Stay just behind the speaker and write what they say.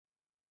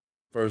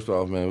First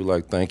off, man, we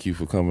like thank you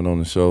for coming on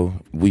the show.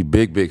 We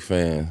big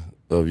fans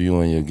of you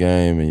and your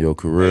game and your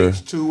career.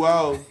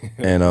 H2O.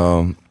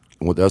 And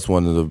well, that's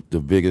one of the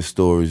biggest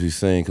stories we've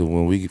seen, because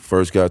when we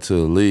first got to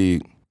the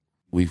league,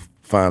 we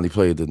finally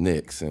played the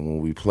Knicks. And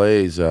when we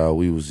played y'all,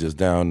 we was just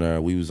down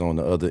there. We was on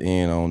the other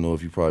end. I don't know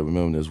if you probably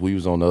remember this. We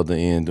was on the other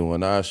end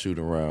doing our shoot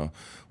around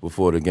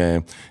before the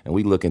game. And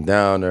we looking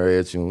down there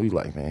at you, and we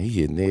like, man, he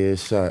hitting every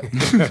shot.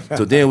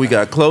 So then we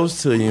got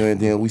close to you, and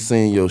then we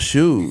seen your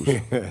shoes.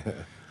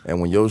 And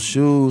when your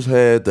shoes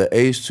had the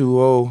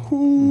H2O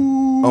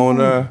on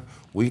there,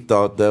 we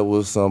thought that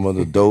was some of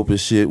the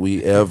dopest shit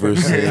we ever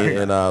seen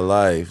in our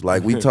life.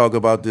 Like, we talk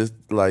about this,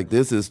 like,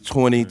 this is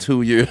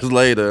 22 years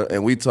later,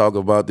 and we talk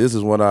about this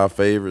is one of our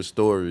favorite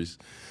stories,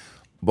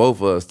 both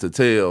of us, to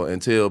tell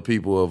and tell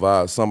people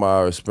of some of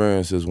our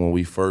experiences when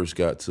we first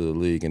got to the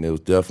league. And it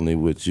was definitely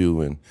with you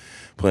and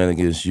playing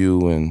against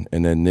you and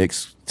that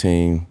Knicks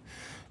team.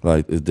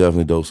 Like, it's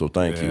definitely dope, so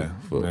thank you.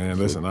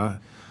 Listen,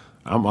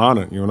 I'm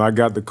honored. When I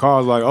got the call, I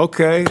was like,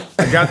 okay,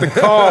 I got the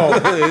call.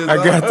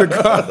 I got the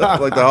call.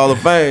 Like the Hall of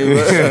Fame.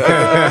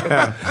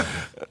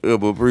 Yeah,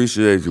 but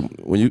appreciate you.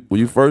 When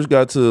you first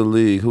got to the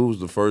league, who was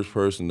the first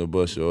person to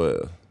bust your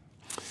ass?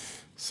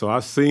 So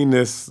I've seen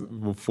this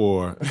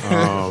before.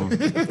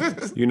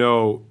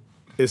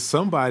 It's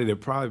somebody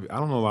that probably, I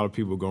don't know a lot of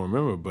people going to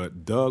remember,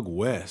 but Doug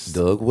West.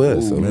 Doug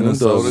West.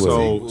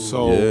 Minnesota.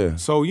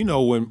 So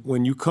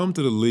when you come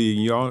to the league,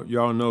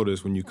 y'all know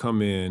this, when you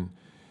come in,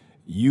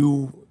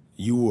 you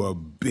were a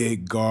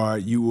big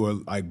guard. You were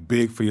like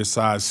big for your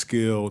size,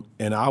 skilled,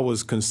 and I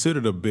was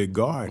considered a big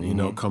guard,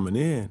 coming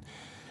in.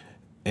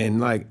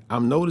 And like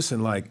I'm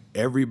noticing like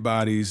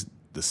everybody's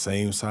the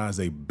same size,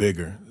 they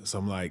bigger. So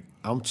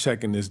I'm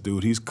checking this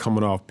dude. He's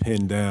coming off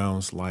pin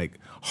downs, like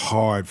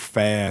hard,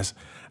 fast.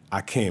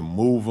 I can't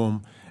move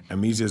him. I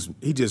mean,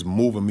 he just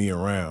moving me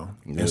around.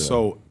 Yeah. And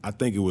so I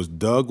think it was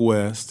Doug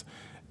West.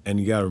 And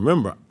you got to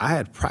remember, I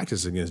had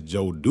practice against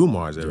Joe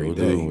Dumars every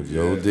day.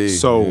 Joe D.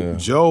 So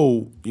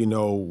Joe,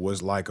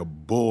 was like a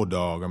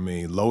bulldog. I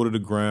mean, low to the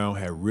ground,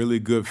 had really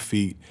good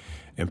feet.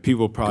 And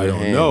people probably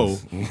don't know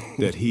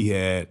that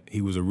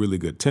he was a really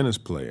good tennis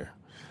player.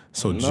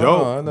 So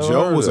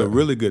Joe was a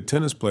really good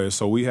tennis player.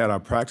 So we had our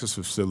practice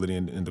facility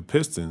in the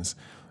Pistons,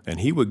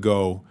 and he would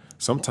go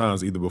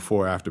sometimes either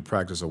before or after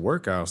practice or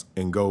workouts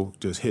and go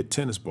just hit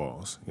tennis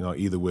balls,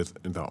 either with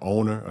the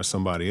owner or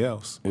somebody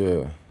else.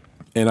 Yeah.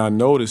 And I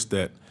noticed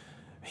that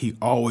he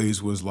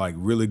always was like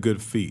really good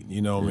feet, what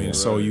I mean? Right.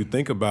 So you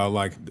think about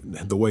like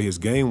the way his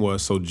game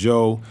was. So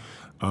Joe,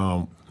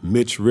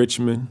 Mitch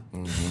Richmond,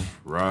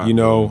 Rock,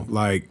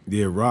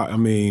 Rock. I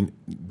mean,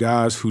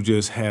 guys who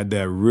just had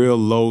that real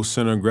low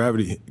center of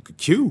gravity.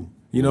 Q,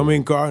 what I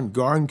mean?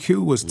 Guarding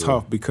Q was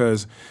tough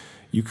because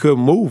you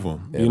couldn't move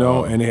them,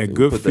 and they had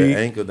good put feet. That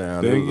ankle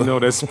down.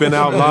 That spin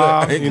out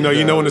loud.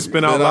 When the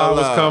spin out loud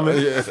was coming.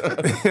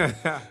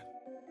 Yeah.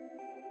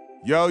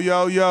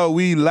 Yo,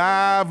 we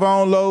live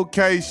on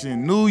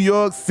location. New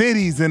York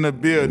City's in the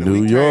building.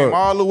 We came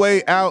all the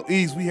way out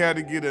east. We had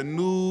to get a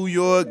New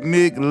York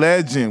Knick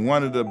legend,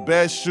 one of the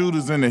best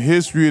shooters in the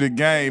history of the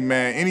game,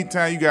 man.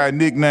 Anytime you got a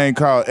nickname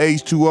called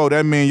H2O,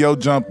 that means your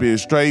jump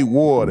is straight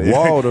water.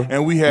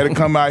 And we had to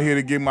come out here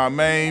to get my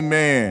main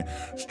man,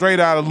 straight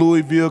out of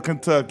Louisville,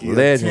 Kentucky.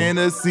 Legend. A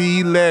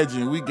Tennessee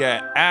legend. We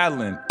got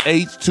Allen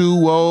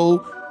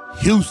H2O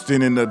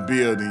Houston in the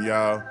building,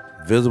 y'all.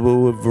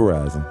 Visible with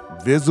Verizon.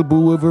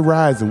 Visible with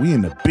Verizon. We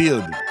in the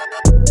building.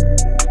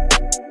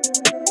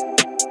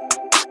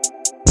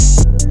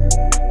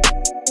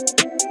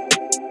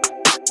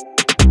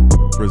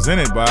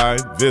 Presented by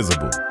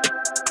Visible.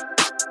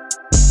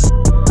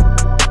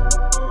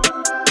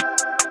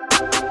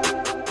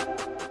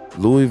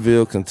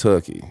 Louisville,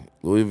 Kentucky.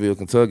 Louisville,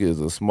 Kentucky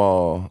is a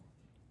small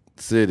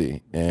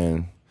city,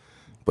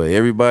 but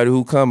everybody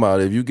who come out,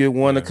 if you get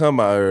one to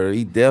come out here,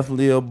 he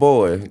definitely a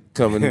boy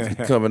coming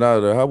out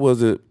of there. How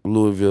was it,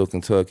 Louisville,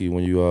 Kentucky,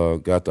 when you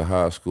got to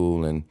high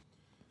school and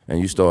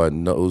you started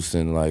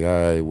noticing like, all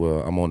right,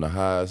 well, I'm on the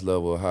highest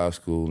level of high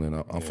school and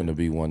I'm finna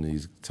be one of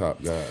these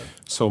top guys?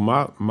 So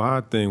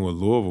my thing with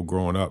Louisville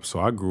growing up,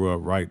 so I grew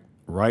up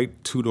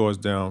right 2 doors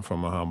down from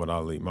Muhammad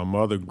Ali. My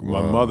mother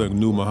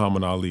knew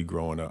Muhammad Ali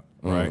growing up,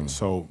 right?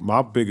 So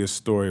my biggest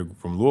story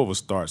from Louisville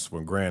starts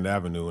from Grand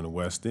Avenue in the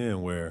West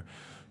End, where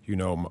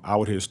I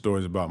would hear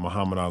stories about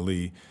Muhammad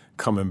Ali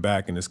coming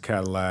back in his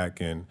Cadillac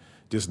and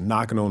just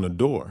knocking on the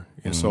door.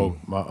 And so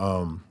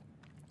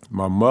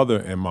my mother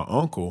and my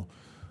uncle,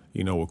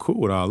 were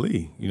cool with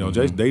Ali.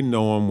 They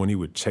know him when he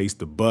would chase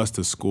the bus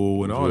to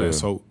school and all that.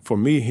 So for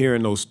me,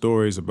 hearing those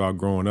stories about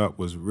growing up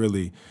was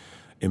really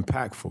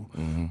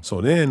impactful.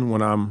 So then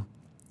when I'm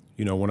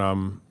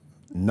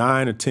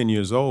 9 or 10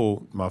 years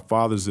old, my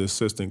father's the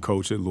assistant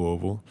coach at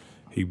Louisville.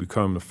 He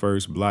became the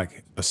first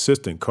black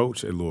assistant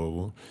coach at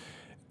Louisville.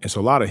 And so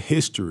a lot of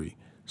history.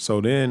 So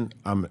then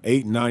I'm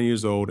 8, 9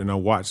 years old, and I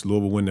watched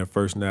Louisville win their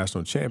first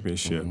national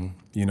championship. And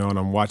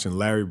I'm watching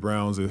Larry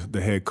Brown's the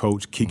head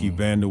coach, Kiki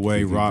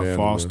Vandeweghe, Rob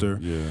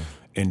Foster.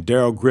 and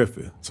Darrell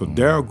Griffith. So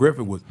Darrell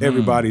Griffith was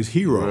everybody's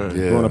hero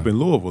growing up in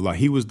Louisville. Like,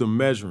 he was the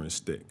measuring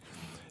stick.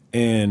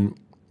 And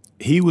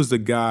he was the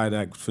guy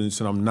that, since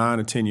I'm 9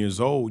 or 10 years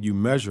old, you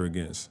measure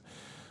against.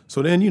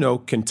 So then,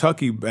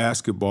 Kentucky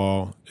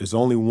basketball is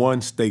only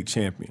one state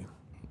champion,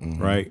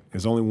 right?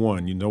 There's only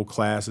one. No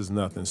classes,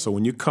 nothing. So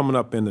when you're coming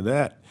up into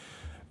that,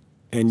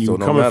 and you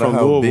coming no matter from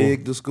how Louisville,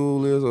 big the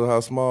school is or how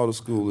small the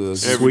school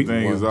is,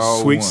 everything is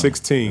all Sweet one.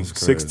 16.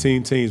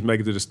 16 teams make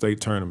it to the state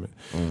tournament.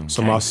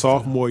 So my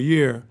sophomore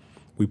year,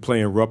 we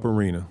play in Rupp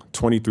Arena,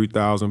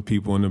 23,000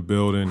 people in the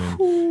building,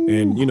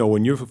 and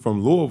when you're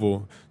from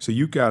Louisville, so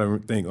you got to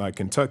think like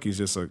Kentucky's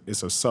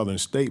it's a southern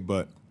state,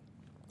 but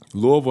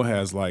Louisville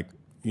has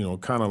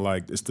kind of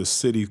like it's the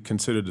city,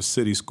 considered the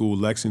city school,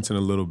 Lexington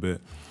a little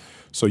bit.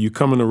 So you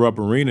come into Rupp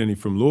Arena and you're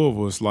from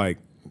Louisville, it's like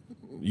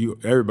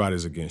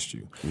everybody's against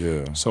you.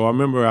 Yeah. So I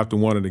remember after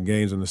one of the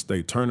games in the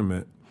state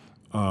tournament,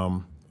 I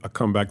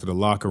come back to the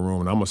locker room,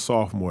 and I'm a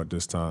sophomore at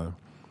this time,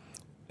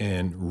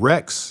 and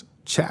Rex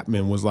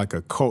Chapman was like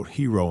a cult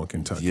hero in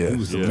Kentucky. He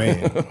was the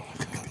man.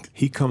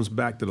 He comes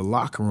back to the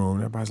locker room,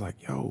 and everybody's like,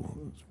 yo,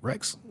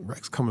 Rex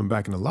coming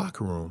back in the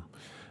locker room.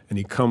 And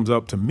he comes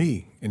up to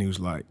me, and he was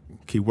like,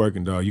 keep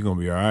working, dog. You're going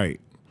to be all right.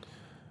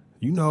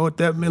 You know what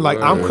that meant? Like,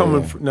 I'm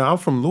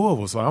from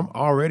Louisville, so I'm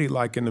already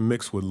like in the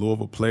mix with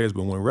Louisville players.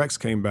 But when Rex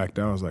came back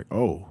down, I was like,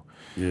 oh.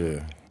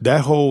 Yeah.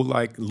 That whole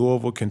like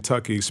Louisville,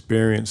 Kentucky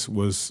experience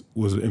was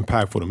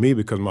impactful to me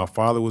because my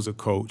father was a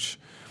coach.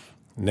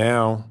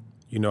 Now,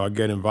 I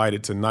get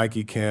invited to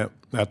Nike camp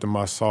after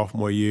my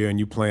sophomore year, and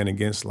you playing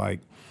against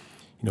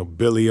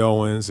Billy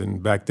Owens,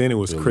 and back then it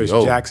was Chris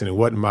Jackson. It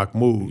wasn't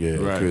Mahmoud. Yeah,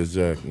 right. Chris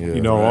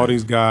Jackson. Yeah, all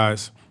these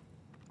guys.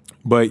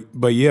 But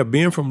yeah,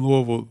 being from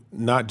Louisville,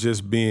 not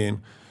just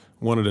being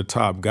one of the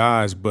top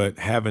guys, but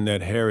having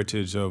that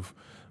heritage of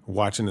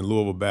watching the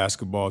Louisville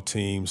basketball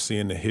team,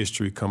 seeing the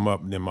history come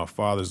up, and then my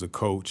father's the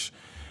coach.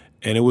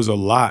 And it was a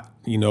lot,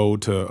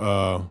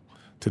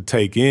 to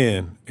take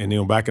in. And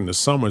then back in the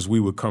summers, we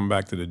would come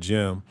back to the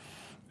gym,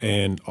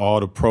 and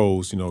all the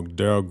pros,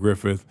 Darrell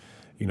Griffith,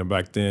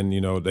 back then,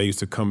 they used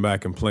to come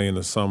back and play in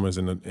the summers,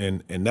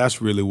 and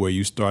that's really where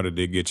you started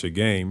to get your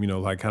game.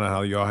 Like kind of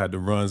how y'all had the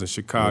runs in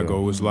Chicago.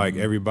 It was like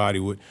everybody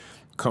would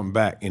come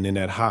back, and in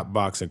that hot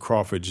box in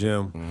Crawford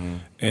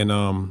Gym,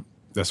 and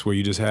that's where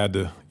you just had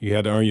to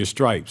earn your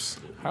stripes.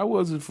 How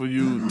was it for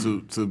you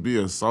to be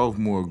a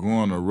sophomore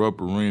going to Rupp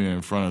Arena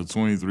in front of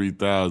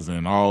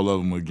 23,000, all of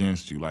them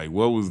against you? Like,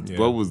 what was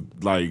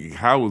like?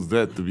 How was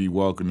that to be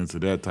walking into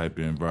that type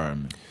of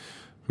environment?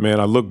 Man,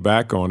 I look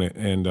back on it,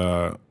 and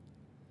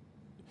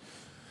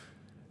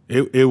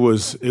it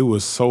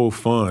was so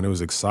fun. It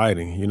was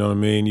exciting. You know what I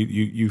mean?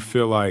 You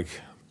feel like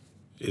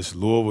it's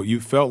Louisville. You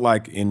felt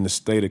like in the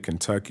state of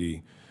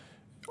Kentucky,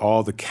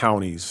 all the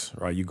counties,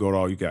 right? You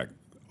got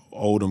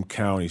Oldham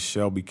County,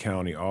 Shelby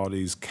County, all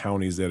these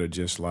counties that are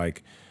just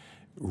like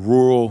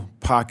rural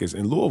pockets.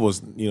 And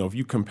Louisville's, if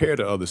you compare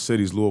to other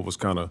cities, Louisville's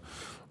kind of,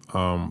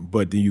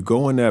 but then you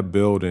go in that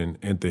building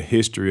and the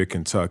history of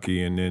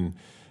Kentucky, and then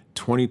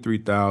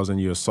 23,000,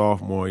 you're a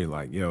sophomore, you're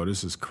like, yo,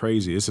 this is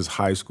crazy. This is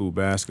high school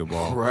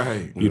basketball.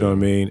 Right. You know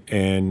what I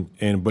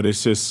mean? But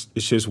it's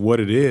just what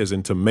it is.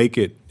 And to make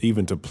it,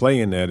 even to play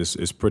in that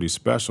is pretty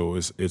special.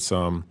 It's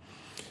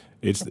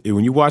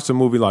when you watch a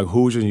movie like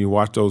Hoosiers and you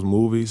watch those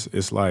movies,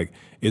 it's like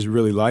it's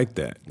really like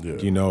that. Yeah.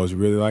 It's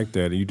really like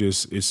that.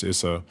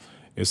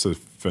 It's a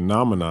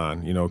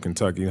phenomenon.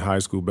 Kentucky high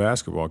school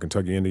basketball,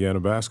 Kentucky Indiana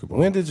basketball.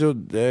 When did your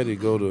daddy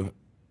go to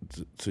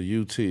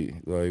UT?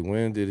 Like,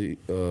 when did he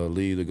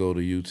leave to go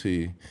to UT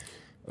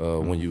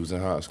when you was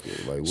in high school?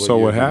 Like,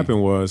 what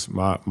happened was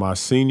my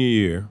senior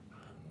year,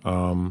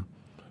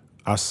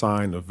 I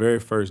signed the very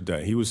first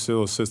day. He was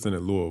still assistant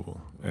at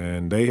Louisville,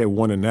 and they had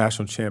won a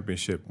national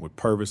championship with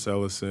Purvis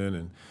Ellison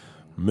and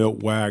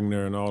Milt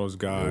Wagner and all those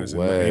guys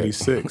in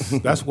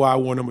 '86. That's why I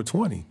wore number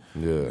 20.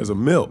 Yeah, as a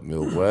Milt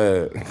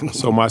Wag.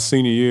 So my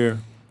senior year,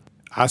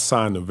 I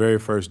signed the very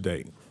first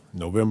day,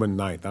 November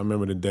 9th. I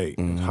remember the date.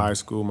 High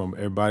school,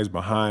 everybody's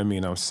behind me,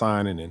 and I'm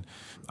signing, and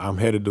I'm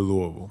headed to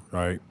Louisville.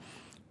 Right.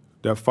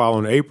 That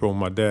following April,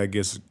 my dad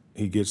gets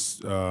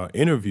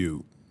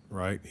interviewed.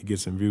 Right, he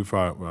gets interviewed for,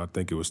 I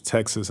think it was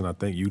Texas and I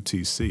think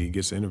UTC. He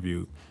gets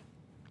interviewed.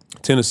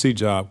 Tennessee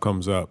job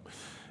comes up,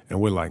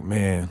 and we're like,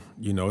 man,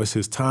 it's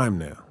his time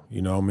now.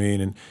 You know what I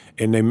mean?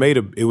 And they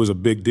it was a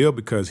big deal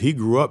because he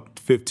grew up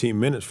 15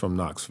 minutes from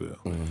Knoxville,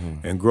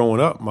 and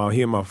growing up,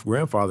 he and my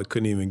grandfather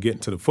couldn't even get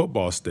into the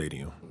football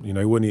stadium. He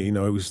wouldn't. It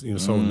was.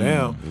 So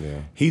now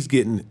he's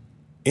getting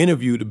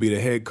interviewed to be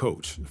the head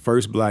coach,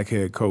 first black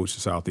head coach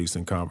in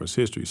Southeastern Conference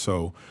history.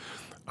 So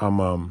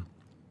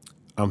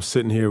I'm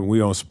sitting here,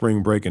 we on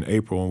spring break in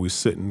April, and we're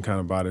sitting kind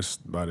of by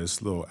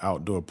this little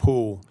outdoor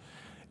pool,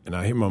 and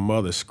I hear my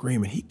mother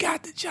screaming, he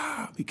got the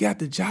job.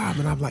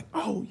 And I'm like,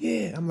 oh,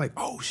 yeah. I'm like,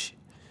 oh, shit.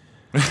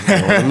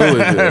 I'm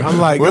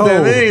like, what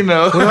that mean,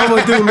 though? What I'm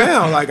going to do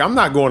now? Like, I'm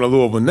not going to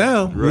Louisville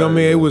now. Right, you know what I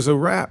mean? It was a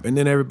wrap. And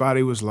then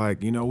everybody was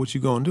like, what you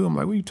going to do? I'm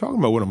like, what are you talking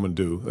about what I'm going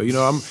to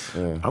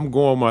do? I'm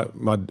going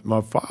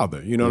my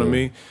father. You know what I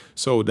mean?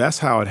 So that's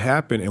how it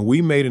happened. And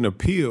we made an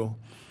appeal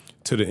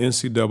to the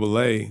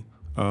NCAA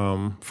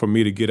for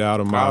me to get out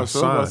of my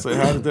sign.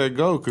 How did that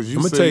go? Because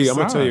I'm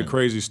gonna tell you a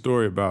crazy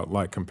story about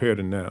like compared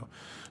to now.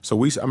 So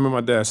I remember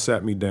my dad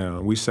sat me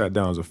down. We sat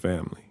down as a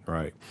family,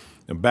 right?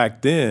 And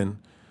back then,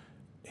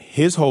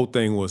 his whole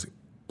thing was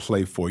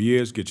play 4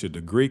 years, get your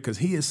degree, because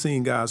he had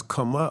seen guys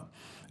come up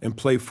and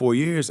play 4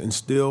 years and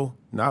still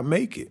not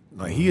make it.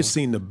 Like he had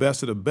seen the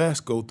best of the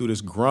best go through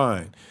this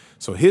grind.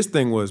 So his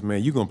thing was,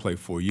 man, you're gonna play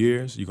 4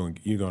 years.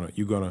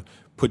 You're gonna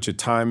put your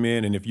time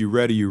in, and if you're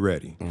ready, you're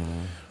ready.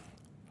 Mm-hmm.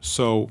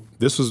 So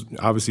this was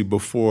obviously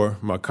before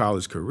my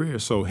college career.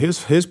 So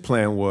his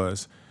plan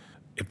was,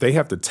 if they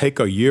have to take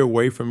a year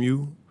away from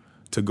you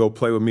to go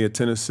play with me at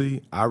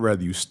Tennessee, I'd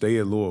rather you stay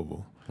at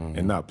Louisville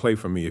and not play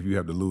for me if you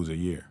have to lose a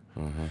year.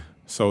 Mm-hmm.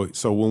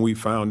 So when we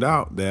found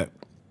out that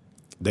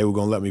they were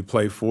gonna let me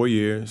play 4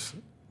 years,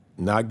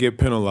 not get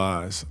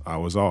penalized, I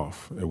was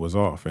off. It was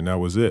off, and that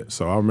was it.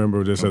 So I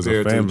remember this as a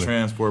family. Compared to the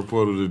transfer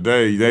portal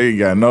today, they ain't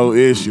got no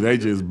issue. They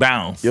just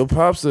bounce. Your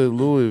pops at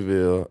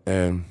Louisville,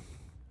 and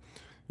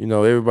you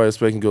know everybody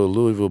expecting to go to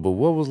Louisville, but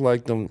what was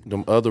like them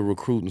other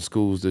recruiting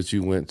schools that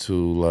you went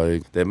to,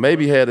 like that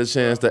maybe had a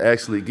chance to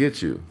actually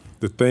get you?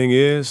 The thing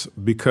is,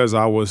 because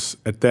I was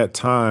at that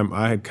time,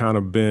 I had kind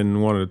of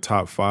been one of the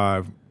top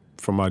 5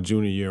 from my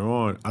junior year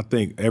on. I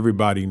think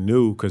everybody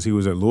knew because he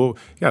was at Louisville.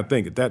 You got to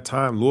think at that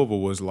time, Louisville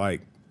was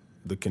like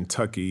the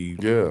Kentucky.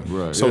 Yeah,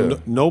 right.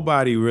 So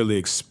nobody really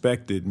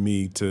expected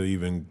me to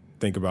even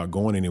think about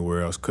going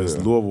anywhere else because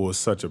Louisville was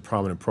such a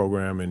prominent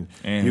program, and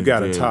you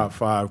got a top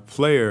 5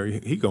 player,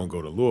 he gonna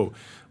go to Louisville.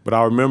 But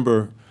I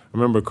remember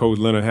Coach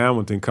Leonard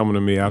Hamilton coming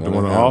to me after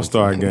one of the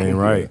All-Star game,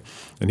 right?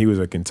 And he was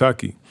at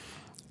Kentucky,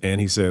 and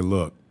he said,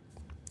 "Look,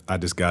 I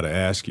just got to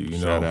ask you,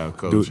 shout out,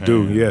 Coach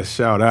dude, yes,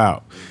 shout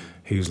out."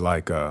 He was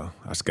like, "I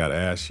just got to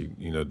ask you,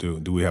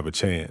 do we have a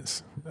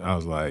chance?" I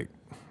was like,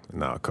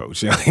 "Nah,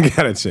 Coach, I ain't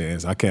got a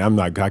chance. I can't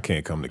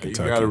come to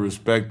Kentucky." You gotta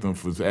respect them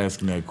for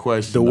asking that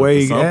question. The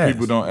way some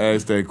people don't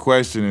ask that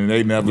question and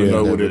they never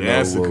know what the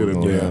answer could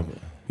have been.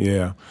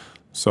 Yeah.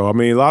 So I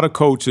mean, a lot of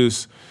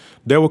coaches,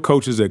 there were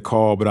coaches that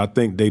called, but I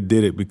think they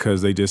did it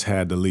because they just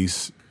had to at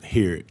least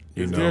hear it.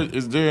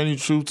 Is there any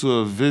truth to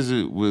a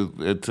visit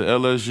to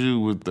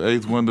LSU with the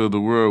 8th wonder of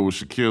the world with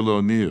Shaquille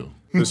O'Neal?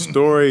 The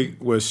story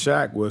with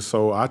Shaq was,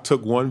 so I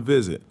took one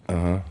visit.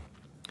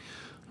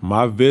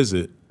 My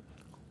visit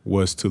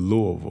was to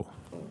Louisville.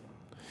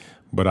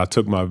 But I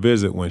took my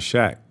visit when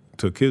Shaq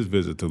took his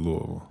visit to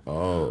Louisville.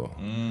 Oh.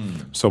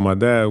 So my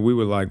dad, we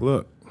were like,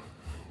 look,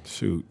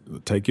 shoot,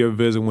 take your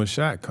visit when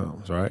Shaq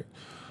comes, right?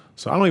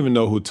 So I don't even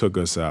know who took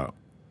us out,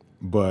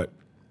 but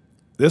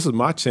this is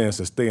my chance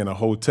to stay in a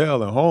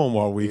hotel at home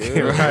all weekend.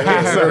 Yeah, right.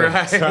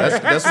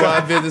 That's why I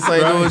visit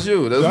St. Louis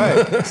U.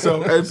 That's right.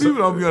 So hey, people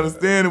don't be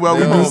understanding why we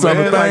do some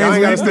things. Like, I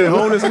ain't got to stay at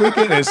home this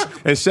weekend,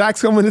 and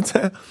Shaq's coming to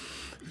town.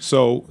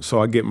 So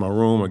I get my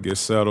room, I get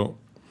settled,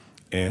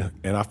 and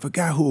I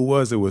forgot who it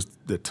was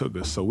that took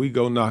us. So we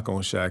go knock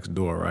on Shaq's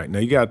door, right? Now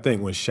you got to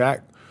think, when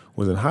Shaq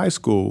was in high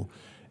school,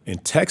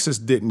 and Texas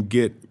didn't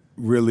get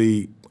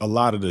really a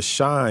lot of the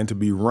shine to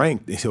be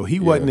ranked. So he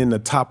wasn't in the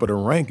top of the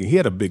ranking. He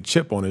had a big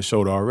chip on his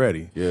shoulder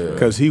already. Yeah.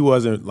 Because he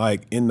wasn't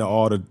like in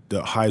all the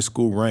high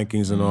school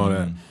rankings and all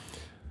that.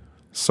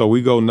 So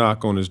we go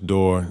knock on his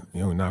door.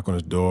 We knock on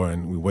his door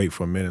and we wait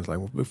for a minute. It's like,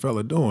 what the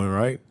fella doing,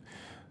 right?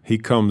 He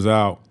comes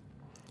out,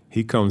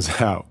 and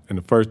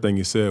the first thing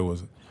he said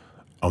was,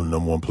 "I'm the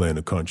number 1 player in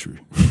the country."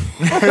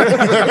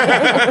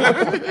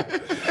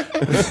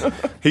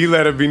 He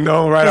let it be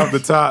known right off the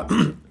top.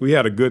 We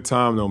had a good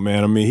time though,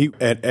 man. I mean, he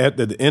at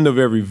the end of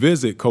every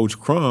visit, Coach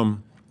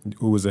Crum,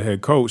 who was the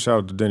head coach,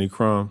 shout out to Denny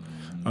Crum,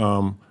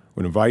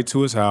 would invite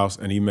to his house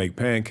and he'd make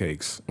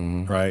pancakes,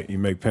 right? He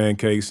make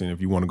pancakes, and if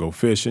you want to go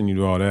fishing, you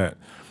do all that.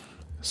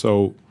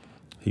 So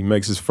he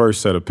makes his first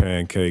set of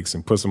pancakes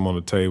and puts them on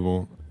the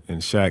table,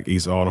 and Shaq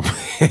eats all the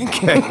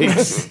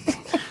pancakes.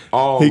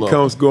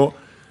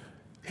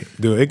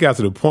 Dude, it got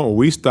to the point where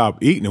we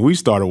stopped eating and we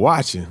started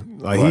watching.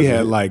 Like, he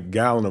had like a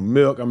gallon of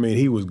milk. I mean,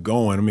 he was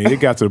going. I mean, it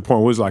got to the point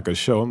where it was like a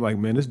show. I'm like,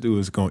 man, this dude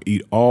is going to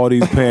eat all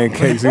these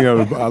pancakes. He had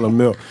a bottle of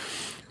milk.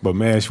 But,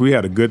 man, we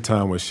had a good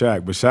time with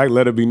Shaq. But Shaq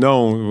let it be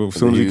known as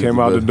soon as he came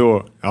out the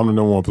door, I'm the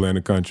number 1 player in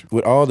the country.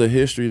 With all the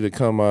history that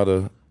come out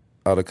of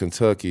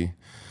Kentucky,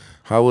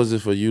 how was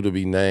it for you to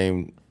be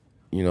named,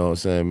 you know what I'm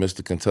saying,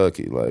 Mr.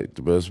 Kentucky, like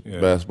the best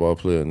basketball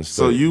player in the state?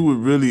 So you would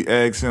really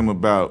ask him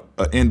about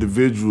an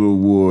individual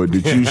award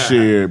that you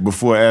shared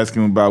before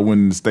asking him about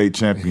winning the state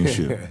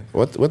championship.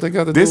 What they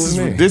got to do with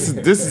me? This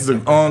is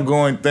an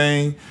ongoing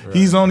thing. Right.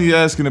 He's only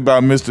asking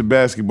about Mr.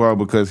 Basketball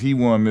because he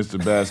won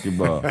Mr.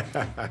 Basketball.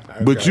 Okay.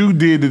 But you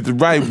did it the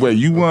right way.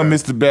 You won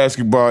Mr.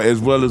 Basketball as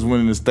well as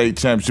winning the state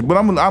championship. But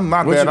I'm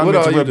not bad. I'm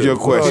interrupting your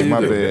question. My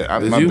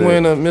bad. Did you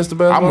win a Mr.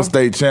 Basketball? I'm a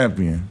state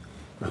champion.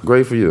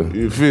 Great for you.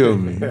 You feel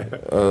me?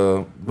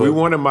 We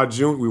won it my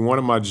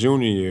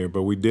junior year,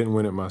 but we didn't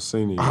win it my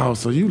senior year. Oh,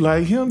 so you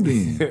like him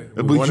then?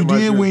 But you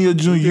did win your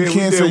junior. You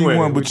can't say you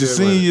won, but your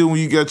senior year when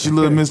you got your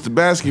little Mr.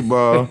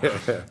 Basketball.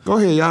 Go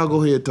ahead, y'all.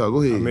 Go ahead, talk.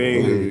 Go ahead.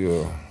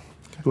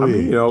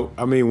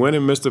 I mean,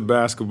 winning Mr.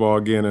 Basketball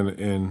again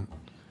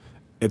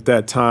at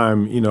that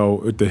time, you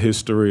know, the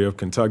history of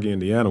Kentucky,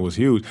 Indiana was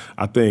huge.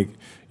 I think,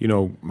 you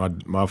know,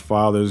 my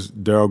father's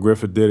Darrell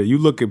Griffith did it. You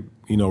look at,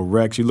 you know,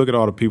 Rex, you look at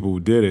all the people who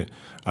did it.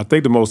 I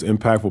think the most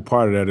impactful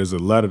part of that is a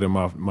letter that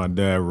my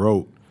dad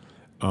wrote,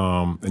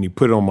 and he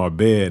put it on my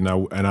bed,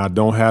 and I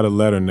don't have the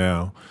letter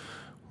now,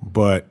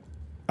 but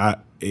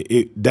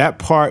that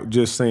part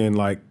just saying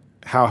like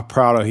how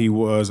proud he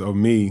was of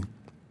me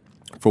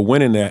for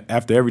winning that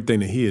after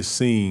everything that he had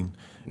seen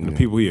and the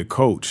people he had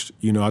coached.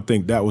 You know, I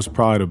think that was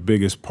probably the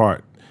biggest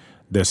part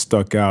that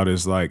stuck out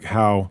is like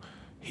how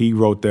he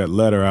wrote that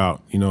letter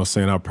out, you know,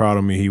 saying how proud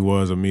of me he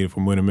was of me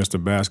from winning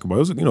Mr. Basketball.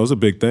 It was, you know, it was a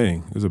big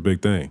thing. It was a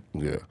big thing.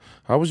 Yeah.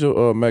 How was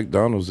your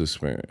McDonald's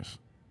experience?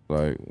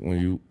 Like when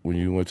you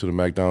went to the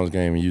McDonald's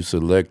game and you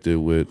selected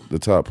with the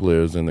top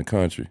players in the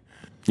country?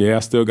 Yeah, I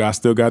still got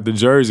the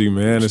jersey,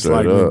 man. It's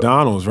like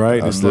McDonald's,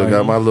 right? I still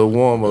got my little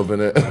warm up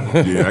in it.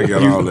 Yeah, I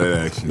got all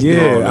that action.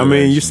 Yeah, I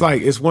mean,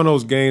 it's one of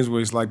those games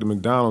where it's like the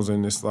McDonald's,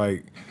 and it's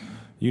like,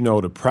 you know,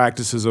 the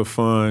practices are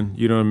fun.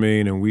 You know what I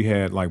mean? And we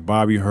had like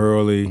Bobby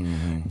Hurley,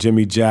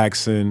 Jimmy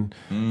Jackson,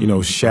 you know,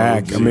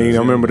 Shaq. I mean, I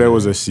remember there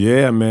was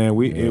man.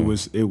 It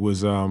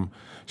was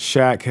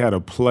Shaq had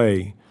a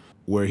play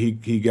where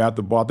he got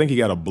the ball. I think he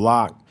got a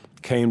block,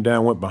 came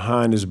down, went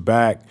behind his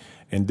back,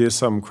 and did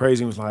something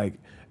crazy. He was like.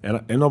 And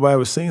nobody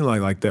ever seen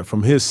like that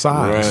from his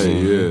size. Right,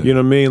 yeah. You know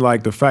what I mean?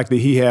 Like the fact that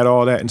he had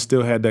all that and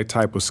still had that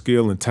type of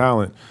skill and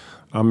talent.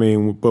 I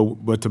mean,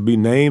 but to be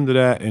named to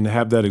that and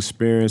have that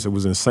experience, it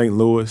was in St.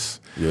 Louis.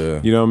 Yeah.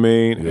 You know what I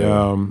mean?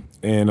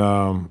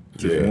 Yeah.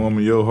 Just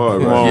warming your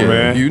heart, Come right? on,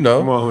 man. You know.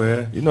 Come on,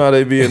 man. You know how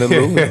they be in the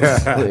Louis.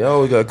 They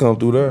always got to come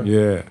through there.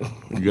 Yeah.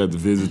 You got to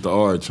visit the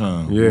arch,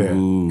 huh? Yeah.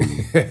 Ooh. Like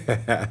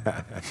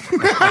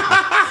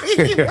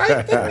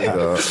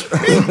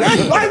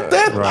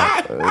that.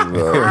 Right.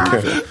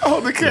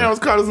 Oh, the cameras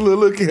caught us a little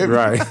look at me.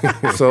 Right.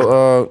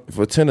 So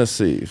for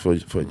Tennessee, for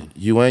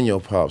you and your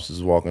pops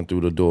is walking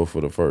through the door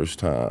for the first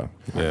time,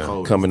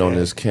 coming on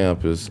this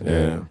campus,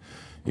 and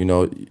you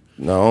know,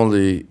 not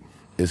only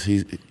is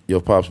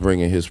your pops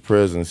bringing his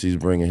presence, he's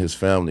bringing his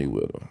family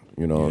with him.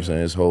 You know what I'm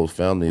saying? His whole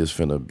family is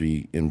finna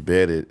be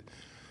embedded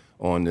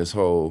on this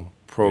whole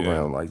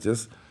program, like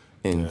just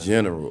in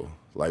general.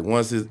 Like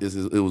once it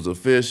was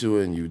official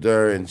and you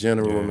there in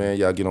general, man,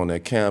 y'all get on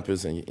that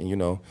campus and you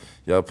know,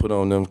 y'all put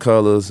on them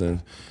colors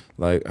and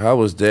like how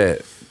was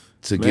that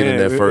to get in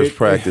that first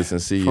practice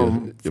and see your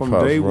pops from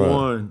day run?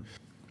 one?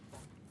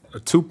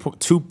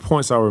 Two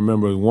points I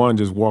remember. One,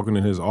 just walking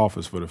in his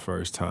office for the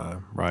first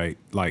time, right?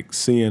 Like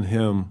seeing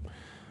him,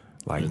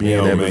 like being,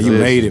 in that man, you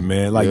made it,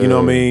 man. Like you know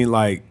what I mean,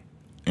 like.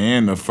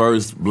 And the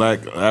first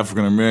black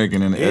African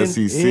American in the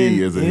SEC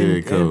as a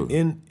head coach.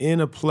 In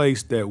a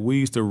place that we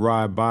used to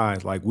ride by,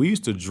 like we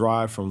used to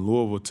drive from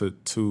Louisville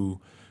to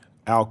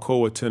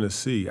Alcoa,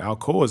 Tennessee.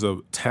 Alcoa is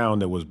a town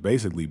that was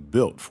basically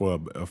built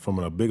from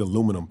a big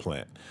aluminum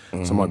plant.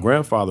 So my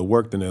grandfather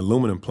worked in the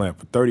aluminum plant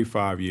for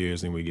 35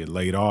 years, and we get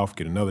laid off,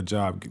 get another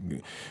job.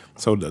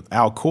 So the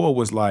Alcoa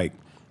was like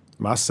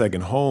my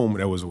second home.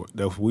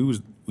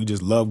 We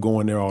just loved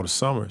going there all the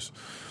summers.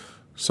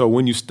 So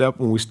when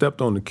we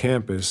stepped on the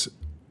campus,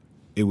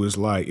 it was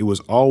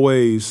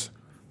always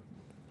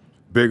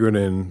bigger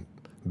than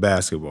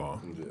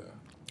basketball. Yeah.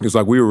 It's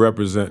like we were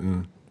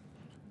representing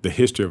the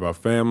history of our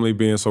family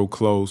being so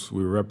close.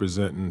 We were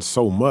representing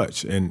so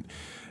much, and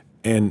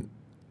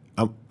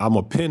I'm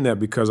gonna pin that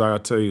because I'll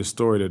tell you a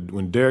story that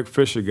when Derek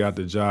Fisher got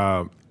the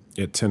job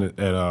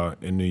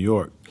in New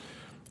York,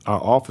 our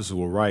offices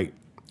were right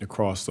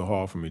across the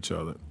hall from each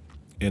other.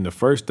 And the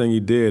first thing he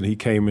did, he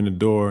came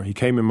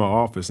in my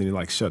office and he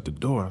like shut the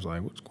door. I was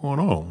like, what's going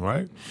on,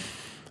 right?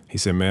 He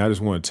said, man, I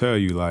just want to tell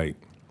you, like,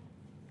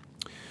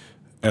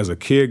 as a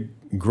kid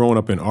growing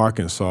up in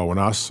Arkansas, when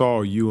I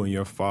saw you and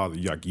your father,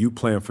 like you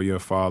playing for your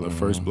father,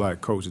 first black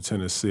coach of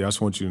Tennessee, I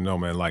just want you to know,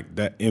 man, like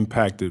that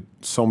impacted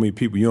so many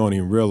people you don't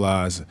even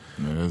realize.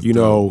 You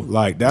know,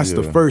 like that's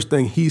the first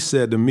thing he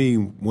said to me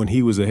when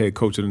he was the head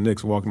coach of the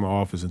Knicks, walked in my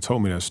office and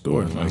told me that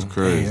story. That's like,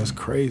 crazy. Man, that's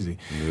crazy.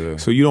 Yeah.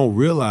 So you don't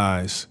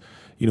realize.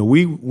 You know,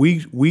 we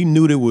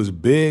knew that it was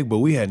big, but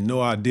we had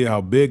no idea how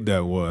big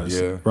that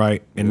was,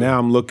 right? And now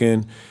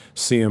I'm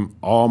seeing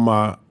all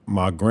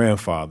my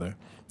grandfather,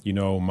 you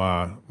know,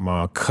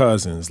 my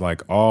cousins,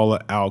 like all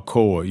of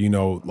Alcoa, you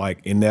know, like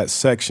in that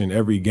section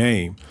every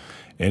game.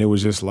 And it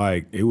was just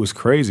like, it was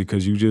crazy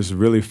because you just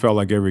really felt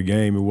like every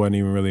game, it wasn't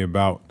even really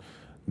about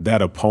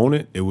that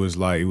opponent. It was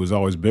like, it was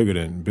always bigger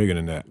than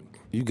that.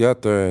 You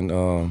got there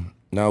and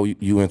now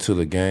you into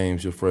the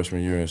games your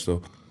freshman year and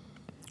stuff,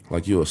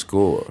 like you're a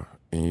scorer.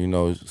 And, you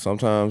know,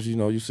 sometimes, you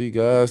know, you see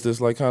guys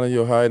that's like kind of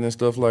your height and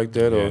stuff like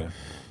that.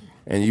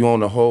 And you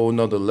on a whole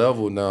nother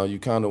level now. You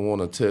kind of want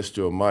to test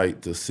your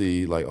might to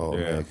see, like,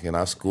 man, can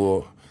I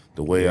score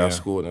the way I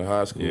scored in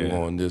high school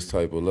on this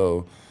type of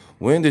level?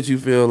 When did you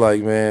feel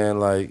like, man,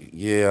 like,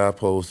 I'm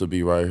supposed to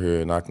be right here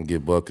and I can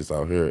get buckets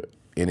out here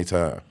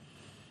anytime?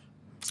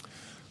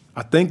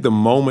 I think the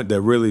moment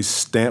that really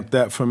stamped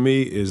that for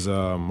me is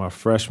my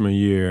freshman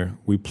year.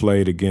 We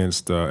played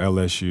against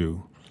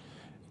LSU.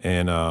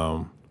 And,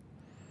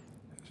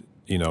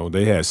 you know,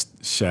 they had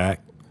Shaq,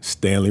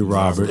 Stanley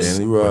Roberts,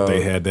 but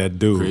they had that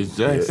dude. Chris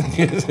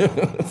Jackson.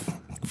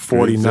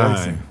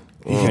 49.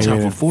 He came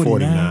in at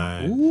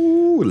 49.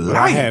 Ooh,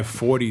 I had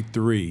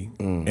 43,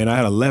 and I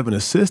had 11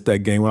 assists that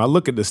game. When I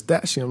look at the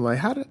stat sheet, I'm like,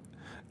 how did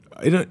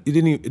it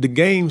didn't even, the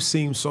game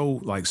seemed so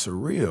like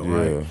surreal,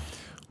 right?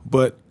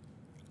 But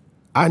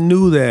I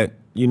knew that,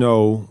 you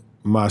know,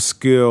 my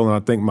skill and I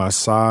think my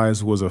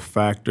size was a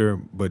factor,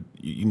 but,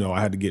 you know,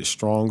 I had to get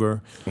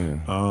stronger.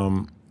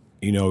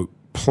 You know,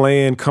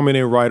 coming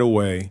in right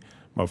away,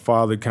 my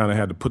father kind of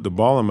had to put the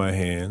ball in my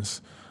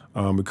hands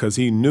because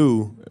he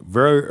knew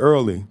very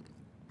early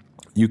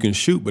you can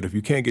shoot, but if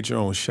you can't get your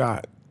own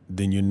shot,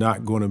 then you're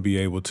not going to be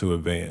able to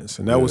advance.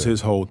 And that was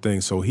his whole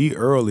thing. So he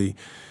early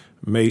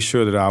made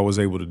sure that I was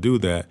able to do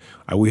that.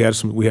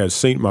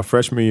 My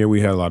freshman year,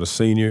 we had a lot of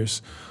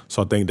seniors.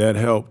 So I think that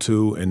helped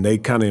too. And they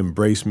kind of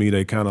embraced me.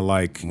 They kind of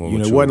like, you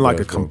know, it wasn't like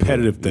a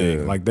competitive thing.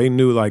 Yeah. Like they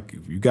knew like,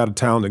 you got a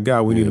talented guy,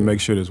 we need to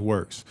make sure this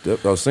works.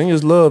 Our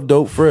seniors love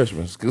dope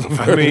freshmen.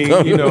 I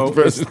mean, you know,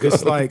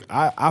 it's like,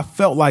 I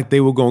felt like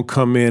they were going to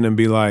come in and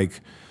be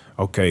like,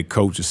 okay,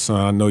 coach's son,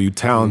 I know you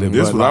talented.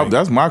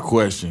 That's my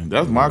question.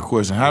 That's my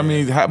question.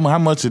 How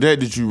much of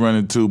that did you run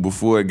into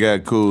before it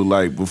got cool?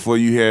 Like before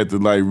you had to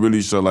like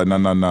really show like,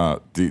 nah,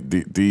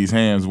 these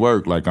hands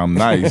work. Like I'm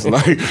nice.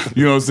 Like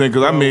you know what I'm saying?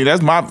 Because I mean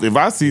that's my. If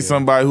I see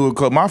somebody who would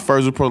call my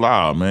first approach, like,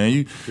 oh man,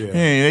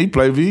 he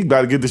play. He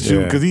got to get the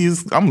shoot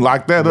because I'm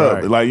locked that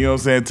up. Like you know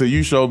what I'm saying? Until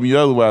you showed me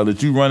otherwise,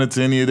 that you run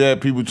into any of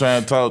that, people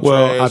trying to talk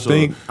trash.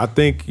 I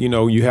think you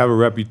know you have a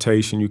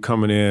reputation. You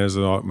coming in as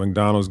a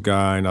McDonald's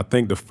guy, and I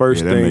think the first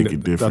thing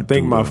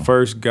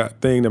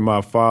that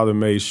my father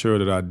made sure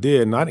that I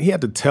did, and he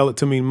had to tell it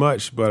to me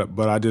much, but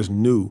I just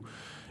knew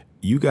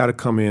you got to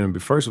come in and be.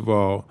 First of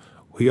all,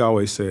 he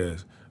always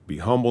says, be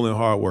humble and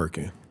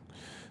hardworking.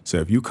 So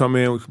if you come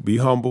in, be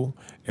humble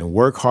and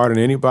work harder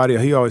than anybody.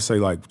 He always say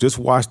like, just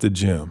watch the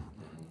gym.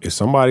 If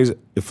somebody's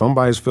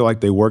feel like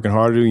they're working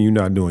harder than you, you're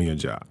not doing your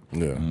job.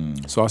 Yeah.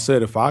 So I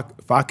said, if I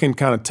can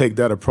kind of take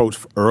that approach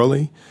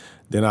early,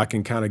 then I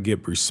can kind of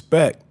get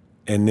respect,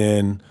 and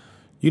then.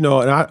 You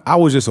know, and I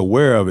was just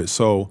aware of it.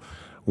 So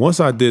once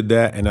I did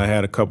that and I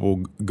had a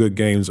couple good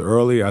games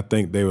early, I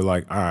think they were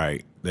like, all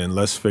right, then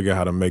let's figure out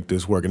how to make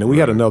this work. And then we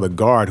had another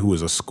guard who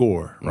was a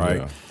scorer, right?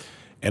 Yeah.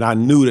 And I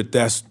knew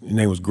his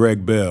name was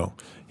Greg Bell.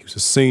 He was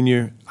a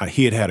senior.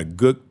 He had a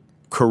good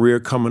career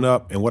coming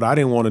up. And what I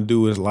didn't want to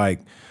do is like,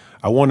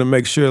 I wanted to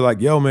make sure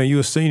like, yo, man, you're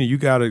a senior. You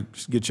got to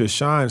get your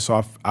shine.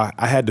 So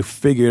I had to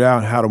figure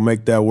out how to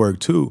make that work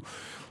too.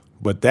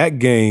 But that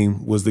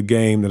game was the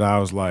game that I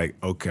was like,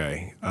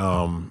 okay,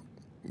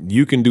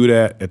 you can do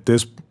that at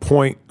this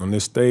point on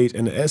this stage.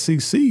 And the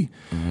SEC,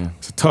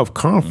 it's a tough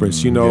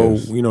conference, you know,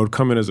 to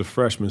come in as a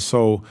freshman.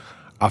 So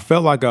I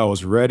felt like I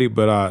was ready,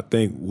 but I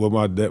think what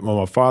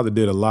my father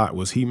did a lot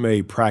was he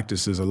made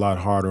practices a lot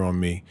harder on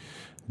me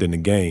than the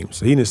games.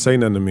 So he didn't say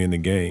nothing to me in the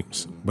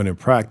games, but in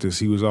practice,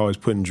 he was always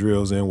putting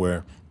drills in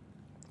where,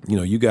 you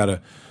know, you got to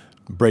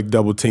break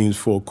double teams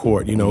full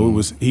court. You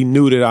know, he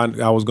knew that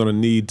I was going to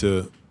need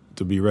to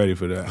be ready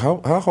for that. How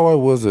hard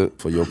was it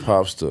for your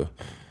pops to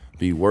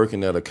be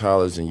working at a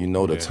college and you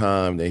know the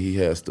time that he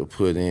has to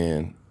put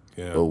in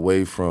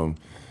away from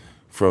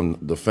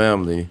the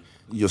family,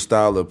 your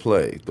style of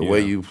play, the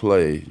way you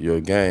play your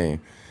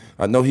game?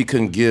 I know he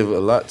couldn't give a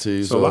lot to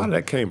you. So a lot of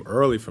that came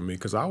early for me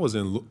because I was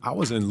in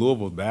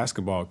Louisville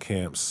basketball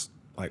camps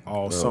like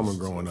all summer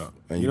growing up.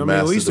 And you know what I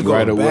mean? We used to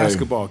go to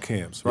basketball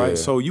camps, right? Yeah.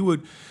 So you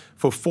would,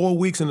 for 4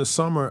 weeks in the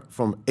summer,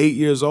 from 8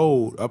 years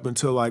old up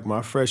until like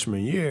my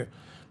freshman year,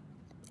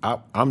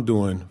 I'm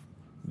doing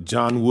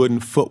John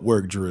Wooden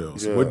footwork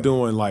drills. Yeah. We're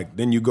doing like,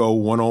 then you go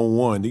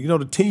one-on-one. You know,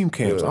 the team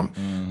camps.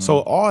 Yeah. So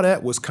all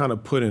that was kind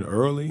of put in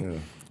early. Yeah.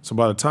 So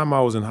by the time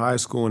I was in high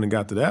school and it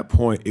got to that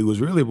point, it was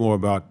really more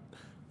about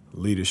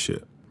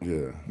leadership,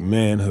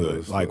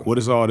 manhood. Like, what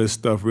does all this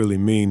stuff really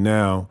mean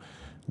now,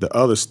 the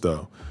other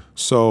stuff?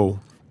 So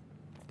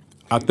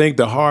I think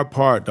the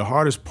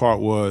hardest part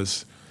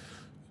was,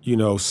 you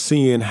know,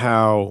 seeing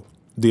how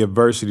the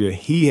adversity that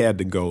he had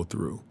to go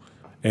through.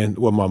 And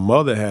what my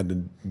mother had to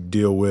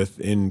deal with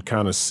in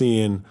kind of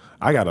seeing,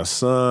 I got a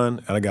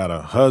son and I got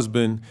a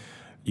husband,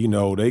 you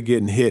know, they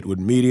getting hit with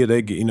media.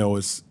 They get, you know,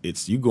 it's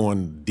you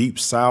going deep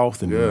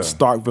south and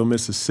Starkville,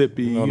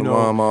 Mississippi. You know,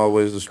 mom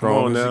always the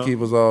strongest. She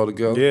keep us all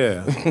together.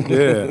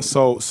 Yeah.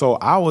 So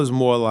I was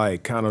more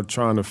like kind of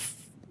trying to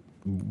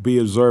be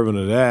observant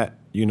of that,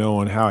 you know,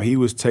 and how he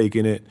was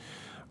taking it.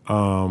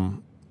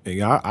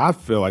 I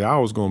feel like I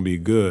was going to be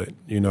good.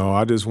 You know,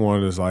 I just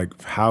wanted to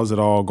like, how's it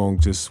all going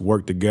to just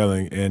work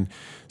together? And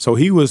so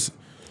he was,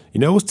 you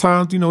know, it was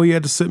times, you know, he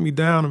had to sit me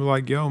down and be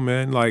like, yo,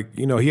 man, like,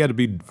 you know, he had to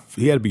be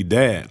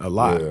dad a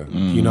lot,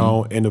 you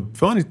know. And the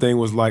funny thing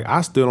was like,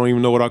 I still don't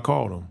even know what I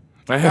called him.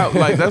 Like how,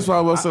 like that's why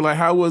I was saying, like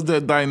how was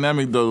that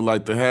dynamic though?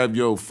 Like to have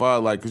your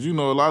father, like, cause you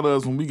know a lot of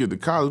us when we get to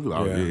college, we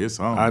like, oh yeah, it's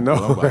on. I know.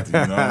 I'm about to,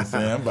 you know what I'm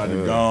saying? I'm about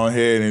to go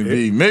ahead and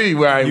be me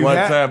right one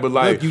time, but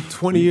like look, you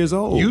 20 years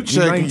old. You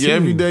checking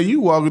every day.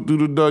 You walking through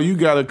the door. You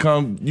gotta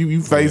come. You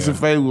face to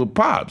face with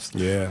pops.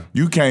 Yeah.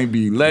 You can't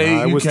be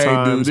late. You can't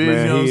times, do this.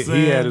 Man, you know what I'm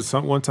saying? He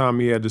had one time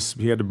he had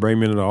to bring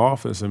me into the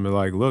office and be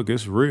like, look,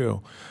 it's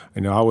real.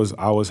 You know,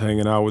 I was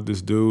hanging out with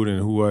this dude and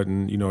who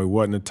wasn't, you know, he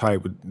wasn't the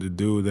type of the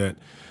dude that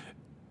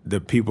the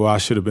people I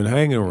should have been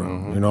hanging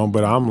around, you know,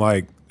 but I'm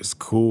like, it's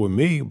cool with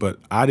me, but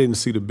I didn't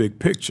see the big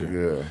picture.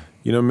 Yeah.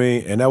 You know what I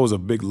mean? And that was a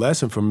big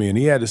lesson for me. And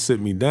he had to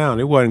sit me down.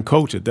 It wasn't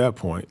coach at that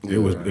point. It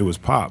was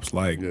pops.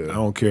 Like, I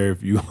don't care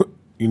if you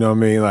you know what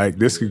I mean? Like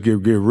this could get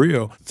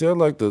real. Tell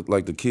like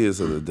the kids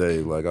of the day,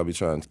 like I be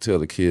trying to tell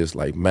the kids,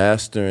 like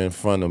mastering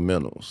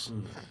fundamentals.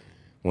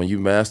 When you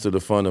master the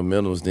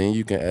fundamentals, then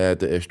you can add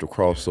the extra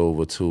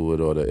crossover to it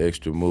or the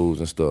extra moves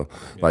and stuff.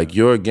 Yeah. Like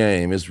your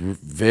game is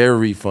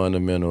very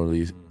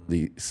fundamentally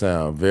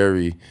sound,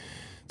 very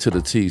to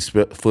the T,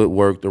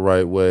 footwork the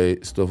right way,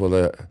 stuff like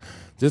that.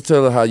 Just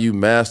tell her how you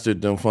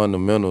mastered them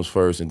fundamentals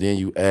first, and then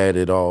you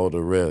added all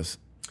the rest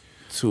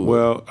to it.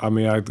 Well, I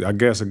mean, I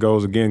guess it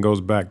goes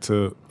back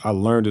to I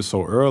learned it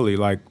so early.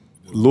 Like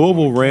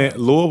Louisville ran.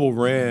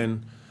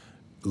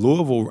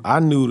 I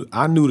knew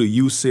the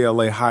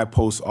UCLA high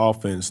post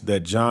offense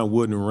that John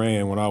Wooden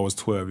ran when I was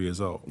 12 years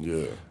old.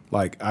 Yeah.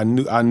 Like I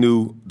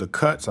knew the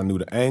cuts, I knew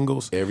the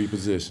angles, every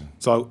position.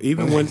 So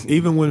even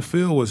when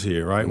Phil was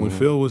here, right? When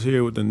Phil was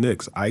here with the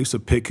Knicks, I used to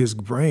pick his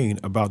brain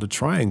about the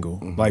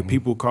triangle. Like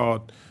people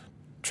called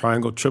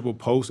triangle triple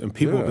post, and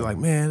people would be like,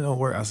 "Man, don't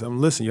worry." I said,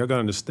 "Listen, you're gonna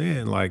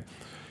understand. Like,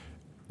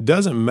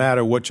 doesn't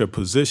matter what your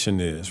position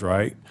is,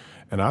 right?"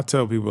 And I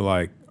tell people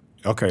like,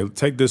 "Okay,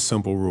 take this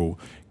simple rule: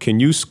 can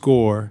you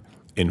score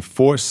in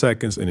 4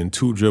 seconds and in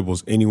 2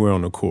 dribbles anywhere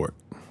on the court?"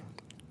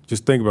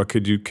 Just think about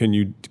can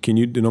you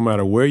no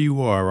matter where you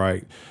are,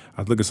 right?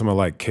 I look at someone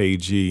like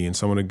KG and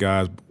some of the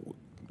guys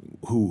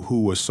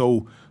who were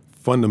so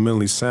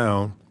fundamentally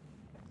sound.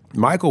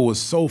 Michael was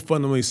so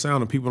fundamentally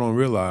sound, and people don't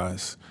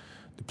realize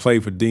he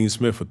played for Dean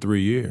Smith for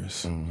 3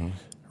 years,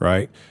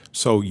 right?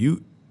 So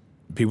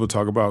people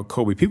talk about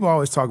Kobe. People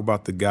always talk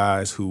about the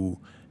guys who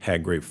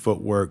had great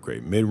footwork,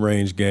 great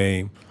mid-range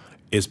game.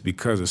 It's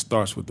because it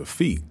starts with the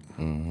feet.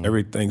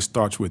 Everything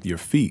starts with your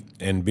feet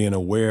and being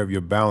aware of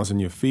your balance in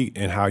your feet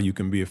and how you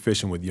can be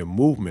efficient with your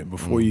movement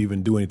before you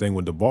even do anything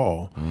with the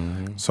ball.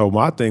 So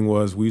my thing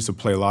was we used to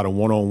play a lot of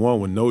one-on-one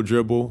with no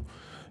dribble,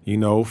 you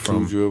know,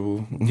 from 2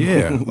 dribble.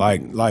 Yeah,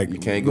 like you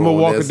can't go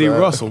Walker D.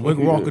 Russell.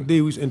 Walker D.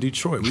 was in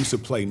Detroit. We used to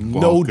play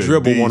no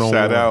dribble one-on-one.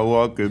 Shout out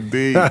Walker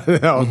D.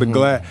 That was the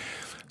glad.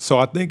 So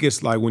I think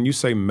it's like when you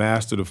say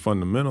master the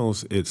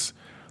fundamentals, it's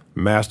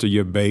master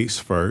your base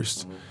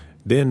first,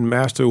 then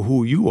master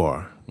who you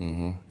are.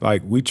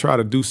 Like we try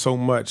to do so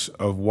much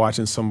of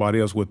watching somebody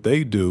else what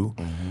they do,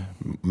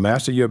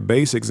 master your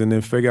basics, and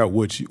then figure out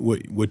what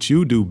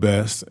you do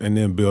best, and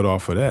then build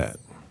off of that.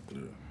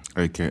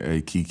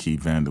 AKA Kiki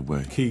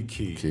Vandeweghe.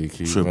 Kiki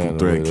Triple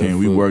Threat King.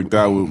 We worked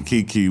out with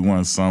Kiki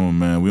one summer,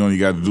 man. We only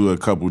got to do it a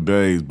couple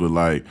days, but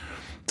like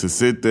to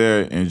sit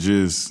there and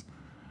just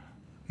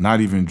not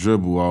even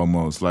dribble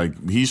almost.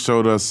 Like he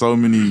showed us so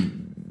many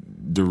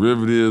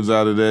derivatives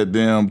out of that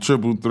damn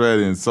triple threat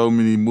and so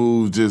many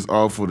moves just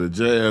off of the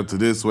jab to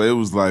this way. It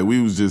was like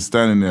we was just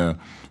standing there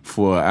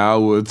for an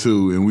hour or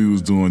two and we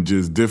was doing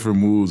just different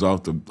moves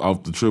off the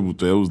triple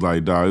threat. It was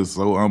like, dog, it's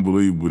so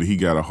unbelievable that he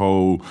got a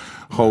whole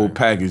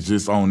package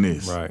just on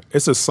this. Right.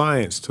 It's a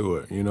science to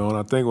it, you know, and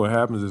I think what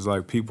happens is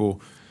like people,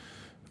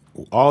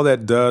 all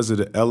that does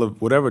is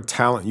whatever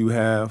talent you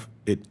have,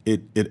 it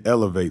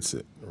elevates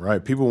it,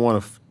 right? People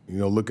want to,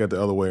 look at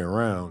the other way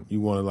around.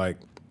 You want to like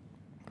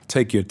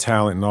take your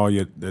talent and all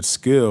that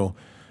skill.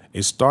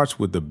 It starts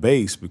with the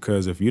base,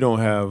 because if you don't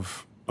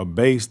have a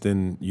base,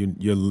 then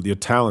your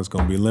talent's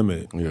gonna be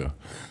limited. Yeah.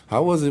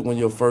 How was it when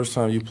your first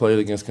time you played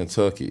against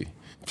Kentucky?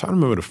 I'm trying to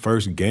remember the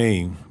first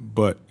game,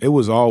 but it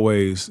was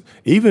always,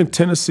 even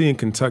Tennessee and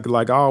Kentucky,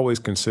 like I always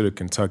considered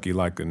Kentucky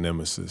like the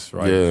nemesis,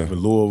 right? Yeah. For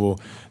Louisville.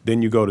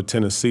 Then you go to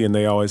Tennessee and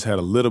they always had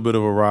a little bit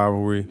of a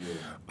rivalry.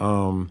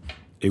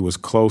 It was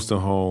close to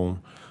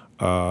home.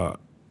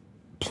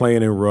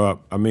 Playing in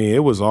Rupp, I mean, it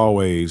was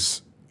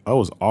always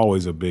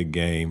a big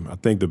game. I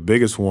think the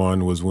biggest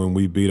one was when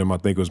we beat them. I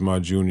think it was my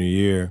junior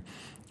year,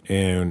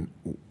 and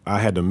I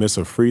had to miss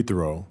a free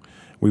throw.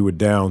 We were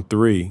down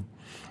 3,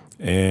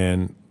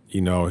 and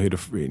hit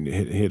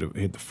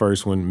the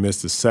first one,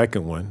 missed the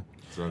second one,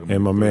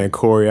 and my man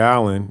Corey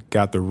Allen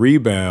got the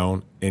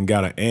rebound and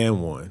got an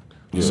and one.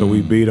 Yeah. So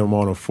we beat them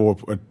on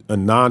a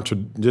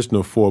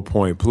non-traditional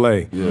 4-point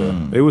play.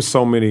 Yeah. There was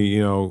so many,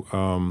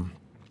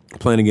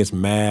 playing against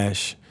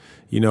MASH.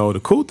 The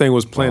cool thing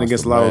was playing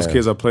against a lot of those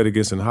kids I played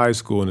against in high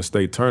school in the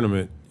state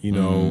tournament.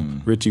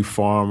 Richie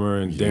Farmer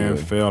and Darren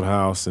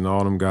Feldhouse and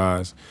all them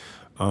guys.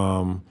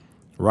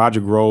 Roger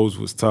Groves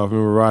was tough.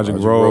 Remember Roger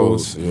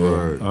Groves?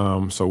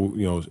 Yeah. So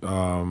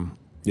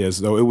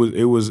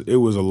it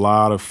was a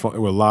lot of fun. It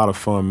were a lot of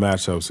fun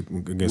matchups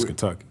against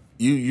Kentucky.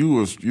 you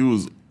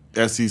was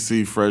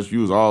SEC fresh.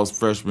 You was all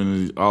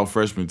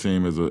freshman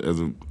team as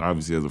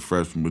obviously as a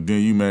freshman, but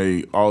then you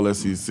made all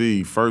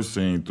SEC first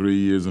team 3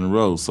 years in a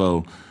row.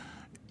 So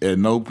at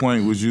no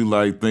point was you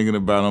like thinking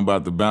about I'm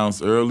about to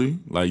bounce early.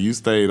 Like you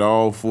stayed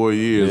all 4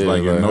 years. Yeah,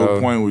 at no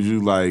point was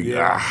you like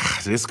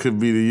this could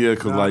be the year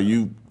because like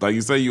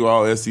you say you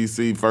all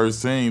SEC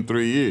first team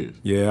 3 years.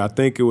 Yeah, I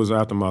think it was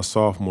after my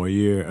sophomore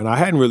year, and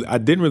I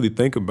didn't really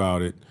think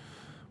about it,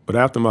 but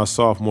after my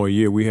sophomore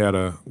year, we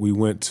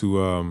went to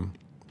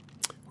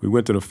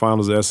the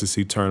finals of the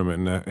SEC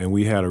tournament, and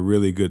we had a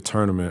really good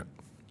tournament,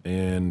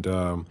 and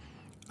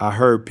I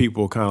heard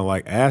people kind of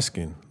like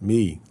asking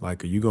me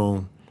like, "Are you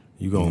gonna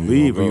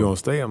leave or you gonna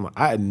stay?" I'm like,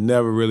 I had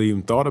never really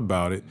even thought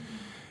about it.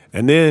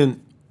 And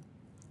then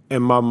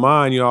in my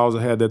mind, I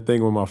always had that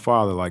thing with my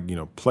father, like,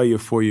 play your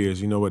 4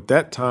 years. At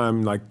that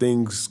time, like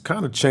things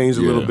kind of changed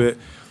a little bit.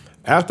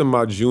 After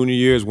my junior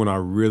years, when I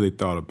really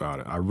thought about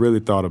it. I really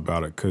thought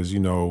about it because,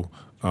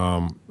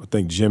 I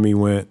think Jimmy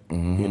went,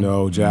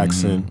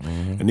 Jackson.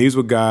 And these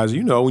were guys,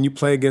 when you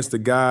play against the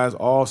guys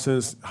all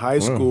since high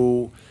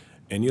school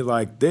and you're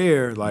like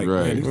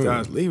man, these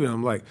guys leaving.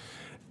 I'm like,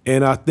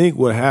 and I think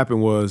what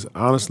happened was,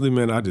 honestly,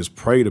 man, I just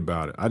prayed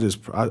about it.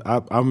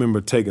 I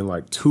remember taking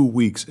like 2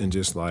 weeks and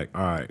just like,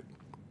 all right,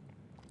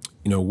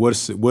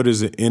 what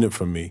is it in it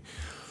for me?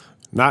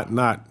 Not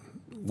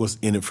what's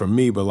in it for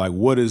me, but like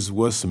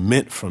what's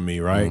meant for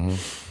me, right?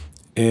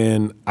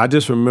 And I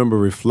just remember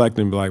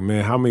reflecting, like,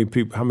 man, how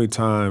many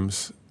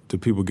times do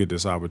people get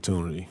this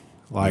opportunity?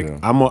 Like,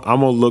 I'm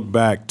gonna look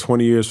back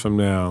 20 years from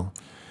now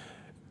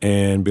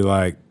and be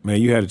like,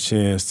 man, you had a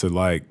chance to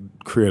like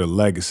create a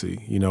legacy,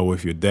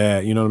 with your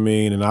dad, you know what I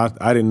mean? And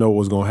I didn't know what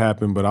was gonna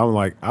happen, but I'm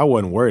like, I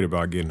wasn't worried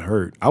about getting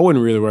hurt. I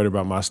wasn't really worried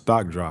about my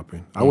stock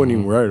dropping. I wasn't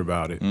even worried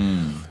about it.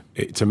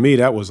 To me,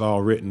 that was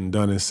all written,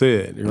 done, and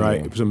said,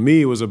 right? To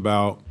me, it was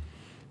about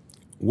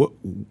what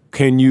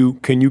can you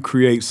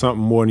create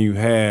something more than you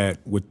had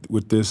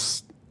with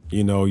this,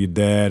 your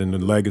dad and the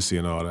legacy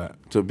and all that.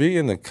 To be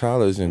in the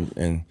college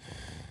and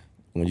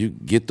when you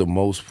get the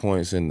most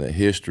points in the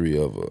history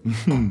of it,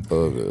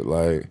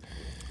 like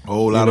a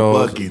whole lot of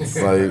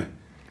buckets. Like,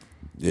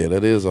 yeah,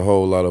 that is a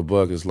whole lot of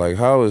buckets. Like,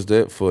 how is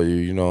that for you?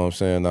 You know what I'm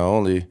saying? Not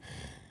only,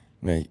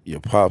 man, your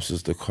pops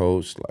is the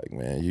coach. Like,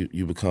 man,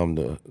 you become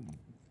the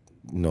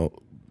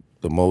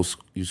most.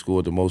 You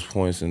scored the most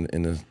points in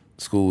the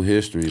school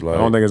history. Like, I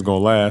don't think it's gonna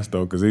last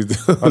though, because he's.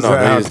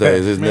 These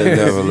days it's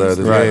never last.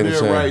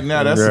 Right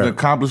now, that's an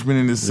accomplishment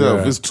in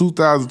itself. Yeah. It's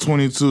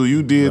 2022.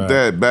 You did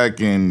that back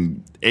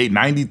in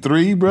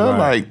 93, bro.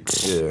 Right.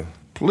 Like,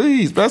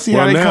 please, especially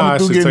how they come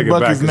through getting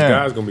buckets now.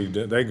 Guys gonna be.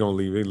 They gonna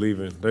leave. They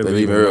leaving. They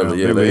leaving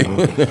early. Yeah, they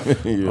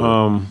leaving.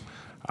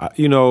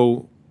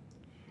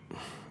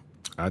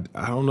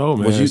 I don't know,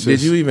 man.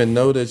 Did you even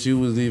know that you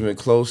was even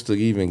close to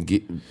even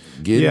getting?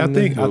 Yeah, I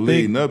think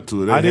leading up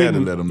to it, they had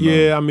to let them know.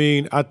 Yeah, I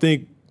mean, I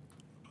think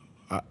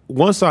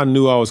once I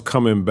knew I was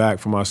coming back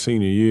for my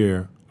senior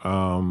year,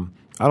 I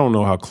don't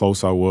know how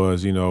close I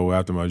was,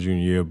 after my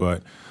junior year,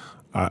 but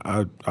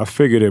I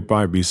figured it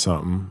might be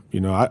something.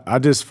 I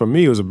just, for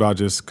me, it was about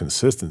just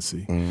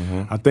consistency.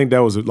 I think that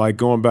was like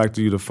going back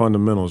to the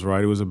fundamentals,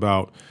 right? It was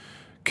about,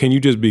 can you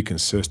just be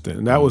consistent?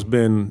 And that was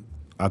been,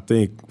 I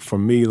think, for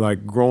me,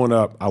 like growing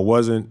up, I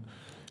wasn't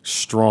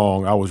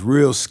strong. I was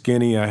real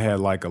skinny. I had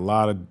like a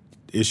lot of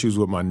issues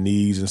with my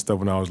knees and stuff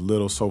when I was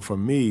little. So for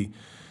me,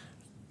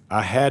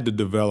 I had to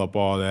develop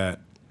all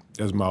that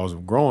as I was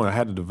growing. I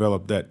had to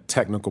develop that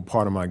technical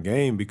part of my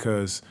game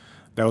because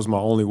that was my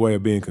only way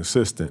of being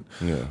consistent.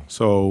 Yeah.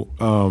 So,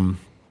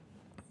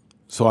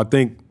 so I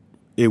think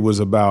it was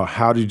about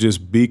how to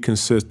just be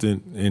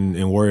consistent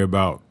and worry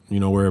about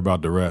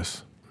the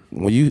rest.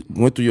 When you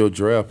went through your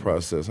draft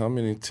process, how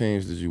many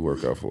teams did you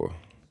work out for?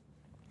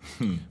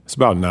 It's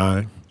about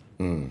 9.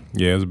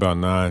 Yeah, it's about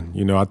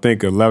 9. I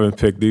think 11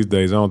 pick these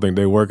days, I don't think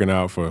they're working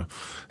out for.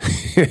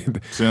 See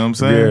what I'm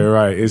saying? Yeah,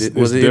 right. Was it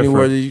different.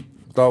 anywhere that you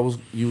thought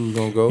you was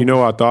gonna go?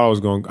 I thought I was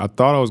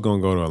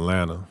going to go to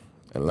Atlanta.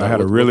 I had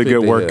a really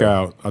good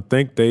workout. I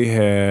think they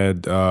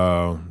had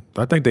a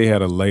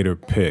later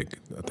pick.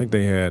 I think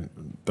they had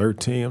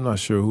 13. I'm not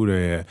sure who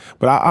they had.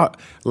 But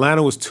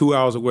Atlanta was 2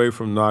 hours away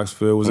from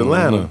Knoxville. It was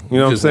Atlanta. You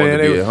know what I'm saying?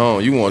 Wanted to be at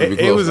home. You wanted to be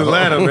close. It was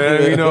Atlanta,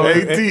 man.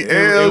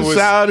 ATL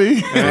Saudi.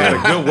 I had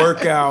a good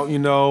workout.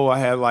 I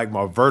had like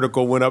my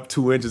vertical went up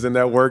 2 inches in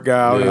that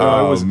workout.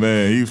 Yeah.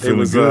 Man, you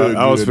feeling good.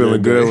 I was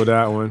feeling good with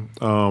that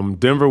one.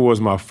 Denver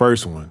was my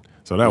first one,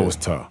 so that was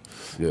tough.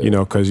 Yeah.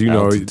 Because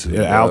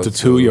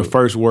altitude, your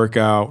first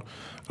workout.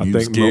 I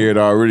think scared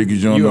already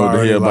because you don't know what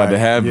the hell about to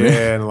happen.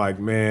 Yeah, and like,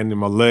 man, and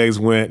my legs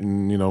went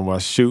and, my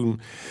shooting.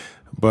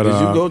 But did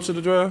you go to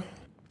the draft?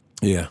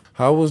 Yeah.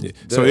 How was that?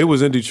 So it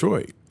was in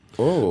Detroit.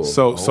 Oh.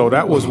 So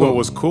that was what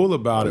was cool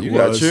about it. You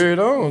got cheered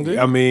on, didn't you?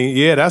 I mean,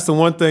 yeah, that's the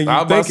one thing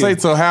I was about to say,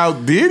 so how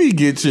did he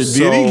get cheered?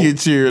 Did he get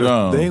cheered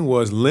on? The thing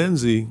was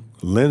Lindsey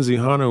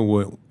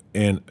Hunter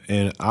and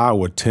I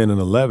were 10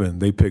 and 11.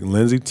 They picked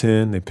Lindsey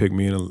 10, they picked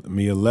me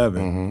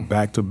 11,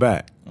 back to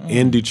back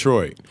in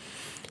Detroit.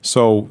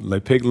 So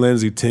they picked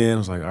Lindsey 10. I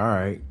was like, all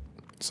right.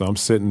 So I'm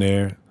sitting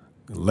there,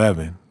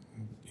 11,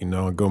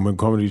 coming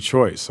to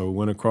Detroit. So we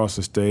went across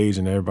the stage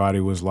and everybody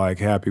was like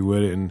happy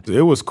with it. And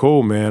it was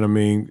cool, man. I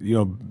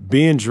mean,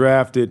 being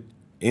drafted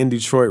in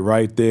Detroit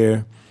right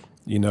there,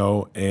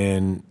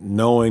 and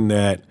knowing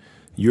that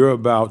you're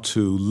about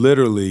to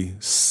literally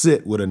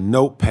sit with a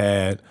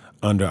notepad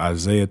under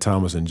Isaiah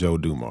Thomas and Joe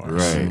Dumars.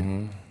 Right.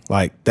 Mm-hmm.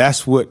 Like,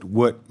 that's what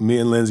me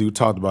and Lindsey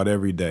talked about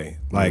every day.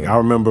 Like, I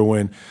remember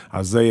when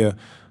Isaiah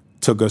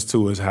took us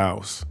to his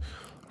house.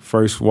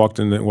 First walked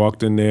in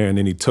there, and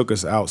then he took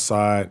us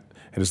outside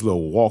at this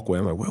little walkway.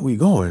 I'm like, where are we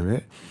going,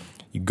 man?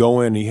 You go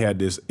in, and he had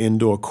this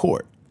indoor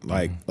court,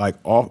 like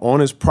off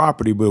on his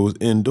property, but it was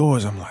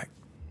indoors. I'm like,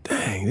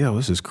 dang,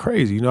 this is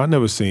crazy. I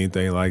never seen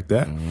anything like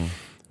that. Mm-hmm.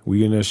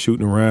 We in there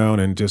shooting around,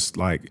 and just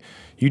like,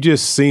 you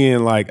just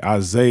seeing like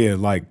Isaiah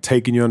like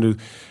taking you under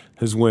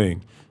his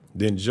wing.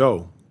 Then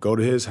Joe, go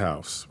to his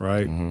house,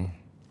 right? Mm-hmm.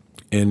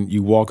 And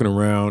you walking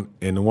around,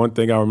 and the one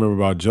thing I remember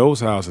about Joe's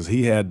house is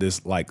he had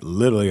this like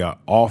literally a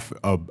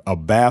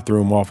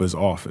bathroom off his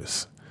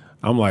office.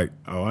 I'm like,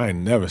 oh, I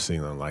ain't never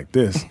seen nothing like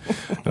this.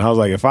 And I was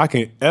like, if I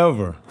can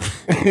ever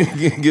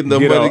get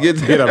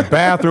a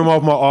bathroom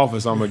off my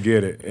office, I'm gonna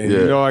get it.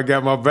 And I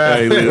got my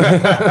bathroom.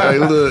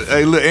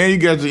 Hey, look, and you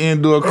got your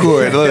indoor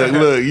court.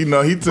 Look, he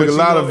took a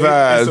lot of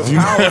vibes. It's a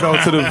power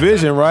though to the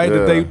vision, right?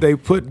 Yeah.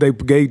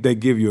 That they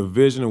give you a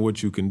vision of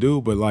what you can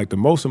do. But like the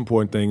most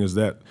important thing is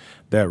that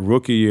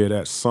rookie year,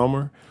 that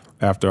summer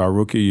after our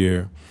rookie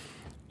year,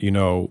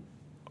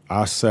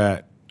 I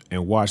sat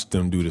and watched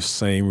them do the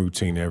same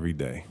routine every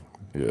day.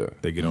 Yeah.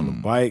 They get on the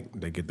bike,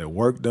 they get their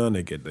work done,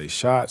 they get their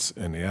shots,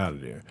 and they out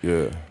of there.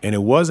 Yeah. And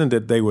it wasn't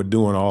that they were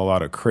doing a whole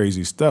lot of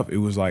crazy stuff. It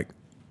was like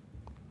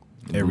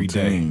every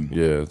day.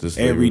 Yeah. Just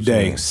every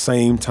day,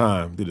 same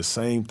time, do the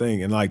same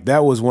thing. And like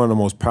that was one of the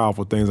most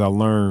powerful things I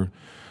learned,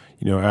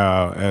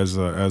 as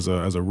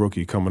a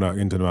rookie coming out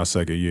into my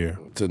second year.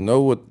 To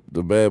know what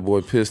the Bad Boy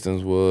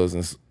Pistons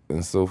was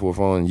and so forth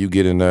on, you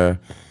get in there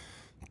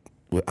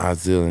with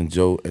Isaiah and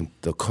Joe and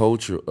the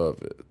culture of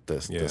it,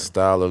 the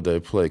style of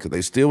their play, because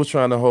they still was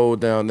trying to hold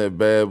down that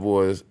Bad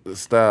Boys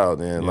style.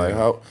 Then, like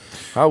how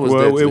was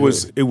that? Well,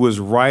 it was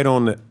right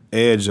on the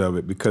edge of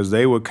it because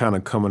they were kind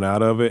of coming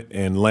out of it,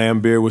 and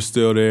Lambeer was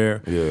still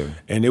there. Yeah,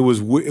 and it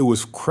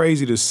was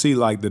crazy to see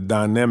like the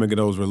dynamic of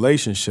those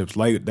relationships.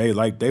 Like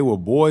they were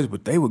boys,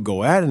 but they would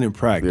go at it in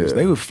practice. Yeah.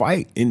 They would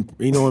fight in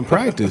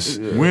practice.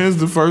 Yeah. When's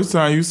the first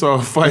time you saw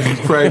a fight in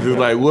practice?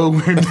 Like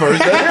what went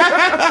first?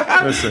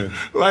 Listen,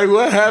 like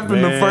what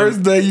happened the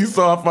first day you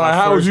saw a fight?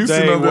 How was you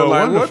sitting up there?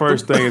 Like, one of the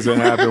first things that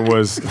happened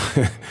was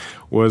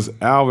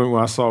Alvin.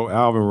 When I saw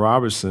Alvin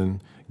Robertson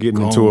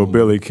getting into a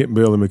Billy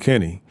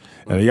McKinney,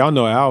 and y'all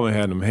know Alvin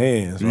had them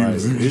hands, right?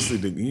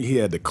 He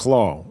had the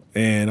claw,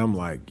 and I'm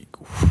like,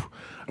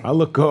 I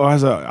look up.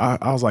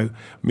 I was like,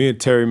 me and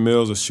Terry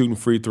Mills are shooting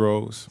free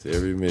throws.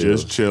 Terry Mills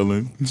just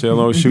chilling,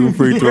 shooting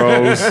free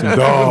throws.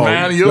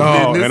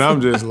 Dog, and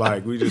I'm just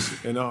like,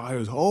 I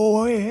was,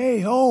 oh.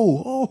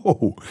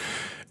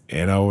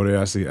 And over there,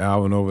 I see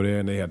Alvin over there,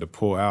 and they had to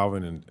pull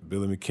Alvin and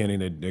Billy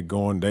McKinney. They're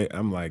going.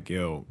 I'm like,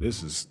 yo,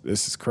 this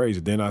is crazy.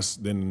 Then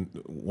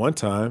one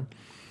time,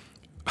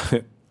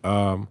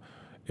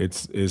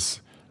 this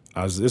is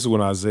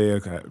when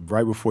Isaiah,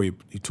 right before he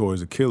tore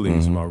his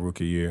Achilles, my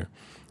rookie year,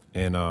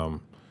 and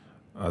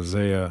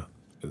Isaiah,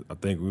 I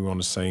think we were on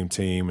the same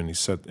team, and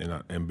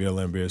and Bill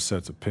Lambeer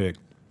sets a pick,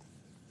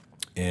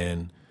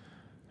 and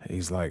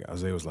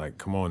Isaiah was like,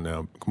 come on,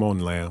 Lamb.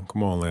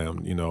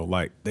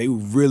 Like they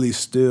really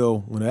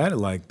still went at it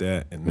like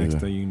that, and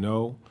next thing you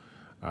know,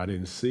 I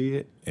didn't see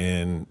it,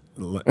 and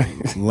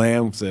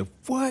Lamb said,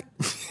 what?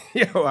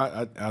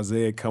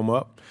 Isaiah come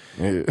up.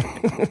 Yeah.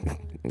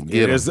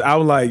 I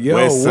was like, yo,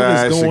 West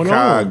Side, what is going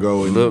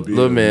Chicago on?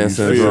 Little man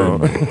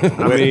syndrome.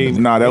 I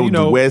mean, that was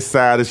the West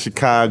Side of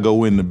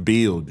Chicago in the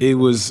building. It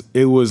was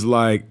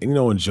like,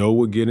 and Joe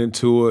would get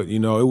into it, it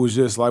was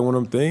just like one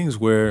of them things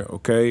where,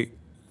 okay,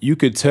 you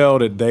could tell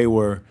that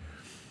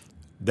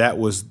that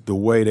was the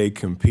way they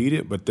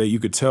competed, but you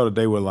could tell that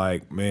they were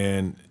like,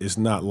 man, it's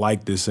not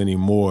like this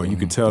anymore. You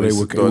could tell it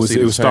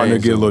was starting to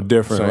get a little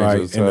different,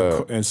 right?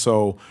 And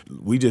so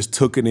we just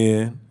took it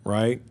in,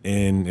 right,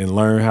 and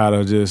learned how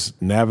to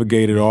just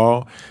navigate it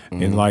all.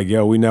 And like,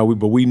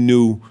 but we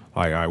knew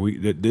like, all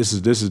right, this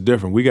is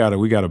different. We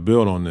gotta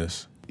build on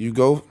this. You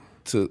go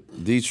to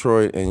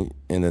Detroit and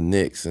the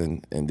Knicks,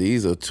 and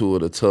these are two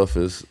of the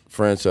toughest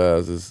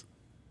franchises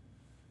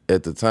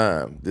at the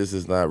time. This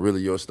is not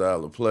really your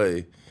style of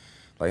play.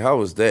 Like, how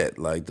was that?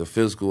 Like, the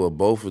physical of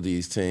both of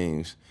these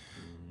teams.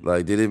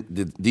 Like,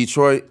 did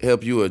Detroit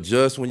help you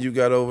adjust when you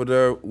got over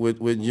there with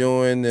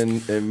Ewing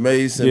and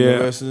Mace and the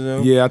rest of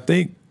them? Yeah, I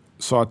think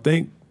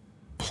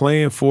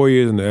playing 4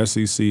 years in the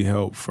SEC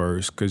helped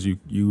first because you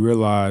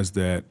realize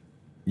that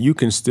you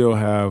can still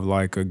have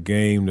like a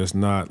game that's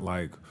not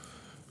like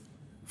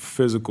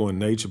physical in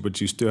nature,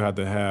 but you still have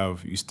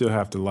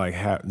to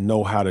like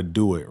know how to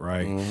do it,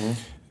 right? Mm-hmm.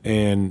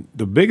 And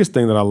the biggest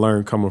thing that I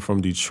learned coming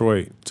from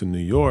Detroit to New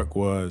York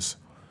was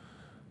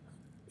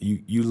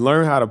you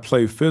learn how to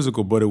play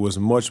physical, but it was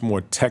much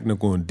more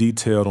technical and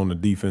detailed on the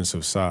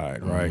defensive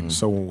side, right?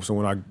 Mm-hmm. So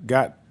when I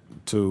got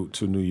to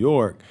New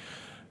York,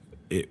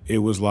 it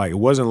was like, it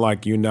wasn't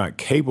like you're not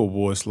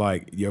capable. It's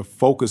like your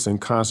focus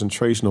and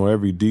concentration on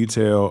every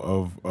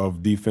detail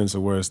of defense,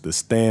 where it's the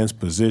stance,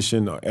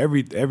 position, or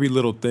every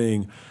little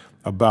thing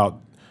about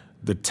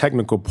the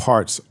technical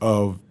parts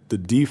of the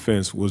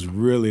defense was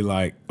really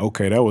like,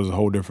 okay, that was a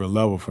whole different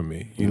level for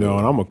me. You know,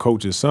 and I'm a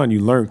coach's son.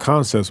 You learn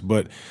concepts,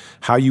 but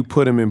how you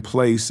put them in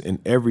place in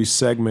every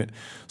segment.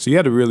 So you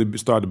had to really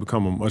start to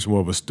become much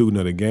more of a student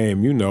of the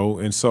game, you know.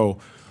 And so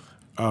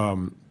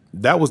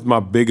that was my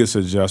biggest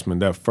adjustment,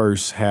 that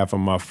first half of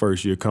my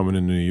first year coming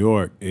to New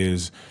York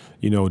is,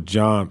 you know,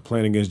 John,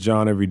 playing against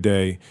John every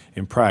day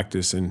in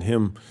practice, and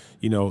him,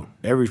 you know,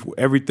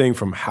 everything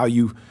from how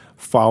you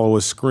follow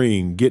a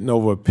screen, getting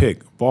over a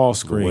pick, ball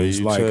screens,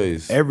 like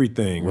chase.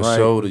 Everything, what right?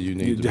 shoulder you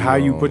need to how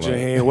you on, put your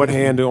hand, what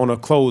hand on a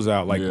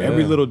closeout, like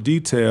every little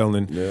detail.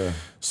 And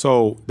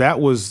so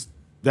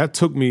that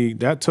took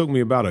me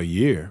about a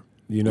year.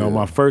 You know,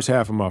 my first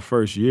half of my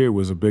first year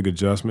was a big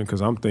adjustment because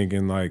I'm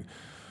thinking like,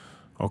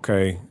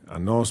 okay, I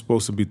know I'm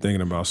supposed to be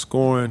thinking about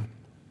scoring.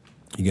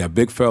 You got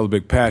big fella,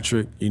 Big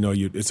Patrick. You know,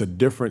 it's a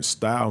different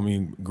style. I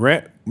mean,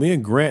 me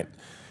and Grant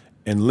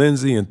and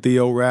Lindsey and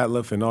Theo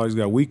Ratliff and all these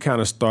guys, we kind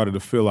of started to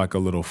feel like a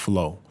little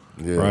flow,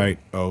 right,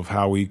 of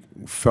how we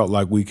felt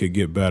like we could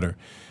get better.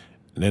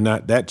 And then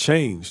that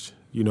changed,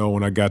 you know,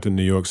 when I got to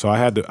New York. So I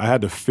had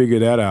to figure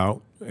that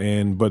out.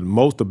 But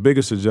the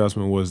biggest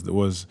adjustment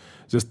was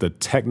just the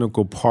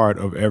technical part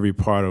of every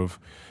part of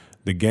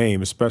the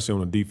game, especially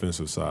on the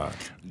defensive side.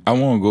 I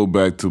want to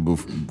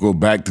go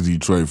back to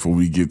Detroit before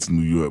we get to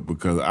New York,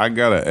 because I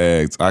gotta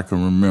ask. I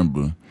can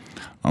remember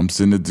I'm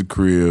sitting at the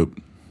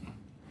crib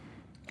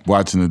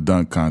watching the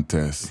dunk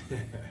contest.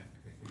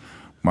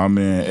 My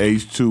man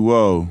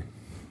H2O.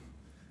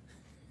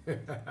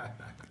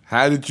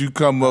 How did you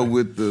come up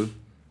with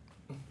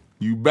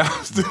you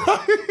bounced it?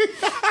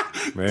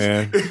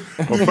 Man,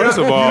 well, first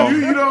of all,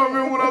 you don't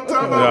remember what I'm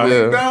talking about?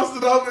 Yeah. He bounced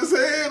it off his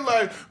head.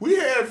 Like, we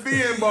had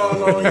Finn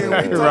ball on him.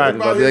 We talked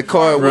about that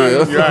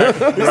cartwheel. Right.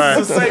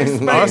 This is a safe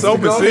space.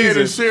 Open go season. ahead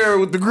and share it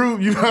with the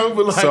group, you know.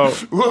 But like,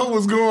 what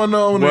was going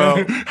on?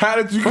 Well, how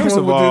did you come first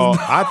up of with all,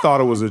 this? I thought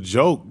it was a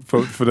joke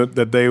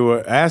that they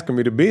were asking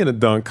me to be in a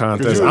dunk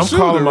contest. I'm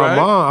calling my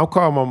mom. I'm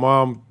calling my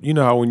mom. You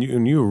know how when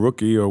you're a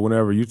rookie or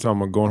whenever you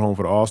talking about going home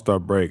for the All-Star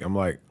break, I'm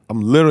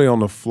literally on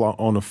the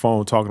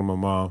phone talking to my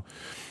mom.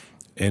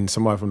 And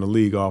somebody from the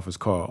league office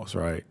calls,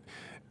 right?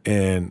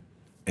 And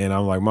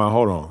I'm like, Mom,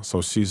 hold on.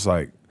 So she's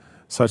like,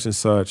 such and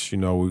such, you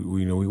know,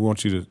 we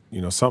want you to,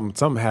 you know,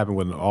 something happened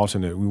with an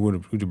alternate. We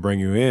would bring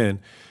you in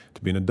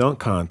to be in a dunk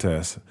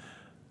contest.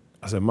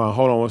 I said, Mom,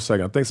 hold on 1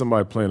 second. I think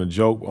somebody playing a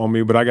joke on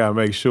me, but I gotta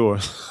make sure.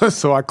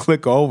 So I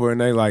click over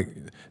and they like,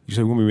 you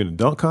said we want me to be in a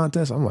dunk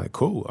contest? I'm like,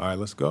 cool. All right,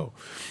 let's go.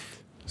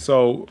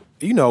 So,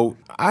 you know,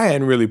 I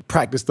hadn't really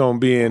practiced on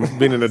being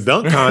in a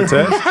dunk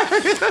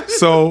contest.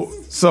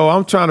 So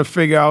I'm trying to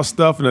figure out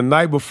stuff. And the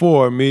night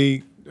before,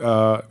 me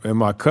and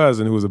my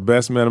cousin, who was the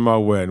best man at my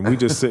wedding, we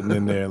just sitting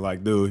in there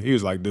like, dude, he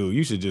was like, dude,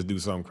 you should just do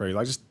something crazy.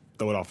 Like, just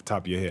throw it off the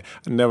top of your head.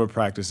 I never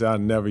practiced it. I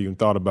never even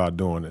thought about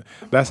doing it.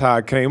 That's how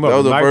it came up. That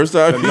was the first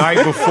time? The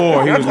night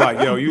before, he was like,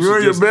 yo,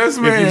 You're your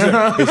best man.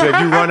 He said, if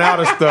you run out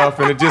of stuff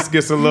and it just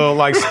gets a little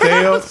like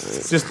stale,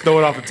 just throw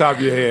it off the top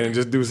of your head and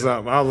just do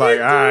something. I was like,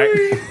 all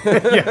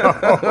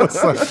right.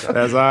 So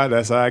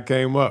that's how it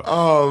came up.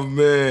 Oh,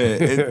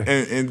 man.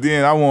 And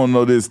then I want to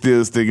know this,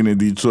 still sticking in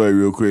Detroit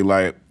real quick.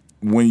 Like,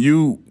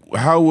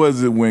 how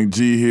was it when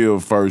G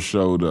Hill first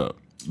showed up?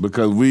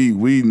 Because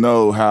we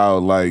know how,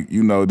 like,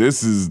 you know,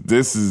 this is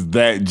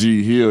that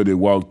G Hill that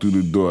walked through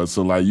the door.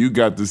 So like, you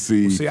got to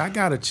see. See, I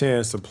got a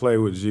chance to play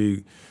with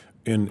G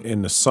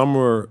in the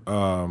summer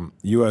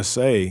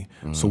USA.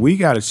 So we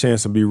got a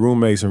chance to be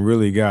roommates and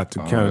really got to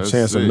kind of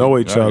chance to know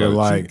each other.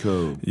 Like,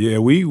 yeah,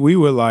 we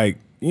were like,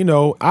 you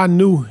know, I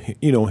knew,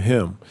 you know,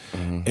 him,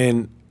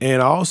 and I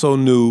also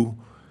knew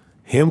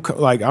him.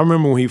 Like, I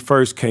remember when he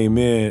first came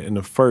in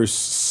the first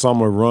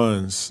summer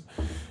runs.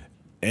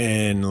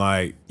 And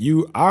like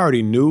I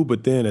already knew,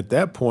 but then at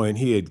that point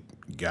he had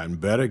gotten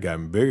better,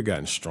 gotten bigger,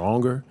 gotten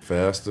stronger,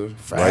 faster,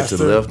 right to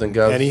left, and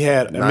got. And he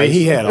had, nice. I mean,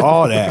 he had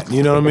all that.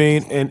 You know what I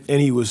mean? And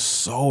he was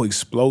so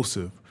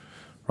explosive,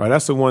 right?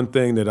 That's the one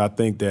thing that I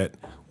think that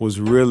was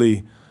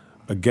really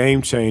a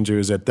game changer.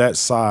 Is at that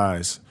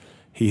size,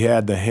 he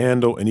had the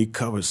handle and he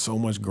covered so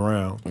much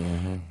ground,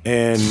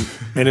 and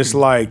it's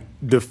like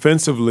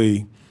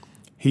defensively,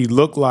 he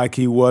looked like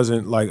he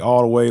wasn't like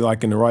all the way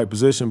like in the right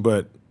position,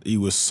 but he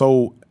was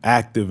so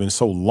active and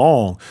so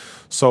long.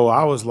 So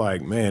I was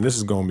like, man, this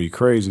is going to be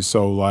crazy.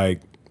 So, like,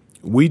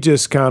 we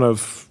just kind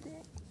of,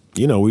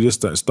 you know, we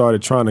just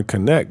started trying to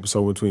connect.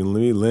 So between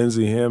me,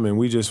 Lindsey, him, and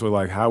we just were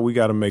like, how we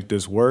got to make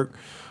this work.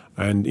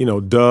 And, you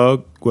know,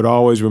 Doug would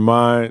always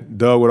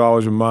remind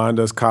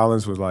us,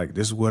 Collins was like,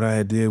 this is what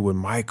I did with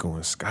Michael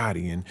and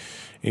Scotty. And,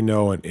 you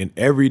know, and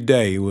every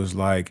day it was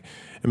like,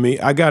 I mean,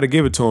 I got to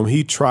give it to him.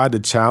 He tried to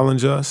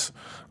challenge us.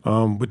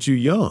 but you're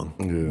young.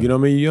 Yeah. You know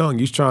what I mean? You're young.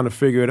 You're trying to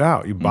figure it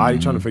out. Your body,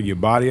 trying to figure your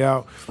body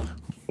out.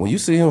 When you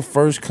see him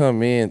first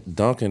come in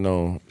dunking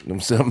on them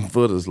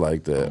 7-footers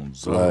like that,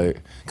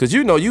 like, cause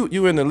you know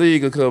you in the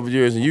league a couple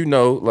years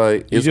and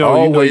like it's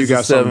always a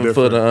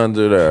 7-footer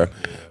under there.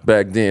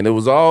 Back then, it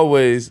was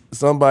always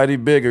somebody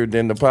bigger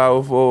than the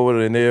power forward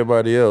and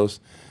everybody else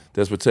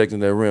that's protecting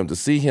that rim. To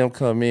see him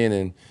come in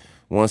and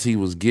once he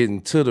was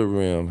getting to the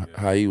rim,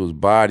 how he was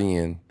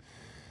bodying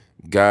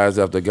guys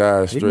after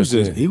guys.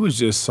 He was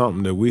just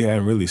something that we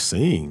hadn't really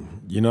seen.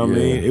 You know what I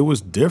mean? It was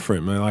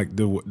different, man. Like,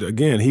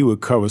 again, he would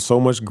cover so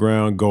much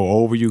ground, go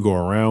over you, go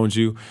around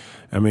you.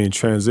 I mean,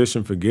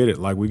 transition, forget it.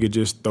 Like, we could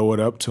just throw it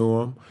up to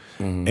him.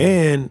 Mm-hmm.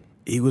 And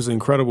he was an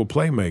incredible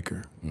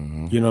playmaker.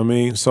 Mm-hmm. You know what I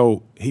mean?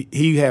 So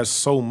he has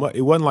so much.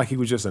 It wasn't like he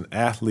was just an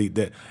athlete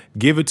that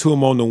give it to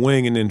him on the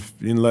wing and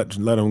then let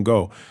him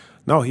go.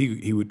 No,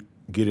 he would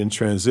get in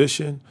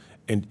transition.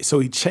 And so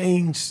he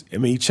changed. I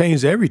mean, he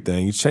changed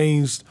everything. He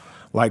changed –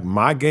 like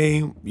my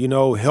game,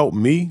 helped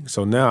me.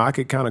 So now I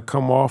could kind of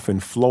come off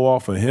and flow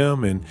off of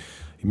him, and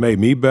he made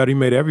me better. He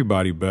made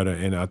everybody better,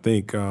 and I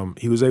think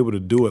he was able to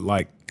do it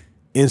like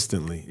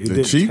instantly.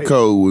 The cheat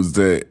code was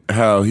that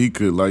how he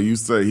could, like you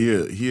say,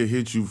 he'll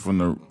hit you from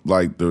the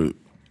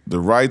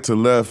right to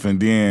left, and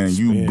then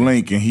you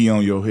blink and he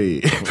on your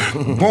head.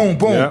 Boom,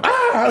 boom. Yep.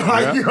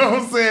 You know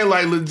what I'm saying?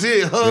 Like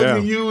legit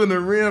hugging you in the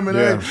rim and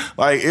that.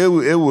 Like it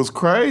was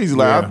crazy.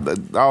 Like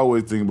I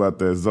always think about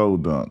that Zoe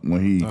dunk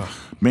when he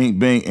bink,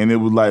 bink, and it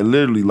was like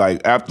literally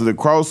like after the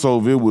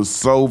crossover, it was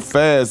so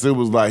fast. It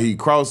was like he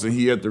crossing,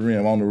 he at the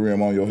rim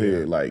on your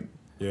head. Like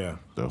the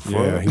fuck?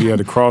 Yeah, he had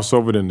the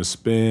crossover then the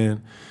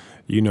spin.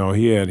 He had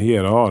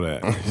all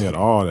that. He had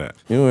all that.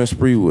 You and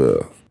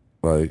Sprewell,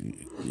 like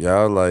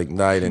y'all like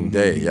night and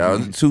day.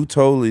 Y'all two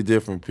totally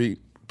different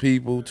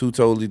people, two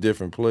totally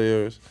different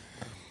players.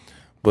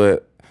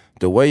 But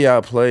the way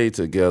y'all played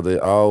together,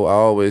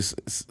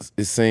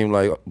 it seemed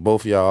like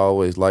both of y'all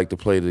always liked to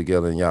play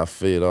together and y'all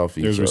fed off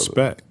each other. There's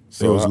respect.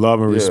 So there was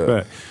love and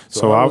respect.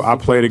 So I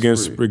played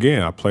against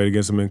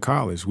him in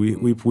college.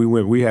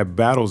 We had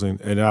battles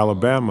in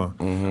Alabama,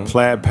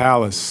 Plaid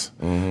Palace,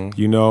 And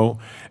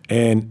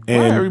why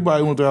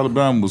everybody went to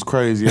Alabama was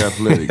crazy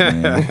athletic,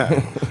 man.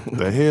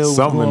 The hell was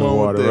something going in the on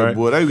water, with that, right?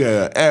 boy? They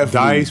got athletes.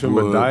 Dice,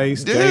 remember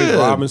Dice, James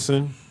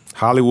Robinson,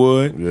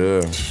 Hollywood.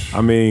 Yeah.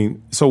 I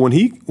mean, so when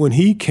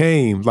he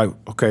came, like,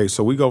 okay,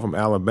 so we go from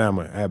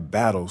Alabama, had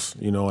battles,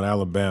 in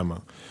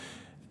Alabama,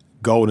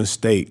 Golden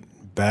State,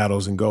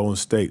 battles in Golden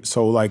State.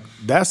 So like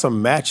that's a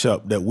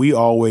matchup that we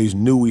always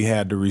knew we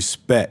had to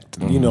respect.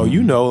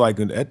 Like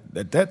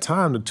at that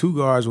time, the two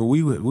guards when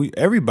we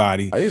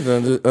everybody. I used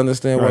to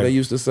understand why they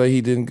used to say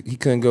he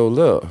couldn't go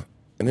left.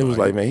 And it was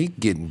like, man, he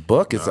getting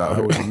buckets out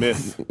here. It was a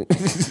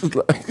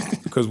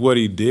myth. Because what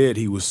he did,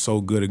 he was so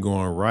good at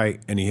going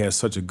right, and he had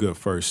such a good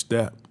first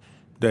step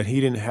that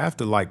he didn't have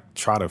to like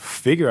try to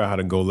figure out how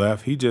to go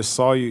left. He just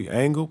saw you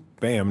angle,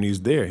 bam, and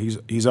he's there.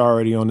 He's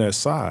already on that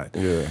side.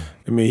 Yeah.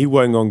 I mean, he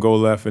wasn't gonna go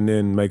left and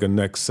then make a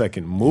next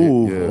second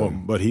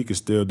move, but he could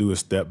still do a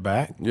step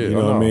back. Yeah, you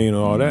know what I mean, and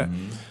all that.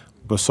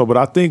 But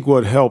I think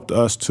what helped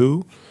us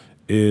too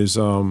is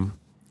I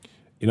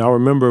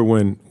remember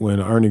when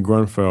Ernie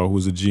Grunfeld, who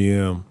was a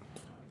GM,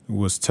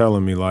 was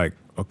telling me, like,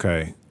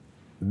 okay,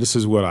 this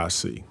is what I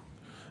see.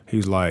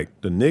 He's like,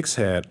 the Knicks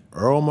had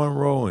Earl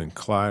Monroe and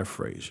Clyde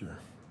Frazier,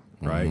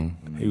 right?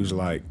 Mm-hmm. He was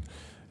like,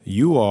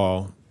 you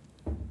all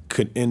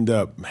could end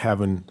up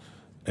having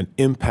an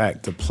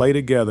impact to play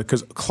together.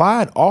 Because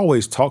Clyde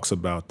always talks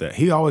about that.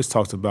 He always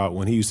talks about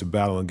when he used to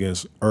battle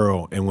against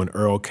Earl and when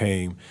Earl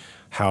came,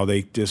 how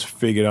they just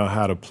figured out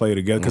how to play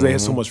together because they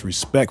had so much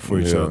respect for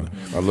each other.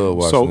 I love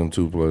watching them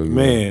two play together.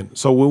 Man,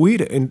 so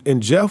when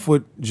and Jeff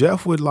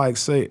would like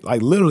say,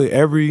 like literally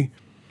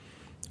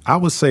I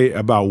would say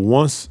about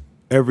once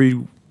every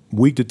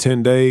week to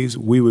 10 days,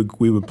 we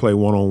would play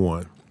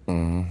one-on-one.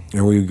 And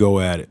we would go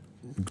at it.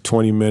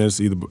 20 minutes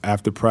either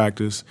after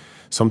practice.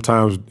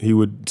 Sometimes he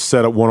would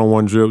set up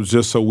one-on-one drills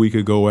just so we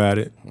could go at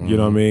it. You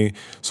know what I mean?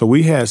 So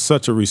we had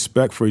such a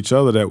respect for each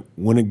other that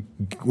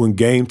when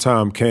game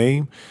time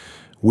came,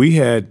 we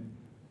had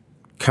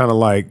kind of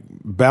like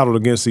battled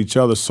against each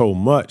other so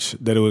much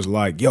that it was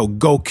like, yo,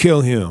 go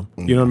kill him.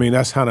 You know what I mean?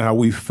 That's kind of how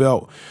we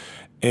felt.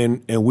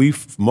 And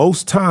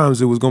most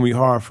times it was going to be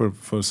hard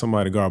for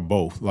somebody to guard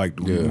both. Like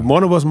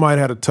one of us might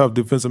have had a tough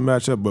defensive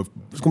matchup, but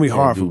it's going to be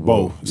hard for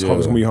both. It's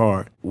going to be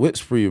hard. With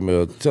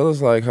Sprewell, tell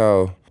us like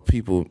how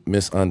people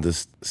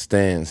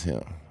misunderstands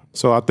him.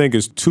 So I think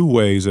it's two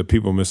ways that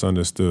people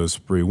misunderstood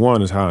Spree.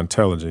 One is how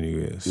intelligent he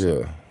is.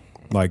 Yeah.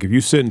 Like if you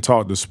sit and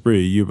talk to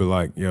Spree, you'd be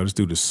like, yo, this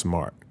dude is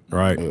smart,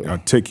 right?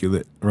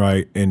 Articulate,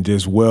 right? And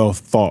just well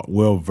thought,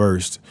 well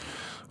versed.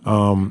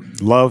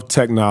 Loved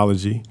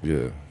technology.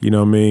 Yeah. You know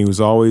what I mean? He was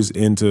always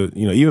into,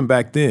 even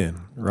back then,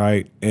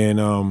 right?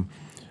 And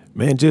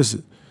man, just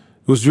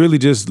was really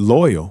just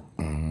loyal.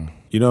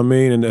 You know what I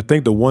mean? And I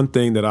think the one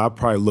thing that I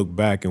probably look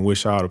back and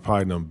wish I would have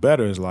probably done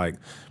better is like,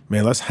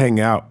 man, let's hang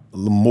out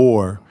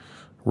more,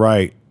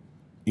 right?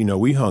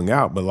 We hung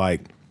out, but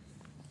like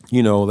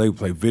you know, they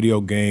play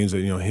video games,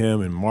 you know,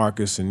 him and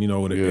Marcus and, you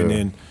know, and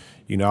then,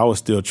 you know, I was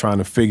still trying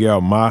to figure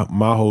out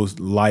my whole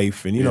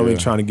life and, you know,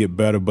 trying to get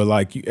better. But,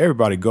 like,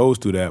 everybody goes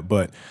through that.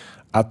 But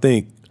I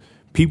think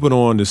people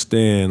don't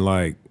understand,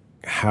 like,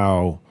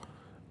 how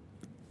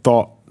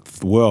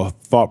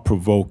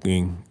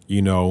thought-provoking,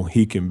 you know,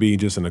 he can be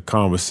just in a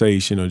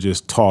conversation or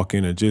just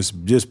talking or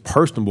just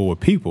personable with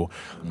people.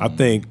 I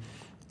think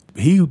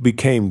he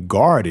became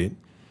guarded,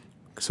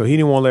 so he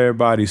didn't want to let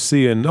everybody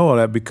see and know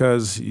that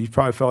because he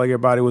probably felt like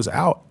everybody was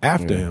out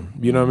after him.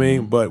 You know what I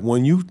mean? But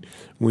when you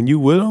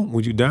with him,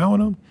 when you down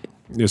with him,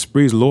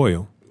 Esprie's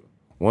loyal.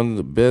 One of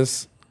the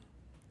best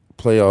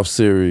playoff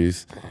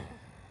series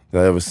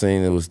that I ever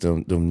seen, it was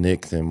them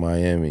Knicks in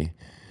Miami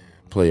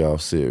playoff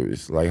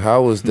series. Like,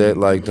 how was that?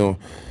 Like, the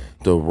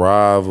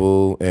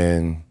rival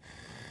and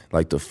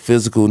like the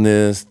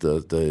physicalness,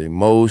 the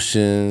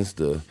emotions,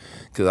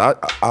 because I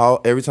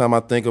every time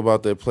I think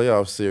about that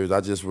playoff series,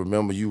 I just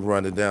remember you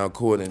running down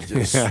court and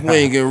just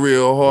swinging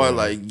real hard,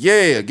 like,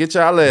 yeah, get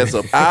y'all ass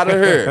up out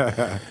of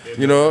here.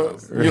 You know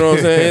what I'm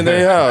saying? In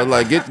their house,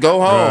 like, go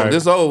home. Right.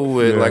 This over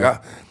with. Yeah.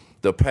 Like,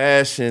 the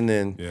passion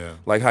and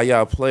like how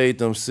y'all played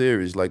them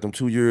series, like them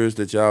 2 years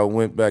that y'all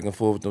went back and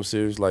forth with them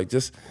series, like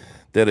just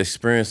that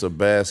experience of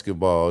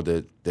basketball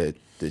that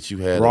you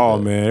had. Raw,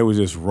 man. It was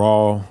just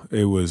raw.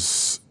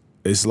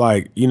 It's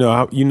like,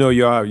 y'all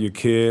have your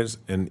kids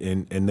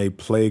and they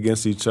play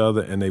against each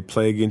other and they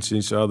play against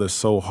each other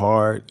so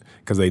hard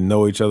because they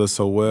know each other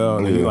so well.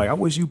 And you're like, I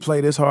wish you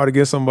played this hard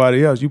against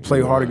somebody else. You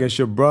play hard against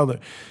your brother.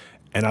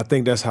 And I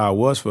think that's how it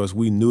was for us.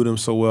 We knew them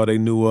so well. They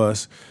knew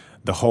us.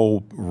 The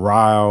whole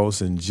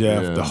Riles and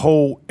Jeff, the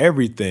whole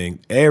everything.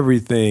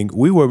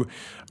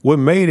 What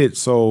made it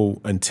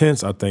so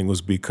intense, I think,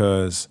 was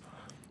because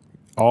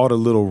all the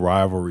little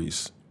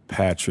rivalries,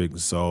 Patrick,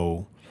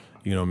 Zoe,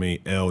 you know what I mean,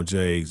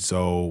 LJ,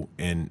 Zoe,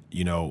 and,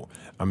 I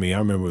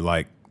remember,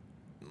 like,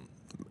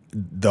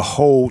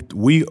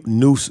 we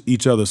knew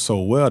each other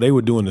so well. They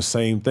were doing the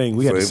same thing.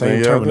 We had the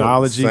same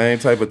terminology. Same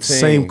type of team.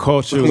 Same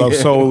culture.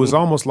 So it was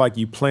almost like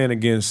you playing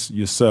against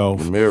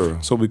yourself. The mirror.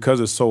 So because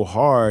it's so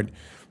hard,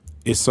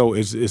 it's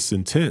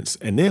intense.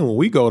 And then when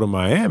we go to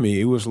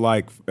Miami, it was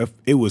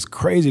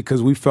crazy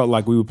because we felt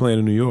like we were playing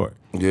in New York.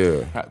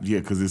 Yeah,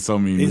 because there's so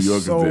many New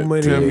Yorkers. So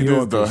many New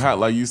Yorkers.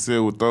 Like you said,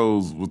 with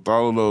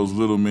all of those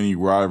little mini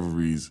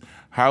rivalries,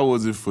 how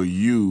was it for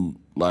you?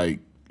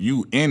 Like,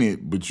 you in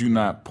it, but you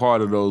not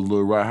part of those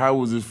little rivalries. How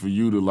was it for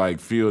you to,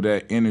 like, feel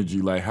that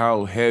energy? Like,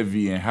 how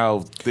heavy and how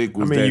thick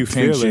was that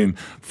tension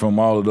from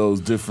all of those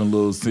different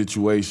little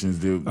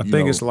situations? I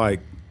think it's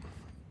like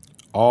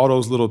all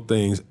those little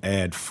things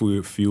add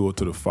fuel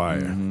to the fire,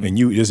 and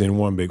you just in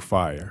one big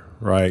fire,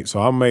 right? So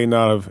I may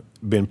not have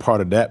been part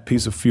of that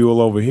piece of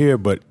fuel over here,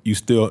 but you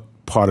still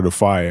part of the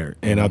fire,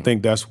 and I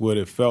think that's what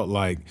it felt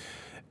like.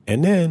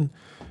 And then,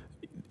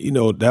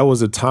 that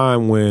was a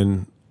time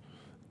when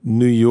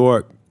New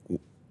York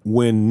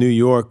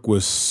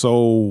was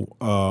so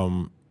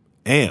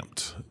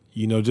amped,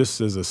 just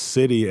as a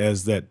city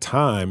as that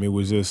time. It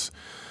was just,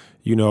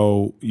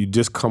 you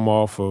just come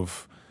off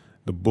of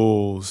the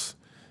Bulls,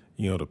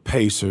 the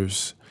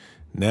Pacers.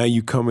 Now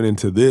you coming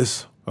into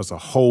this as a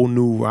whole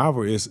new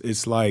rivalry.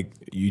 It's like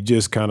you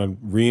just kind of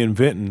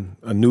reinventing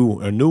a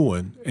new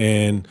one,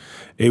 and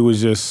it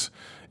was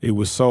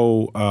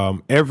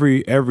so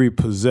every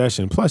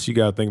possession. Plus, you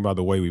got to think about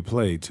the way we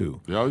played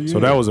too. Oh, yeah. So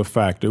that was a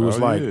factor. It was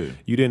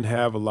you didn't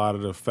have a lot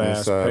of the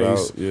fast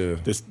pace.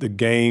 The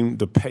game,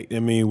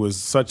 it was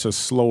such a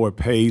slower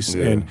pace,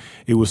 and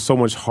it was so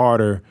much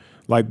harder.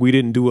 Like, we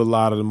didn't do a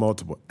lot of the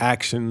multiple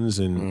actions,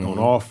 and on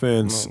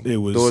offense, it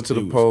was throw it to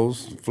the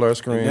post, flare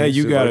screen. Yeah,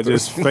 you got to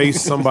just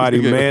face somebody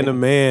man to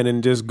man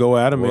and just go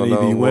at them, and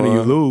either you win or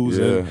you lose.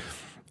 Yeah.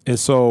 And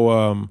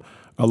so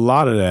a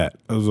lot of that.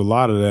 There was a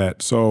lot of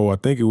that. So I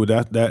think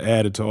that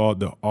added to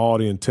all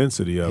the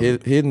intensity of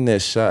it. Hitting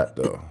that shot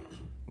though,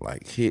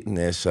 like hitting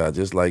that shot,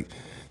 just like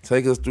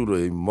take us through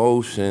the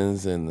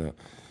emotions and the.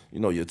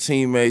 Your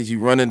teammates, you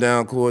running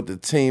down court, the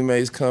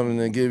teammates coming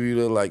and give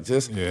you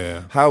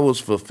how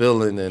was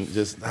fulfilling and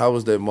just how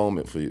was that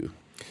moment for you?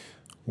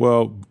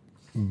 Well,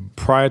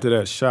 prior to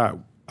that shot,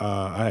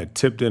 I had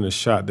tipped in a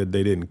shot that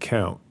they didn't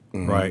count,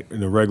 right, in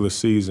the regular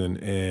season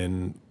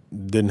and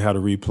didn't have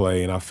the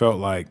replay. And I felt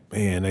like,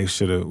 man,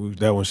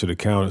 that one should have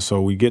counted.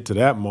 So we get to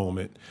that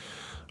moment.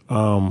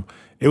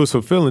 It was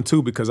fulfilling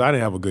too because I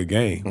didn't have a good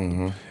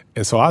game.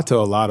 And so I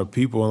tell a lot of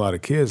people, a lot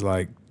of kids,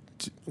 like,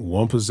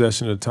 one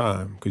possession at a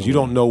time, because you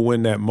don't know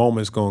when that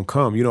moment's going to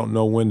come. You don't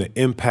know when the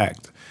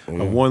impact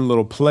of one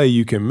little play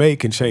you can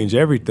make can change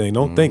everything.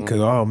 Don't think because,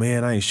 oh,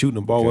 man, I ain't shooting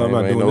the ball. I'm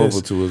not doing this. Ain't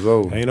over till it's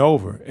over. Ain't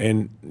over.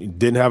 And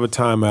didn't have a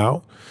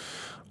timeout.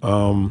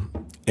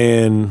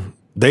 And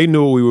they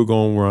knew we were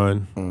going to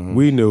run.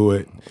 We knew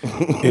it.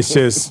 It's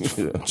just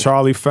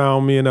Charlie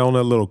found me on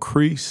that little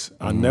crease.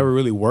 I never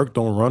really worked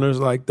on runners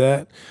like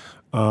that.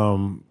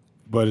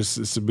 But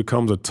it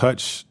becomes a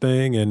touch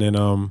thing, and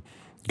then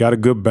got a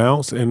good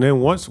bounce, and then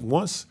once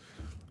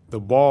the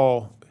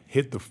ball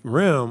hit the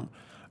rim,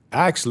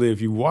 actually,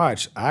 if you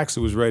watch, I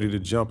actually was ready to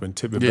jump and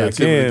tip it Yeah, back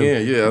tip it in.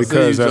 again. Yeah,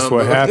 because that's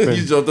what happened.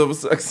 You jumped up a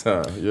second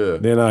time. Yeah.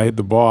 Then I hit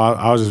the ball.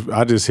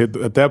 I just hit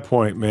at that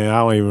point, man. I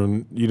don't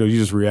even, you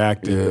just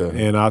reacted,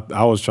 and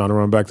I was trying to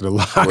run back to the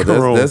locker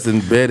room. That's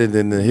embedded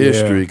in the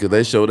history because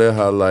they show that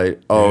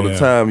highlight all the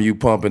time. You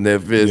pumping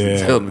that fist and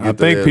tell them to get I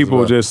think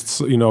people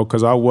just,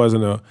 because I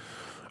wasn't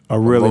a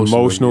real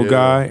emotional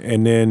guy,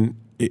 and then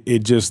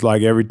it just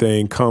like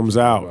everything comes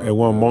out at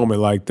one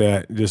moment like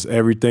that. Just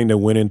everything that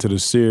went into the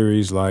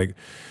series, like,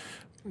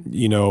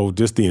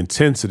 just the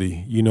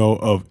intensity,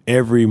 of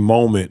every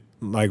moment.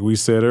 Like we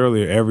said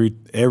earlier, every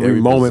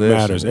moment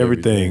matters.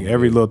 Everything,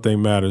 every little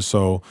thing matters.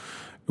 So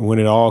when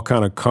it all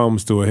kind of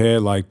comes to a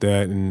head like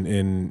that,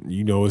 and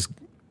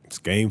it's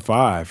game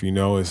 5.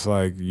 It's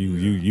like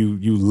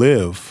you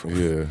live.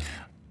 Yeah.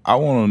 I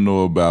want to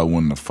know about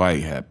when the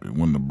fight happened,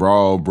 when the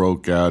brawl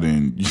broke out,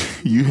 and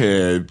you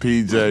had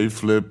PJ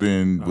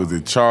flipping, was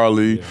it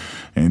Charlie? Yeah.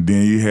 And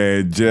then you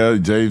had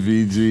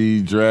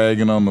JVG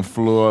dragging on the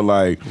floor.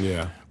 Like,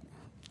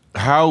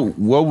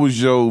 what was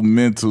your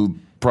mental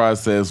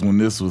process when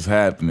this was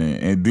happening?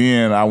 And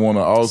then I want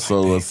to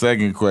also, a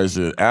second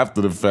question,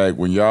 after the fact,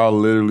 when y'all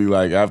literally,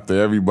 like, after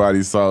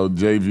everybody saw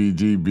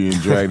JVG being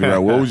dragged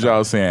around, what was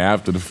y'all saying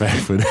after the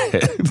fact for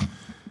that?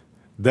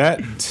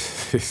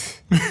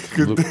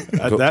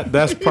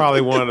 That's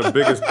probably one of the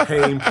biggest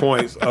pain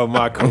points of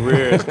my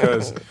career,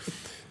 because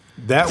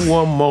that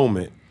one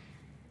moment,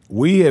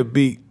 we had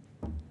beat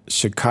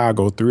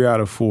Chicago 3 out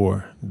of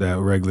 4 that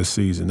regular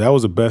season. That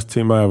was the best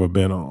team I ever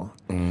been on.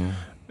 Mm-hmm.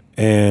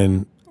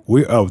 And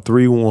we're up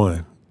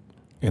 3-1,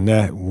 and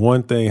that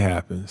one thing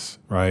happens,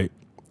 right?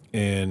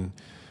 And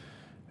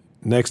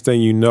next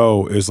thing you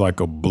know, it's like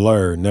a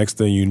blur. Next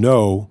thing you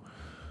know,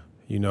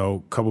 a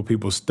couple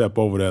people step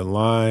over that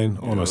line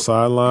on a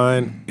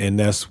sideline, and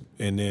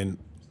then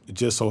it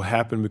just so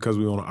happened because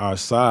we were on our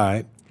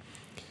side,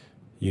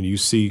 you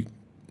see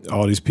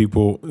all these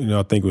people,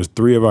 I think it was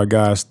 3 of our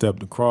guys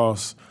stepped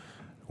across.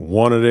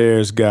 One of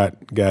theirs got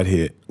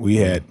hit. We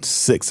had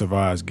 6 of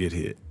ours get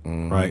hit,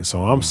 right?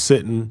 So I'm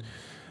sitting,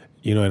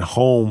 at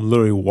home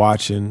literally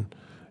watching,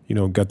 I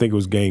think it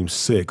was game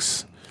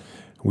 6.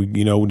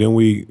 Then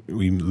we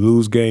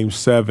lose game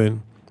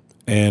 7,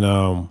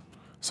 and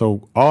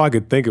so all I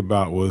could think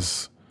about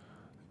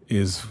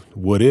is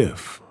what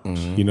if,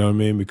 you know what I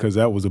mean? Because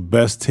that was the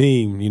best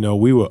team.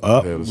 We were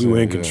up, we were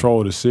in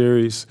control of the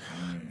series,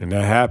 and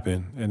that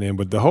happened. And then,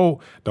 but the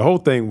whole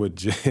thing with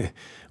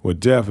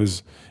Jeff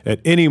is,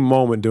 at any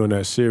moment during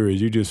that series,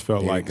 you just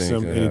felt like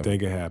anything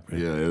could happen.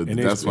 Yeah,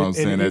 that's what I'm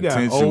saying. That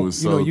tension was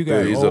so thick.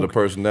 These are the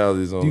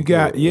personalities on. You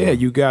got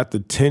you got the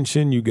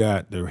tension, you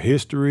got the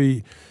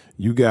history,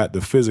 you got the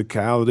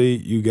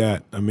physicality, you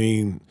got. I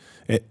mean,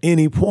 at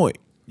any point.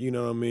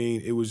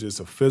 It was just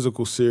a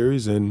physical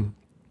series, and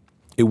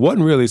it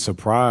wasn't really a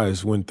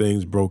surprise when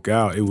things broke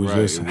out. It was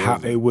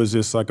it was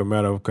just like a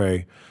matter of,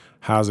 okay,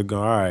 how's it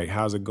going? All right,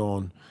 how's it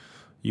going?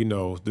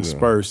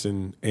 Disperse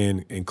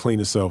and clean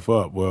itself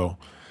up. Well,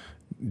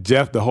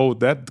 Jeff,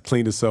 that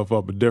cleaned itself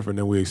up different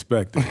than we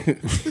expected.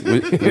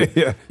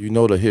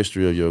 The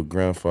history of your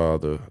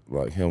grandfather,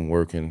 like him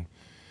working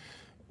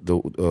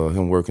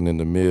in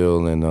the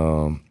mill,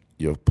 and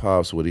your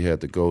pops, what he had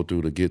to go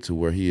through to get to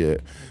where he at.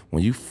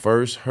 When you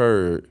first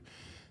heard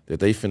that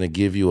they finna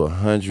give you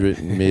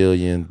 $100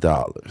 million,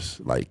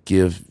 like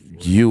give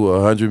you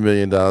 $100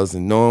 million,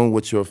 and knowing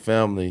what your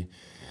family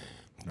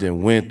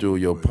then went through,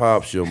 your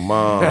pops, your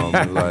mom,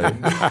 like,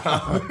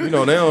 they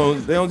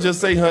don't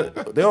just say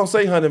they don't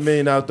say $100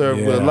 million out there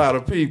with a lot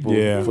of people.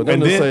 Yeah. For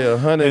them to say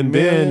 $100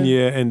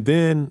 million. And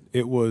then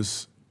it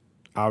was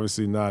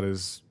obviously not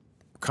as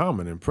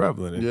common and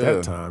prevalent at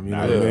that time. You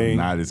know what I mean?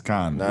 Not as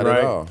common. Not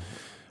at all.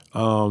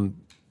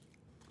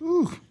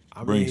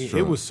 I mean,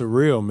 it was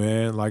surreal,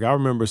 man. Like, I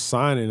remember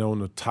signing on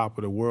the top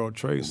of the World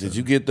Trade Center. Did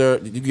you get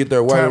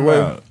there right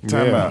away?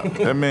 Time out.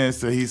 That man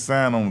said he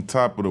signed on the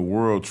top of the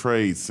World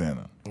Trade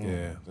Center.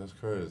 Yeah, that's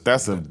crazy.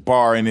 That's a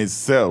bar in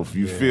itself.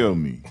 You feel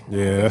me?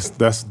 Yeah,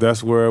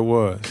 that's where it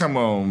was. Come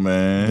on,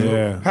 man.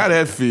 Yeah. How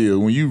that feel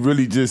when you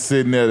really just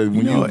sitting there?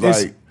 When you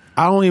like,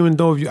 I don't even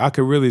know if I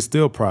could really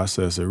still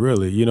process it.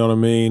 Really, you know what I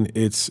mean?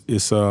 It's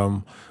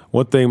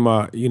one thing.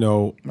 I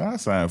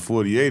signed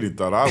 48 and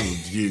thought I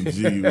was getting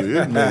G with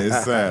this man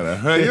signed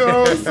 100. You know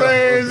what I'm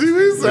saying?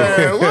 She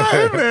saying, what?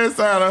 This man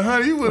signed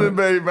 100. You would have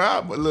made me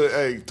out. But look,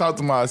 hey, talk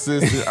to my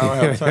assistant. I don't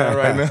have time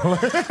right now.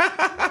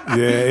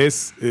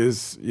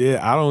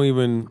 I don't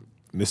even.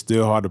 It's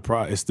still hard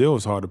to It still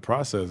was hard to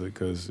process it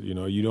because you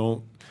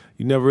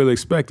never really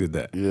expected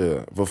that.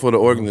 Yeah, but for the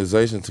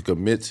organization to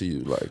commit to you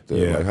like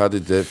that, like how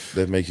did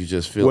that make you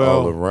just feel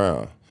all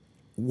around?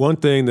 One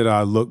thing that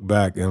I look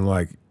back and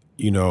like,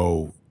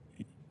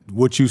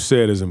 what you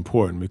said is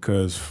important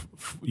because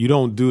you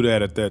don't do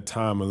that at that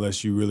time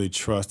unless you really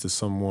trust that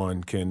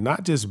someone can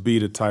not just be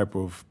the type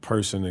of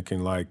person that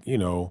can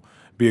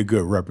be a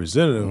good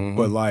representative,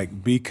 but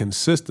like be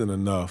consistent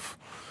enough.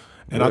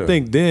 And I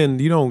think then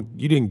you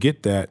didn't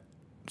get that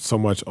so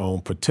much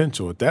on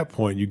potential. At that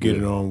point, you get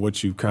it on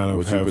what you kind of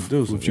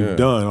what you've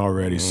done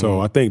already. Mm-hmm. So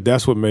I think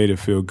that's what made it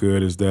feel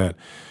good is that,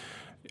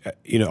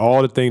 you know,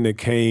 all the thing that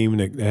came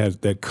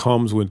that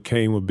comes with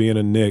being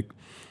a Knick,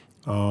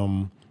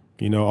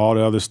 you know, all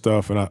the other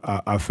stuff, and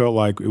I felt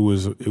like it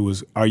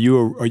was. Are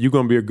you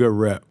going to be a good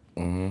rep?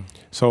 Mm-hmm.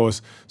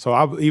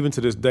 So even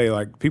to this day,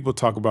 like people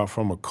talk about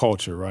from a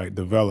culture, right,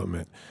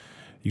 development.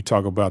 You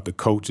talk about the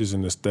coaches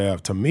and the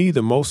staff. To me,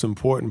 the most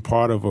important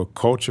part of a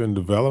culture and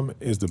development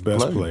is the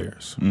best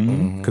players,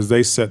 because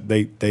they set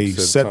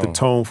the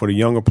tone for the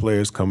younger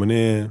players coming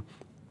in,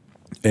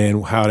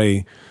 and how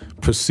they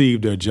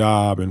perceive their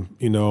job, and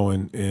you know,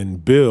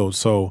 and build.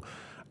 So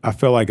I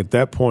felt like at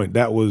that point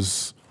that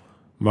was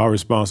my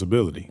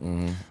responsibility.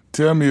 Mm-hmm.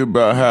 Tell me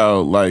about how,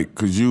 like,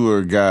 because you were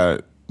a guy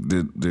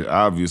that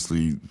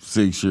obviously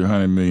 6-year,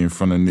 $100 million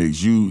from the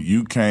Knicks.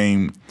 You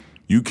came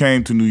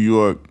to New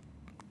York.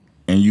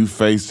 And you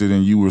faced it,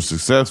 and you were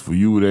successful.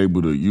 You were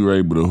able to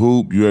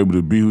hoop. You were able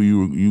to be who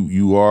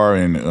you are,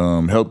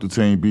 and help the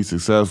team be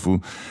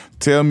successful.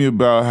 Tell me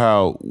about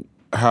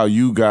how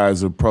you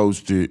guys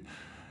approached it,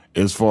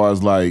 as far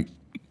as, like,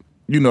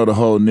 you know, the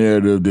whole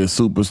narrative that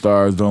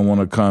superstars don't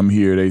want to come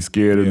here. They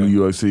scared of New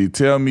York City.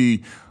 Tell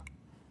me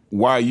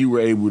why you were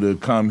able to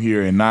come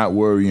here and not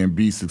worry and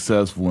be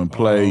successful and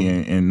play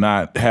and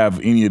not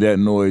have any of that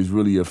noise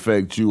really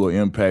affect you or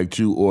impact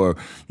you or,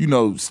 you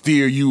know,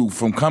 steer you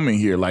from coming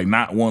here. Like,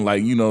 not one,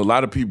 like, you know, a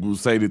lot of people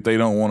say that they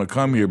don't want to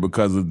come here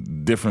because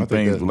of different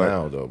things. That's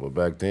now, though, but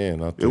back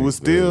then, I think it was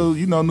still,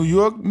 you know, New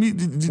York,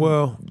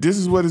 well, this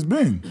is what it's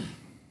been.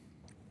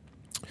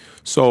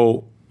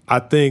 So I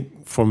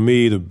think for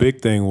me, the big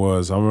thing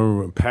was, I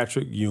remember when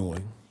Patrick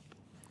Ewing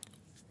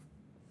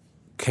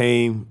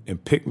came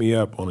and picked me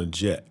up on a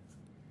jet,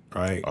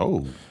 right?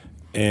 Oh.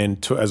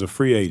 And as a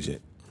free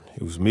agent.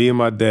 It was me and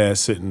my dad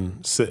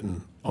sitting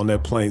on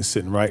that plane,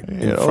 sitting right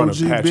in front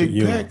of Patrick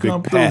Ewing.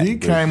 Big Pat. He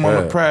came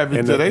on a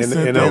private jet. They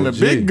sent in the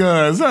big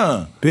guns,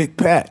 huh? Big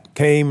Pat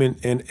came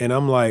and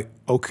I'm like,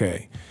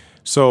 okay.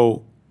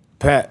 So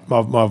Pat,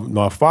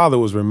 my father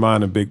was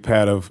reminding Big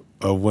Pat of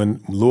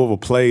when Louisville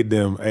played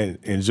them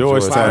in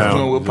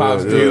Georgetown.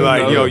 He's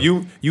like, yo,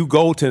 you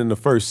goaltended in the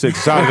first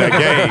 6 shots of that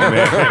game, man.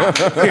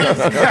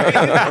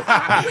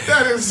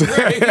 That is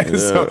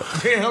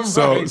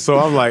great. So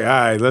I'm like, all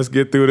right, let's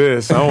get through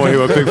this. I don't want to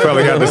hear what Big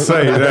Fella got to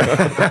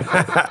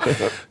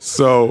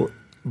say.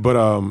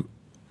 But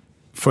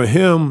for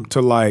him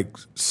to like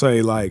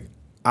say like,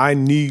 I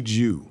need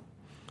you.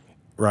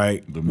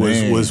 Right,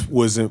 was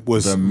really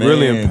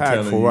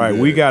impactful. Right,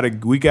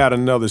 we got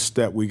another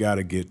step we got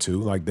to get to.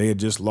 Like they had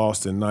just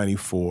lost in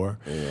 '94,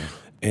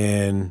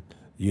 and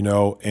you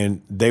know,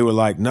 and they were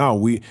like,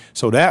 no,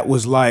 So that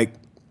was like,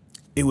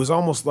 it was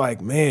almost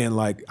like, man,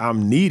 like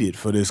I'm needed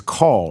for this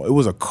call. It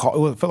was a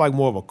call. It felt like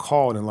more of a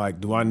call than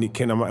like,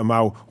 am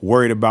I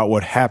worried about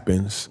what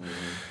happens? Mm-hmm.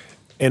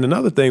 And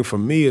another thing for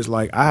me is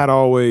like I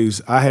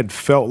had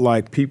felt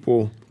like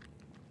people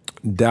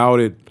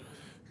doubted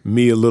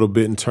me a little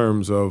bit in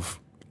terms of,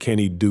 can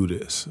he do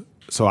this?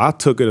 So I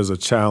took it as a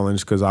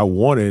challenge because I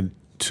wanted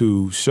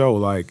to show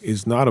like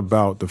it's not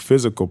about the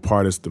physical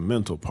part, it's the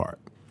mental part.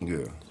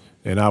 Yeah.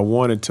 And I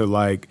wanted to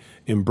like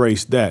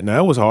embrace that.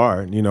 Now it was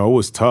hard, you know, it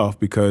was tough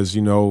because,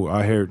 you know,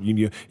 I heard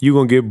you're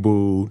gonna get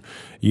booed,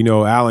 you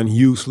know, Allen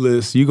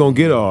useless, you're gonna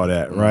get all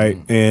that, right?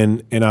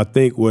 Mm-hmm. And I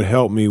think what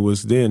helped me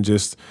was then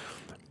just,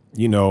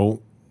 you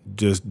know,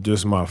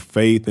 just my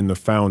faith and the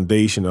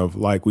foundation of,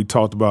 like we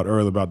talked about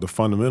earlier, about the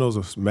fundamentals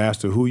of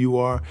master who you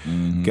are.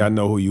 Mm-hmm. Got to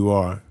know who you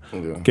are.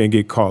 Yeah. Can't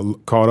get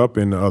caught up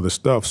in the other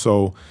stuff.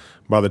 So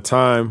by the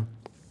time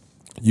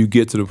you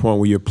get to the point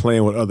where you're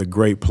playing with other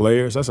great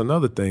players, that's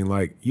another thing.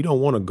 Like you don't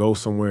want to go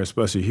somewhere,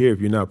 especially here,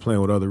 if you're not playing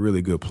with other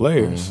really good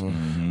players.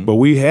 Mm-hmm. But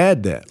we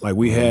had that. Like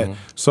we had.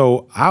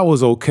 So I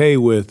was okay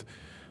with,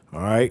 all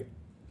right,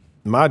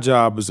 my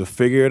job is to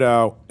figure it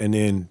out and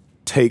then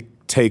take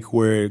it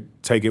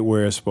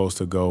where it's supposed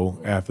to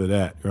go after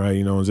that, right?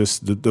 You know,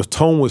 just the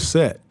tone was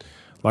set,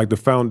 like the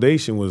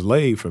foundation was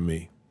laid for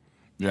me.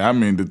 Yeah, I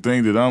mean the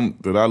thing that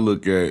I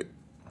look at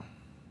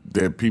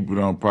that people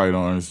probably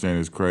don't understand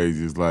is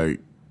crazy. Is like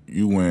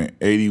you went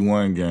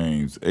 81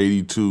 games,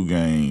 82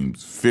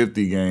 games,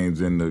 50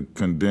 games in the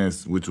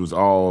condensed, which was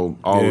all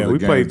of the we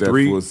games played that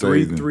full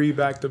season. three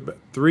back to back,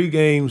 3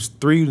 games,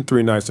 three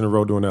nights in a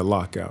row during that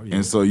lockout. Yeah.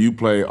 And so you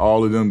played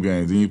all of them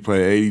games, and you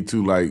played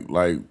 82. Like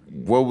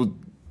what was?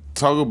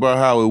 Talk about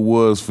how it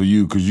was for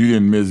you, because you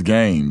didn't miss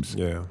games.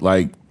 Yeah.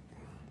 Like,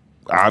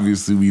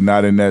 obviously we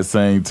not in that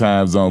same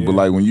time zone, but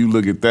like when you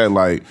look at that,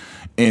 like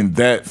in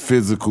that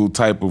physical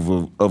type of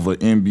an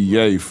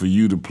NBA, for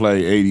you to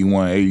play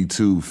 81,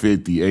 82,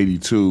 50,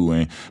 82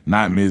 and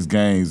not miss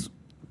games,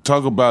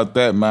 talk about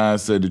that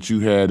mindset that you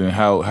had and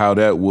how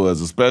that was,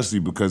 especially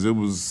because it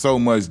was so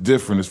much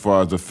different as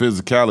far as the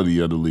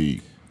physicality of the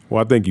league.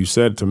 Well, I think you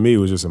said to me it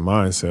was just a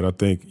mindset. I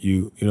think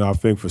I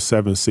think for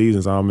 7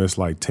 seasons I missed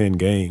like 10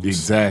 games.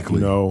 Exactly. You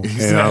know,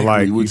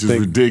 exactly. And which is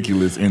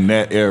ridiculous in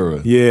that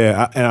era.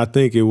 Yeah, and I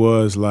think it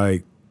was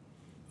like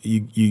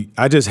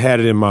I just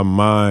had it in my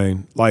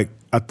mind. Like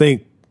I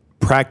think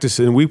practice,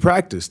 and we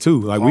practice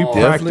too. Like we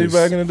practice. Definitely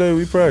back in the day,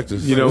 we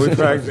practiced. You know, we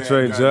practice.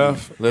 Train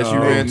Jeff. Unless you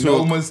ran to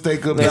no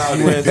mistake about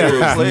it.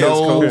 There's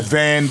no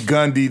Van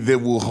Gundy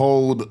that will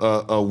hold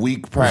a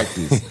weak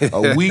practice.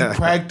 A weak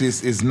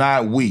practice is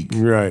not weak.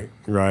 Right.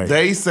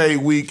 They say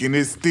weak, and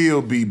it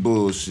still be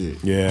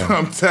bullshit. Yeah.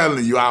 I'm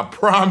telling you, I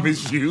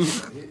promise you.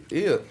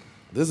 Yeah,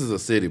 this is a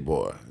city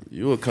boy.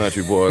 You a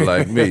country boy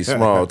like me,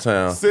 small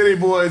town. City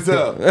boys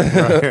up.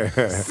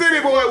 City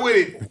boy with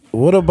it.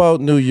 What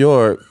about New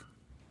York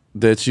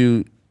that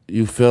you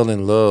fell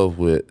in love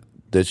with,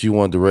 that you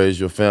wanted to raise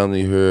your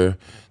family here,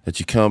 that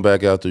you come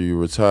back after you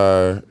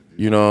retire,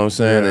 you know what I'm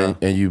saying? Yeah.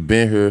 And you've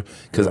been here,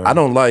 because I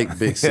don't like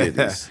big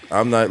cities.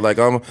 I'm not like,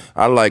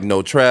 I like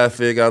no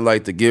traffic. I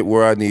like to get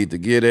where I need to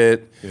get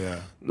at.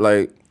 Yeah.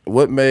 Like,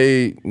 what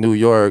made New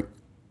York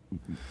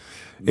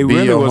It be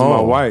really your was home?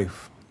 my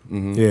wife.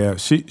 Mm-hmm. Yeah,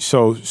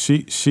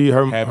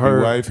 her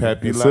Happy wife,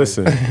 happy life.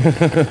 Listen,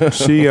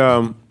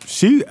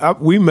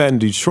 we met in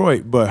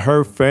Detroit, but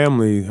her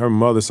family, her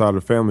mother's side of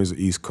the family is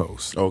the East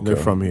Coast. Okay. They're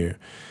from here,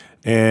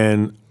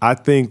 and I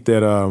think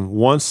that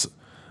once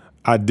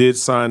I did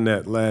sign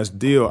that last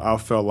deal, I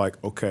felt like,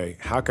 okay,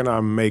 how can I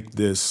make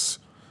this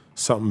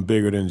something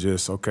bigger than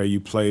just, okay,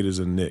 you played as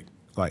a Knick?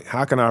 Like,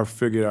 how can I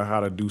figure out how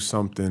to do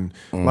something?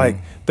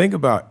 Like, think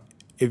about,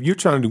 if you're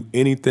trying to do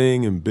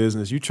anything in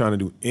business, you're trying to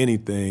do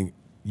anything,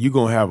 you're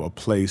going to have a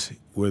place,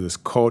 whether it's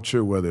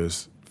culture, whether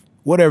it's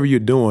whatever you're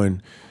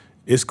doing,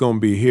 it's going to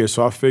be here.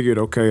 So I figured,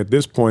 okay, at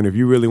this point, if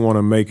you really want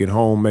to make it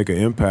home, make an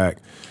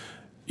impact,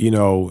 you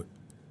know,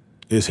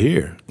 it's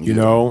here, you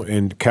know,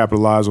 and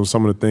capitalize on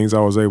some of the things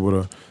I was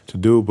able to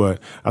do. But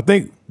I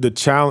think the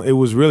challenge, it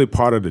was really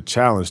part of the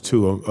challenge,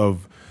 too,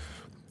 of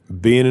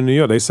being in New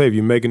York. They say if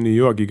you make it in New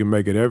York, you can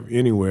make it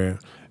anywhere.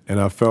 And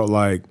I felt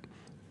like,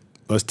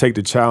 let's take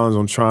the challenge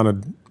on trying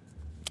to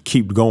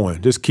keep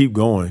going. Just keep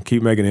going.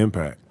 Keep making an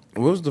impact.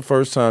 What was the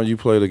first time you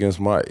played against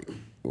Mike?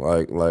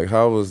 Like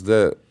how was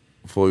that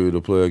for you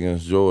to play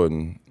against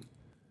Jordan?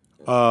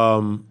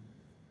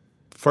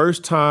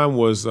 First time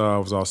was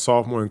our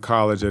sophomore in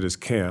college at his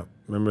camp.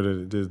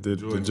 Remember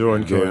the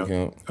Jordan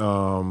camp?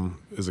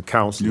 As a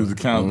counselor. You was a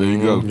counselor. There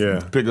you go.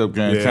 Yeah. Pickup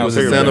game. Yeah. Was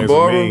it Pickup Santa games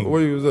Barbara? with me.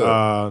 Where you was at?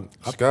 I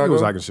think it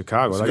was like in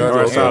Chicago.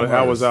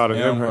 I was out in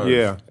Amherst.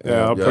 Yeah.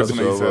 Yeah,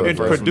 Purdue. so In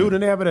Purdue,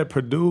 didn't they have it at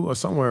Purdue or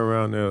somewhere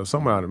around there?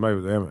 Somewhere out maybe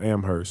it was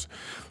Amherst.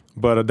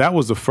 But that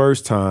was the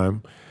first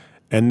time.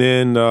 And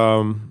then,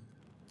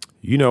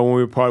 you know, when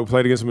we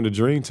played against him in the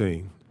Dream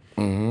Team.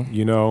 Mm-hmm.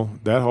 You know,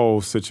 that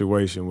whole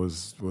situation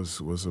was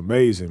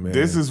amazing, man.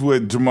 This is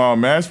what Jamal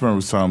Mashburn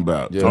was talking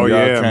about. Yeah. Oh,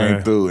 yeah, y'all came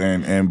man. through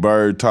and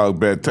Bird talked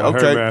back. I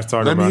heard Mash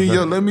talking let me about hear you.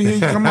 that. Let me hear you.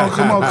 Come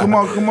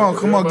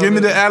on. Give me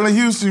the Allen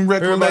Houston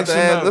recollection.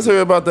 Let's hear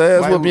about the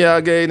ass whooping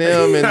y'all gave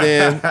them, and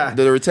then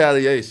the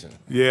retaliation.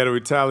 Yeah, the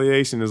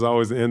retaliation is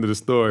always the end of the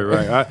story,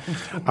 right?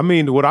 I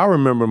mean, what I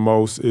remember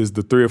most is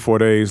the 3 or 4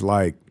 days,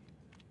 like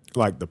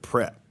the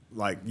prep.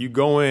 Like you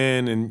go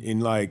in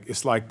and like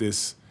it's like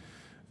this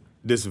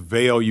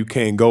veil you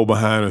can't go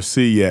behind or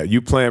see yet.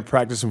 You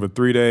practicing for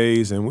 3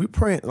 days, and we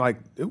praying, like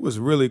it was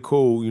really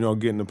cool, you know,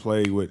 getting to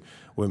play with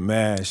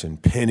Mash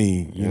and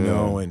Penny, you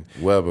know, and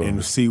Weber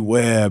and C.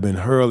 Webb and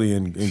Hurley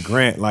and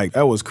Grant. Like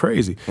that was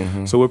crazy.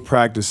 Mm-hmm. So we're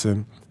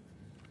practicing,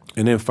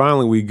 and then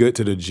finally we get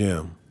to the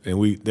gym,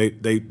 and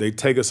they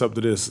take us up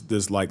to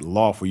this like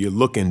loft where you're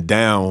looking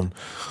down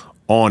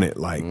on it,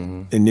 like,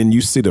 and then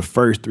you see the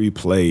first 3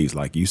 plays,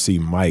 like you see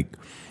Mike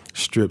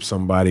strip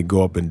somebody,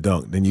 go up and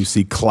dunk. Then you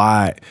see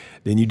Clyde.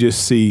 Then you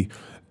just see,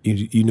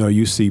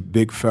 you see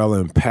Big Fella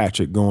and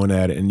Patrick going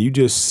at it, and you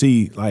just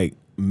see like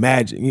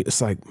magic.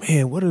 It's like,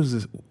 man, what is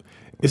this?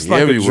 It's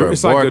like everywhere.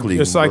 It's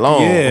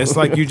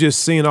like you're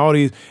just seeing all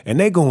these, and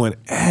they going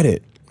at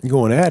it.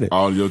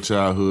 All your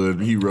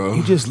childhood heroes.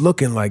 You just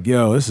looking like,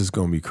 yo, this is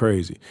gonna be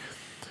crazy.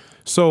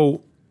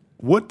 So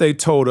what they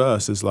told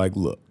us is like,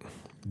 look,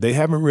 they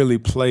haven't really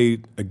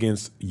played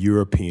against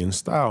European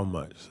style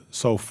much.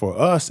 So for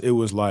us, it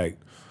was like,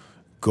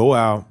 go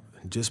out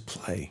and just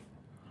play.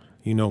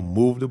 You know,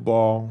 move the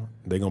ball.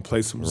 They're going to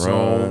play some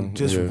zone.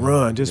 Just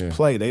run, just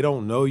play. They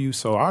don't know you.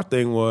 So our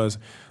thing was,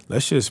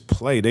 let's just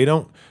play. They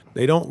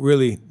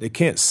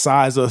can't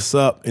size us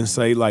up and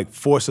say, like,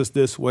 force us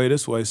this way.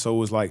 So it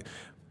was like,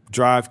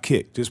 drive,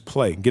 kick, just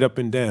play, get up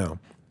and down.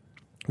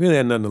 We really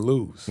had nothing to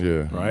lose,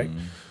 right?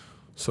 Mm-hmm.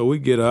 So we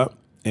get up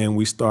and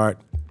we start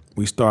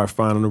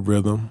finding a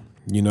rhythm.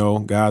 You know,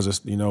 guys are,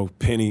 you know,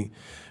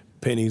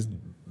 Penny's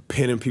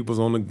pinning people's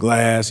on the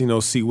glass. You know,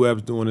 C.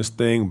 Webb's doing his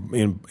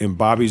thing, and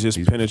Bobby's just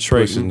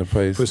penetrating,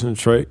 pushing the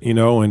tray. You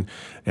know, and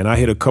I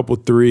hit a couple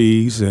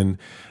threes, and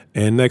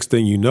next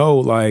thing you know,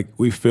 like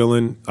we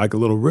feeling like a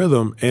little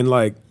rhythm, and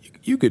like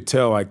you could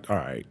tell, like, all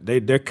right,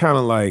 they're kind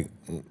of like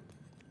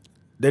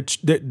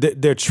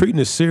they're treating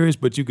it serious,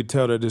 but you could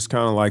tell they're just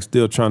kind of like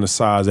still trying to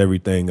size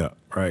everything up,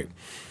 right?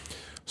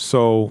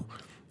 So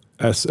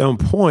at some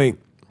point,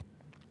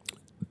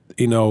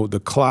 you know,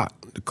 the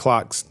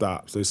clock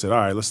stops. They said, all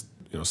right, let's,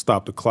 you know,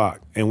 stop the clock.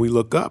 And we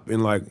look up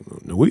and like,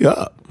 we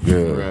up. Yeah.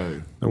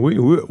 Right. And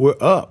we're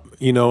up,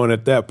 you know, and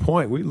at that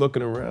point we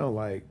looking around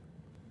like,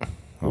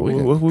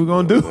 what we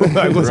gonna do?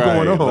 Like, what's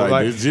going on?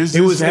 Like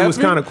it was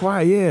kind of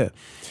quiet, yeah.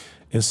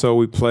 And so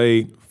we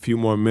played a few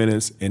more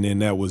minutes, and then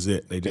that was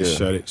it. They just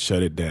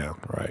shut it down,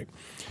 right?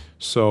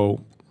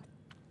 So,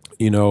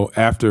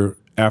 after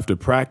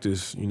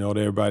practice,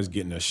 everybody's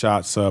getting their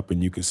shots up,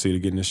 and you can see they're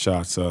getting the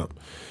shots up.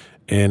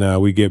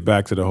 And we get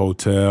back to the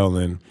hotel,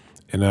 and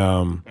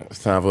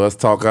it's time for us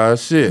to talk our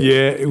shit.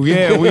 Yeah,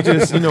 we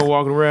just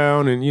walking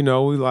around, and we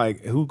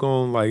like, who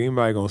gonna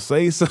anybody gonna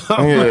say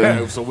something?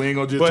 Yeah. So we ain't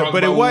gonna just talk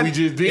about what we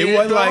just did. It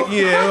wasn't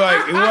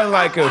it wasn't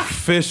like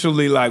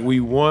officially like we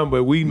won,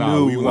 but we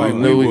knew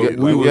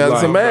we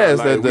got some ass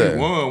that day. We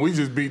won. We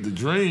just beat the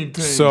dream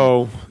team.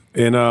 So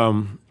and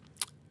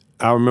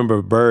I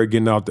remember Bird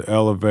getting out the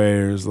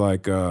elevators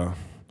like.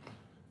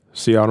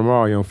 See y'all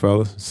tomorrow, young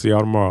fellas. See y'all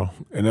tomorrow.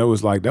 And it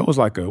wasn't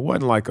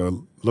like a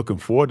looking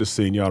forward to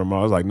seeing y'all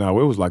tomorrow. I was like, no,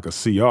 it was like a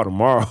see y'all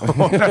tomorrow.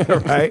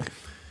 Right?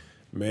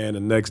 Man, the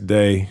next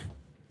day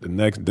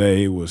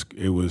it was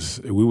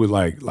we were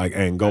like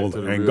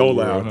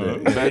Angola out there.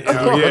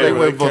 They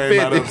went for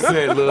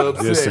 50.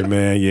 Listen,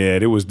 man, yeah,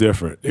 it was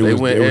different. It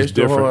was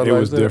different. It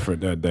was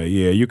different that day.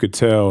 Yeah, you could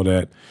tell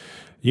that,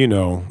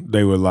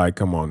 they were like,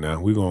 come on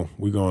now, we gonna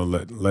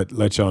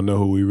let y'all know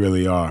who we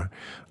really are.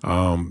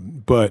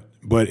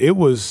 But it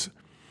was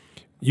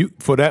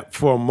for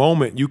a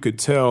moment you could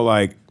tell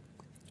like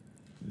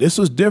this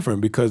was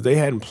different because they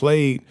hadn't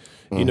played,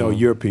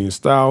 European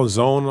style,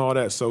 zone and all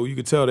that. So you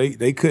could tell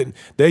they couldn't.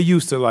 They're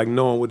used to like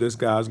knowing what this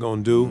guy's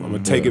gonna do. I'm gonna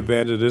take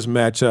advantage of this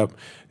matchup.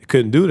 They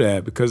couldn't do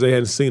that because they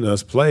hadn't seen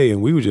us play,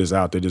 and we were just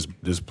out there just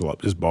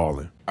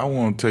balling. I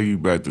want to take you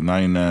back to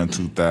 99,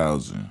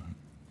 2000.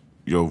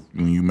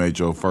 When you made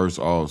your first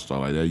All-Star,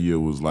 like that year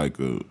was like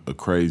a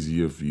crazy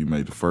year for you. You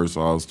made the first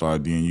All-Star,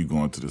 then you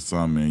going to the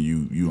summer and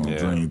you on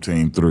Dream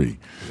Team 3.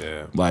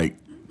 Yeah. Like,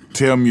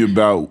 tell me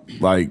about,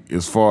 like,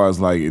 as far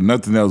as, like,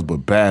 nothing else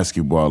but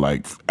basketball.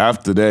 Like,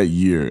 after that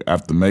year,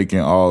 after making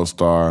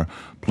All-Star,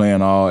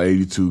 playing all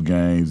 82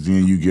 games,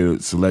 then you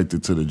get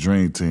selected to the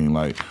Dream Team.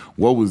 Like,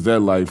 what was that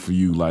like for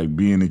you? Like,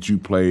 being that you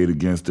played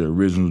against the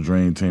original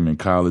Dream Team in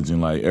college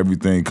and, like,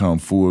 everything come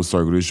full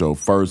circle. This your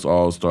first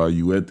All-Star.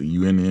 You in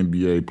the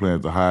NBA playing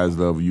at the highest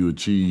level. You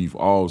achieve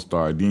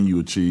All-Star. Then you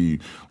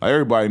achieve, like,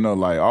 everybody know,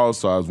 like,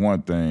 All-Star is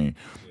one thing.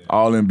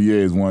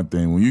 All-NBA is one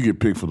thing. When you get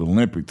picked for the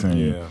Olympic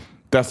team,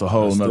 that's a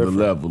whole nother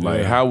level.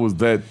 Like, how was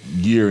that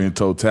year in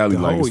totality,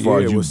 like, as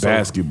far as you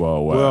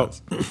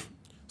basketball-wise? Well,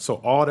 so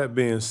all that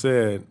being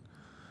said,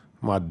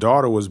 my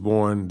daughter was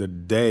born the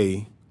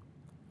day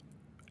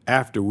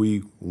after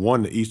we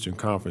won the Eastern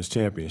Conference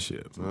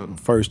Championship.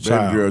 First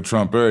child. Baby girl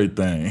trump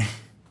everything.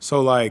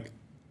 So, like,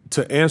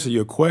 to answer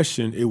your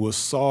question, it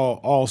was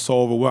all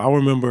so overwhelming. I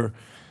remember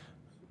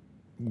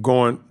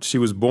she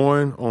was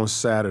born on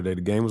Saturday.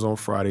 The game was on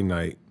Friday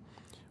night.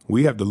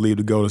 We have to leave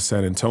to go to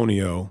San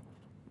Antonio,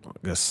 I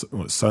guess,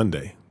 on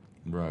Sunday.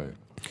 Right.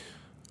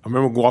 I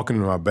remember walking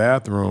into my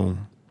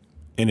bathroom,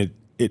 and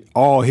it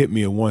all hit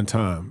me at one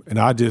time. And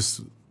I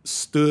just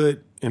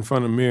stood in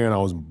front of the mirror and I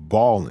was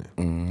bawling.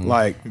 Mm-hmm.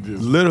 Like,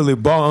 literally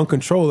bawling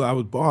uncontrollably. I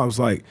was bawling. I was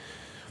like,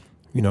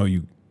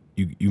 you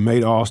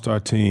made All-Star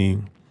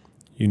team,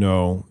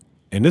 and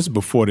this is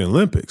before the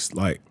Olympics.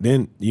 Like,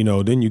 then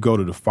you go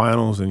to the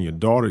finals and your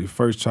daughter, your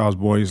first child's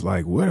born, is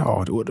like, what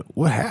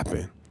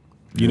happened?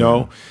 You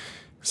know?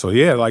 So,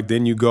 yeah, like,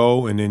 then you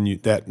go and then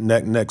that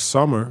next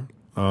summer,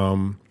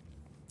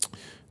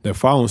 that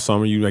following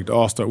summer, you make the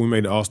All-Star. We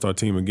made the All-Star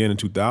team again in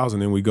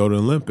 2000, and we go to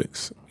the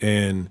Olympics.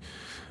 And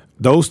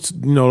those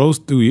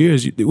 2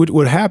 years,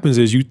 what happens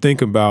is you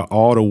think about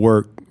all the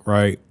work,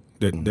 right,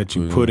 that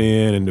you put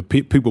in, and the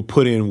people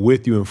put in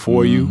with you and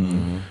for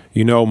you.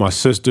 My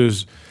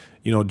sisters,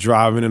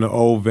 driving in an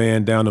old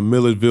van down to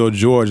Millersville,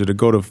 Georgia, to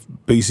go to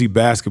BC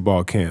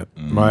basketball camp,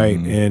 right,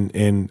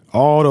 and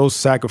all those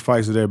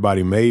sacrifices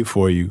everybody made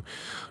for you.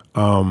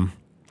 How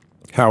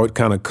it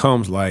kind of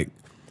comes like.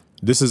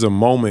 This is a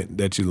moment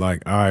that you're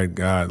like, all right,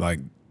 God, like,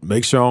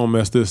 make sure I don't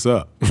mess this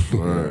up.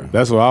 Right.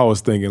 That's what I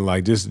was thinking.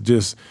 Like,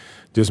 just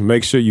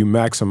make sure you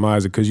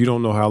maximize it because you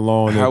don't know how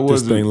long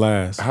this thing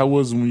lasts. How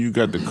was it when you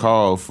got the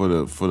call for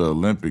the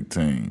Olympic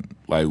team?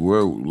 Like,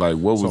 what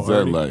was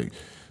that like?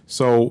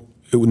 So,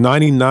 it was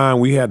 99,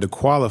 we had to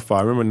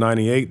qualify. Remember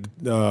 98,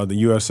 the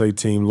USA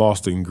team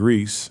lost in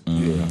Greece.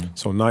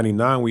 So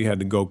 99, we had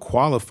to go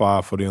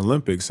qualify for the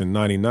Olympics in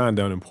 99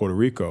 down in Puerto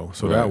Rico.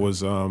 So that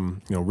was,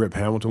 Rip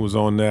Hamilton was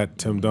on that,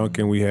 Tim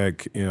Duncan. We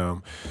had,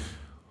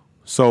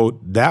 so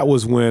that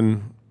was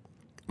when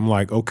I'm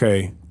like,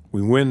 okay,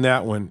 we win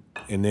that one.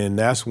 And then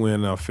that's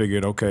when I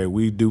figured, okay,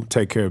 we do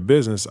take care of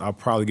business. I'll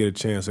probably get a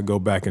chance to go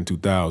back in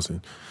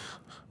 2000.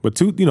 But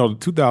the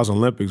 2000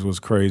 Olympics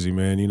was crazy,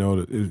 man.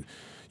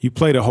 You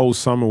played a whole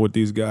summer with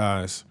these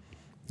guys,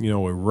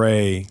 with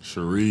Ray,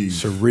 Sharif,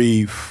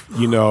 GP,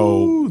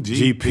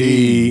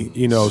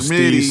 Smitty,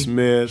 Stevie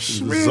Smith,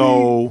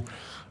 Zoe,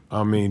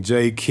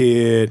 J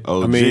Kidd.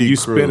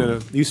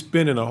 You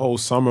spending a whole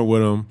summer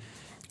with them,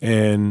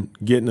 and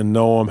getting to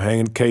know him,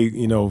 hanging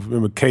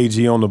remember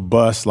KG on the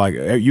bus. Like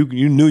you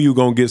knew you were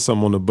gonna get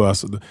something on the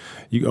bus.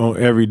 You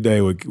on every day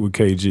with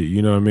KG.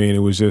 You know what I mean? It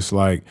was just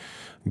like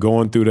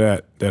going through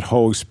that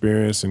whole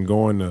experience and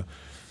going to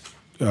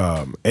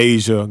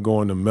Asia,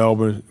 going to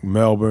Melbourne,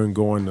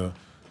 going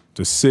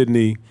to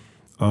Sydney.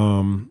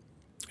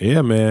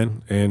 Yeah,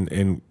 man,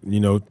 and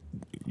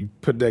you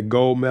put that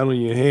gold medal in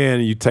your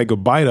hand and you take a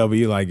bite of it,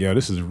 you're like, yo,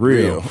 this is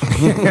real.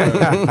 You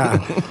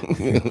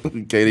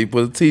can't even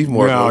put a teeth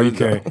mark on it.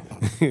 No, you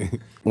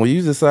can't. When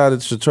you decided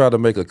to try to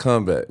make a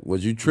comeback,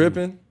 was you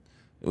tripping?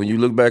 When you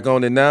look back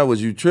on it now, was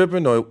you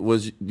tripping, or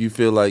you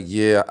feel like,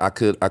 yeah, I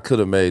could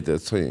have made that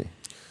team?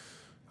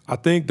 I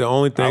think the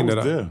only thing I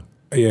was there.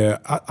 You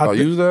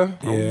was there?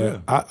 Yeah,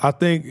 I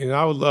think, and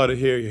I would love to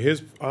hear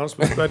his honest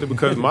perspective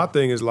because my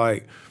thing is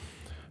like,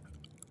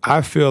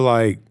 I feel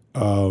like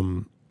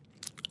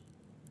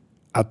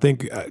I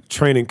think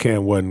training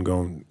camp I wasn't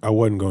going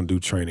to do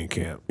training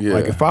camp. Yeah.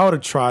 Like if I would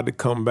have tried to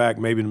come back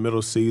maybe in the middle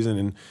of the season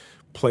and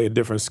play a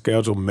different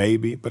schedule,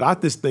 maybe. But I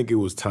just think it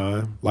was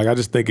time. Like I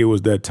just think it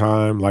was that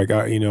time. Like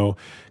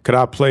could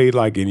I play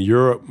like in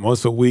Europe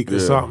once a week or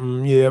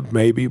something? Yeah,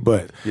 maybe.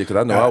 But yeah, because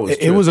I know I was.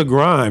 It was a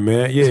grind,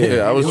 man.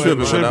 Yeah, I was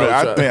tripping.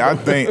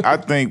 I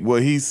think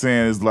what he's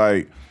saying is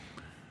like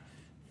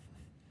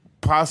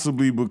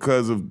possibly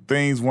because of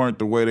things weren't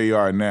the way they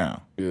are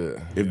now. Yeah.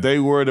 If they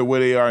were the way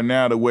they are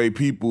now, the way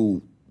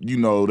people,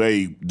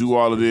 they do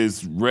all of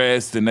this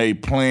rest and they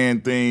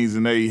plan things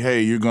and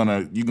you're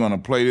gonna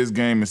play this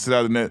game and sit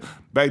out in that.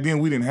 Back then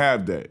we didn't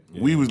have that.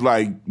 Yeah. We was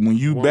like, when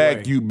you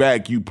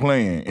you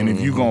playing. And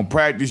if you gonna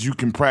practice, you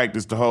can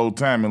practice the whole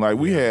time. And like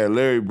we had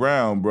Larry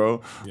Brown,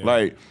 bro. Yeah.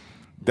 Like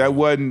that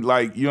wasn't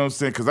like, you know what I'm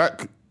saying?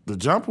 Because the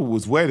jumper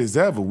was wet as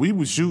ever. We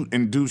would shoot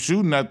and do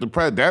shooting at the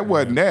practice. That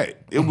wasn't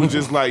that. It was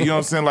just like, you know what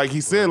I'm saying? Like he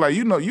said, like,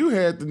 you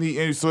had the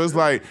knee. So it's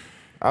like,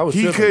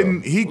 he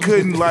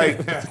couldn't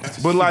like,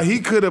 but like he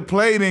could have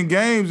played in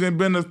games and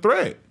been a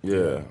threat.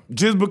 Yeah.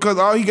 Just because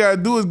all he got to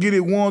do is get it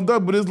warmed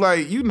up. But it's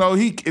like, he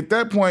at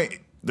that point,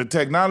 the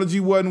technology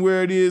wasn't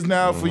where it is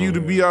now for you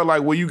to be out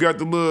like where you got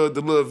the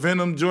little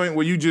Venom joint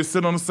where you just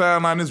sit on the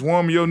sideline and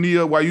warm your knee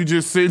up while you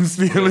just sitting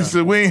still and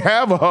shit. We ain't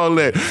have all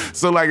that.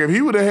 So like if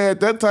he would have had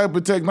that type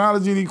of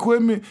technology and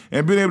equipment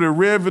and been able to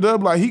rev it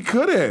up, like he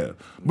could have.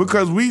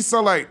 Because we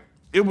saw like,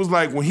 it was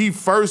like when he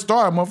first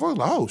started, motherfuckers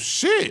like, oh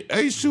shit,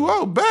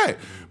 H2O back.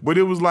 But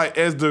it was like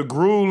as the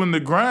gruel and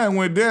the grind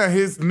went down,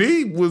 his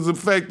knee was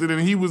affected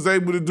and he was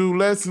able to do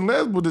less and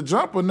less, but the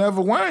jumper never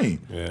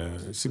waned. Yeah,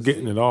 it's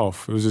getting it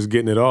off. It was just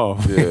getting it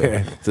off.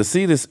 Yeah. To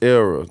see this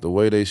era, the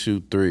way they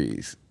shoot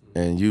threes,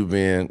 and you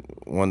being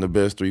one of the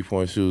best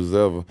 3-point shooters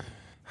ever,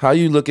 how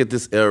you look at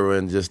this era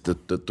and just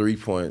the 3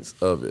 points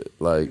of it,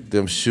 like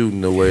them shooting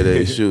the way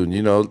they shooting,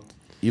 you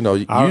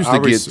used to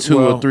get 2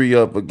 or 3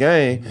 up a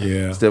game.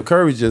 Yeah. Steph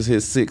Curry just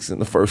hit 6 in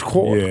the first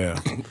quarter. Yeah.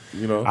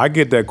 I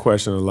get that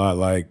question a lot.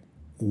 Like,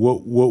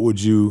 what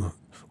would you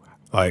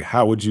like?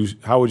 How would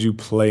you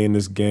play in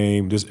this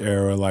game, this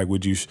era? Like,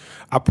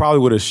 I probably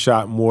would have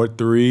shot more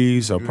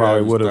threes. I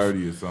probably would have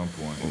 30 at some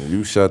point.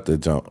 You shot the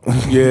jump.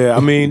 Yeah, I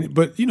mean,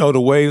 but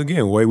the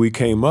way we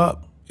came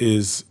up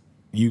is.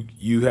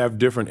 You have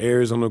different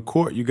areas on the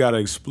court you got to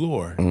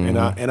explore, and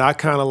I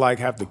kind of like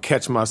have to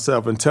catch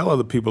myself and tell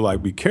other people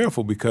like be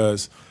careful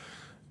because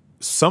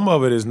some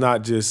of it is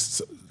not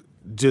just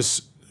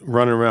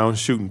running around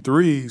shooting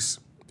threes.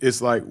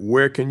 It's like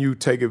where can you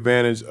take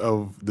advantage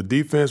of the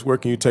defense? Where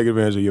can you take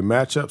advantage of your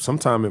matchup?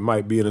 Sometimes it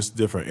might be in a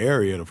different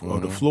area of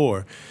the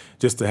floor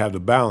just to have the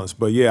balance.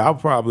 But yeah, I'll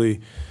probably,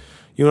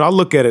 I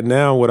look at it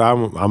now. What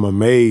I'm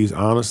amazed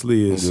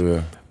honestly is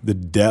the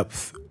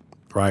depth.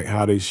 Right,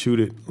 how they shoot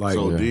it like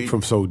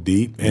from so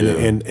deep,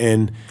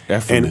 and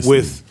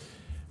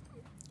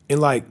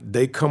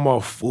they come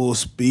off full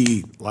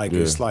speed. Like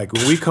it's like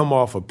when we come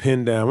off a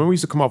pin down. When we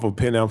used to come off a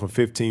pin down from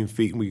 15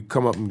 feet, and we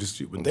come up and just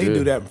shoot. But they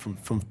do that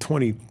from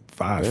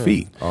 25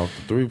 feet off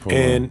the 3-point.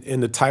 And in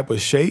the type of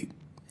shape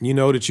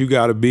that you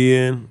got to be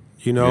in,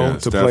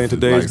 to play in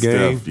today's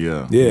game.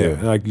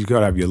 Steph, like you got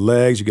to have your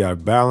legs, you got to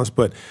balance.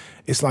 But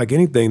it's like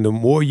anything. The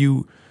more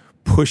you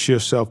push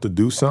yourself to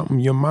do something,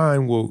 your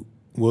mind will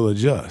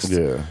adjust.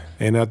 Yeah.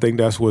 And I think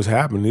that's what's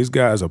happening. These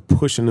guys are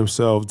pushing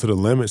themselves to the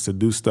limits to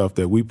do stuff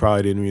that we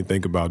probably didn't even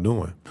think about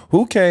doing.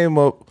 Who came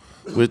up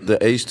with the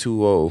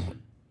H2O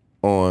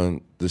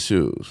on the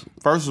shoes?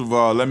 First of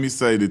all, let me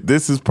say that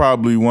this is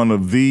probably one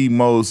of the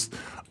most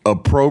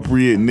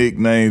appropriate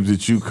nicknames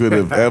that you could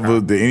have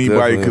ever, that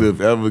anybody could have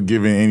ever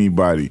given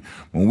anybody.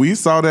 When we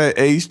saw that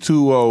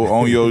H2O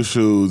on your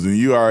shoes, and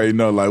you already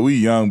know, like we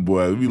young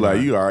boys, we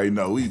like, you already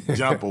know, we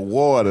jump of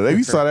water.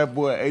 We saw that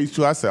boy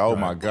H2O, I said, oh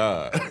my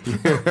God.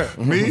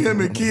 Me, him,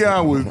 and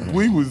Keon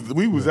we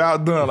was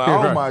outdone, like,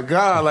 oh my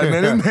God, like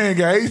man, this man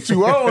got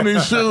H2O on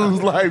his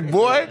shoes, like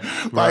boy,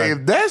 like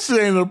if that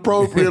shit ain't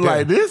appropriate,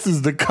 like this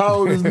is the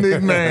coldest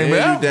nickname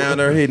ever. You down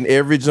there hitting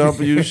every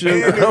jumper you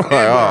shoot. I'm like,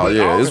 oh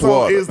yeah, it's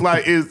water. it's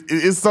like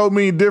it's so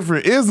many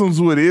different isms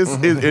with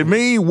it. It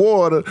means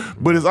water,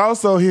 but it's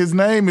also his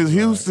name is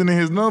Houston and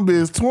his number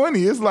is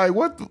 20. It's like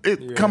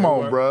come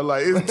on, bro.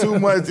 Like it's too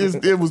much.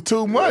 It was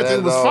too much.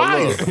 It was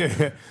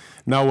fire.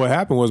 Now what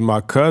happened was my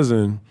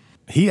cousin,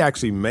 he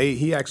actually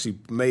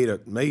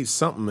made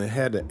something that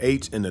had the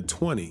H and the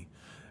 20,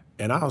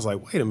 and I was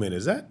like, wait a minute,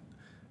 is that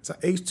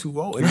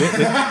H2O? And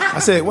then I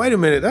said, wait a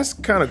minute, that's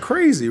kind of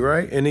crazy,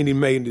 right? And then he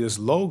made this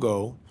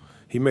logo.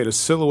 He made a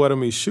silhouette of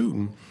me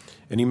shooting,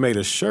 and he made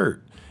a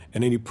shirt,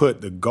 and then he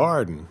put the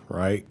garden,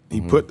 right?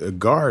 He put the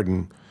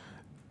garden,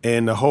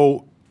 and the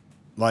whole,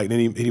 like,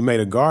 then he made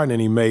a garden,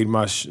 and he made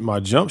my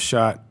jump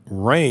shot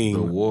rain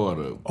the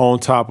water on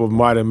top of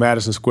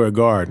Madison Square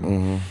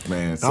Garden.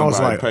 Man, I was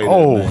like, paid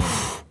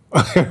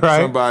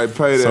right? Somebody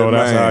paid that. So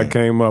that's how man. it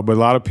came up. But a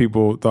lot of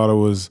people thought it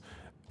was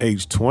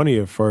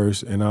H20 at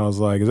first, and I was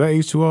like, is that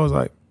H2O? I was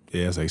like,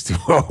 yeah, it's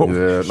H2O.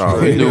 Yeah,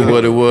 no, we knew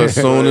what it was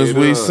as soon as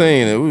we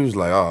seen it. We was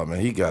like, oh man,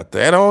 he got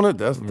that on it?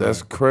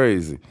 That's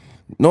crazy.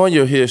 Knowing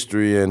your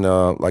history and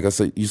like I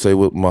said, you say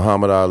with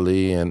Muhammad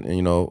Ali and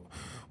you know,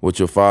 with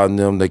your father and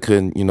them, they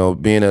couldn't, you know,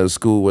 being at a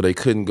school where they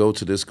couldn't go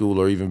to this school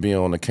or even being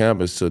on the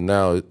campus to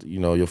now, you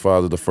know, your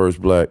father the first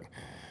black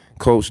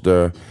coach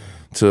there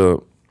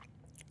to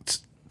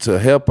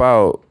help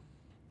out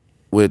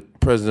with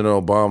President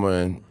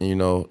Obama and, you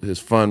know, his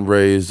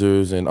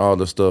fundraisers and all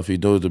the stuff he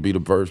does to be the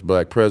first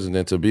black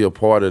president, to be a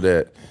part of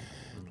that.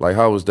 Like,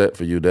 how was that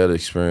for you, that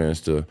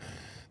experience to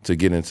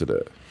get into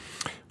that?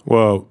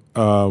 Well,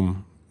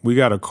 we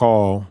got a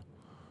call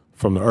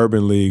from the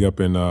Urban League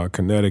up in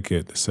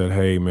Connecticut that said,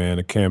 hey, man,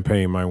 the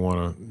campaign might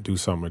want to do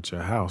something at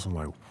your house. I'm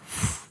like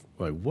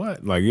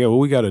what? Like, yeah, what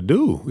we got to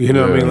do? You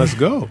know what I mean? Let's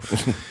go.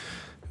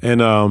 And,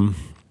 man,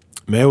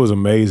 it was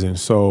amazing.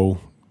 So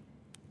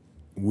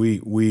we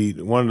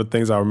one of the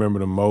things I remember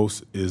the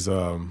most is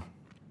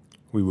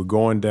we were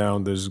going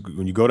down.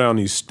 When you go down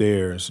these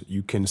stairs,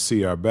 you can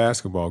see our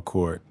basketball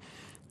court,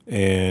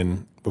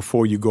 and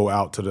before you go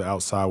out to the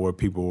outside where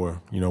people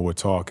were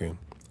talking,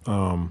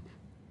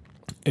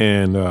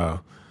 and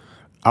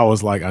I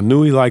was like, I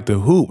knew he liked to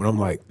hoop, and I'm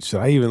like, should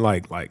I even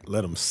like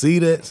let him see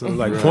that? So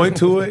like point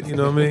to it, you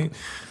know what I mean?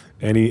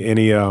 And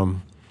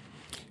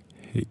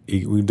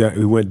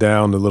we went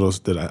down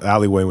the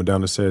alleyway, went down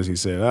the stairs. He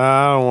said,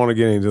 I don't want to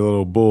get into the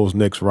little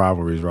Bulls-Knicks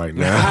rivalries right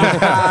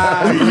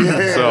now.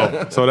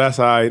 So that's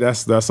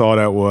all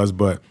that was.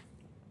 But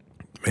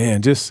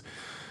man,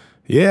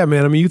 I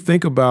mean, you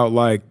think about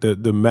like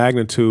the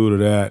magnitude of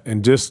that,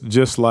 and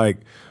just like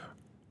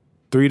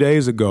 3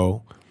 days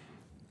ago,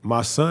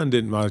 my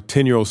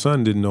 10-year-old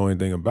son didn't know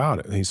anything about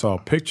it. And he saw a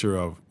picture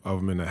of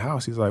him in the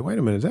house. He's like, wait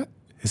a minute,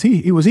 was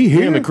he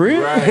here in the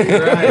crib?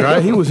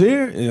 Right. He was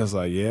here? And I was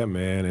like, yeah,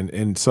 man.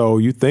 And so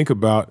you think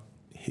about,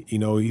 you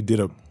know,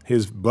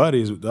 his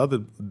buddies, the other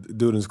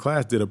dude in his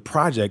class did a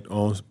project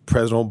on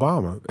President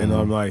Obama. And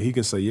I'm like, he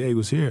can say, yeah, he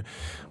was here.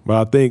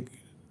 But I think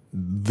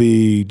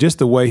just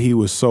the way he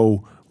was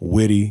so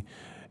witty,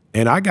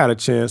 and I got a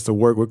chance to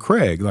work with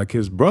Craig, like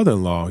his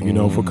brother-in-law, you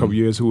know, for a couple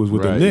years, who was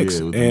with the Knicks.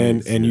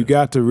 And you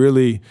got to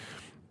really,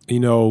 you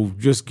know,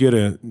 just get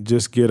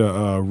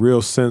a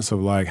real sense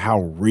of like how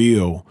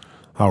real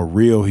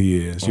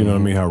he is, you know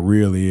what I mean, how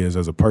real he is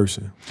as a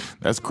person.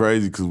 That's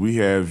crazy because we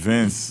had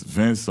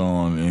Vince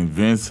on, and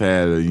Vince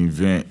had an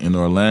event in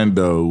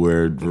Orlando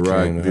where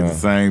Barack did the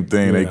same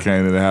thing. Yeah. They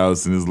came to the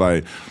house, and it's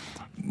like,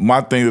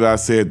 my thing that I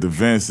said to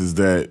Vince is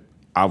that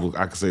I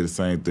could say the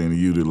same thing to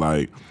you, that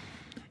like,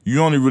 you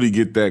only really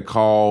get that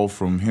call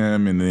from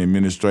him and the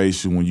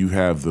administration when you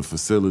have the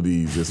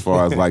facilities as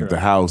far as like the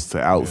house to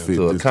outfit.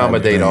 To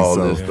accommodate all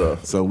this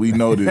stuff. So we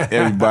know that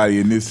everybody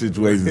in this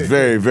situation is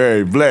very,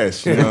 very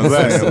blessed. You know what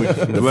I'm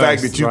saying? The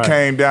fact that you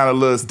came down a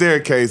little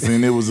staircase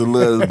and it was a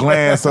little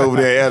glance over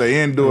there at an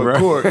indoor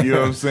court, you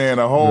know what I'm saying?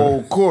 A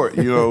whole court,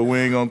 you know, we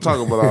ain't going to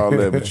talk about all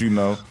that, but you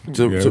know.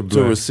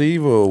 To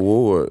receive an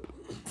award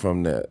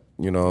from that,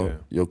 you know,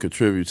 you'll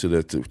contribute to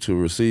that, to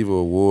receive an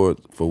award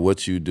for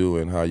what you do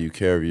and how you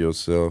carry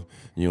yourself,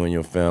 you and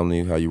your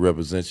family, how you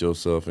represent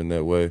yourself in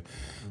that way.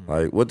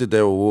 Like, what did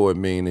that award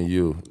mean to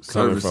you?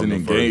 Service and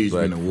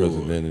Engagement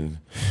Award.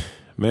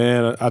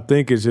 Man, I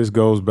think it just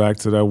goes back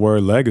to that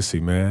word legacy,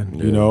 man.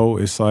 Yeah. You know,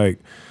 it's like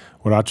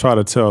what I try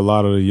to tell a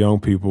lot of the young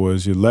people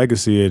is your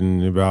legacy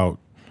isn't about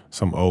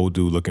some old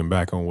dude looking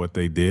back on what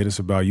they did. It's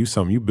about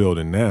something you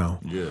building now.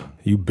 Yeah.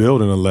 You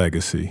building a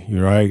legacy,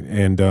 right?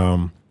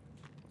 And,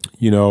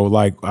 you know,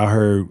 like I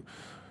heard,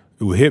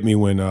 it would hit me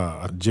when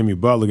Jimmy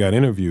Butler got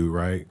interviewed,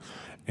 right?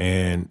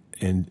 And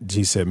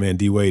he said, man,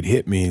 D-Wade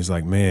hit me. He's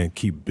like, man,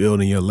 keep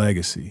building your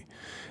legacy.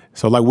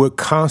 So, like, we're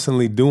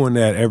constantly doing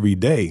that every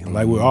day.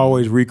 Like, we're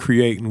always we're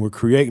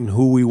creating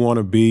who we want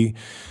to be.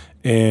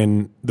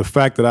 And the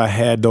fact that I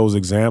had those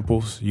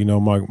examples, you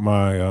know, my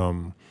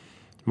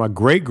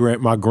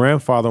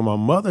grandfather on my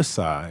mother's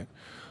side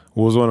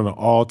was one of the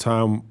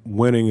all-time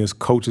winningest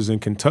coaches in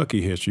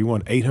Kentucky history. He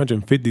won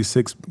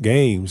 856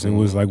 games and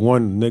was like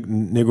one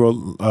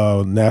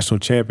Negro national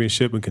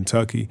championship in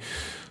Kentucky.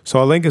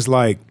 So I think it's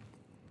like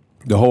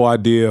the whole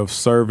idea of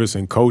service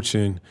and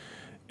coaching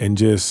and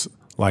just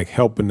like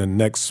helping the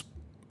next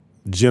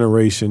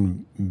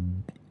generation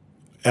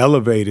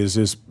elevate is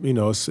just,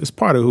 it's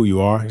part of who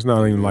you are. It's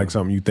not even like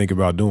something you think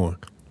about doing.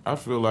 I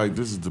feel like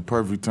this is the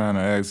perfect time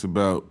to ask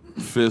about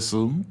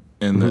Fissel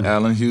and the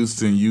Allen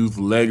Houston Youth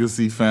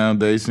Legacy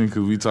Foundation,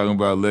 because we talking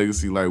about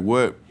legacy. Like,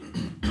 what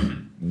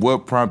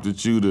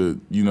prompted you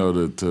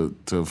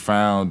to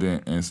found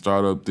and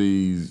start up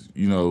these,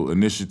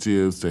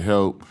 initiatives to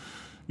help,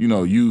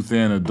 youth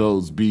and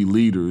adults be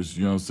leaders?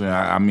 You know what I'm saying?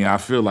 I mean, I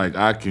feel like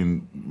I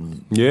can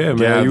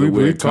gather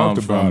where it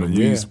comes from and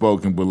be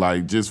spoken, but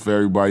like just for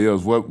everybody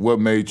else, what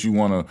made you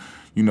want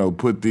to,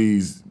 put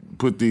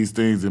these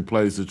things in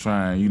place to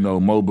try and,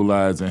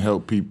 mobilize and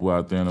help people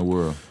out there in the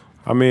world?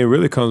 I mean, it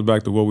really comes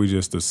back to what we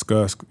just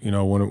discussed. I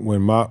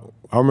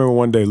remember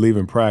one day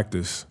leaving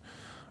practice,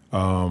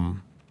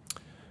 and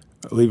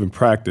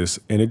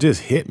it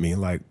just hit me.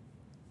 Like,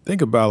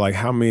 think about like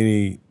how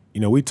many,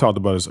 we talked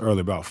about this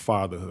earlier about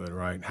fatherhood,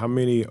 right? How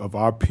many of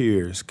our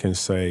peers can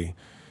say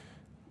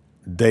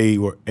they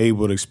were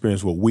able to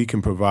experience what we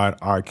can provide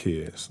our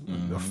kids?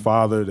 The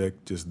father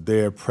that just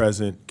there,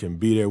 present, can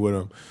be there with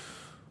them.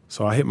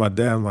 So I hit my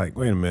dad. I'm like,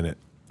 wait a minute.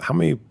 How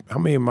many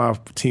of my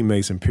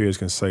teammates and peers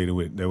can say that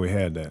we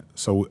had that?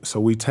 So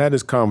we had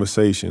this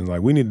conversation.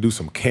 Like, we need to do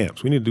some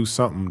camps. We need to do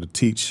something to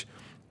teach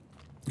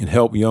and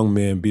help young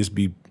men just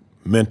be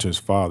mentors,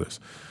 fathers.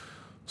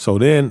 So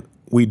then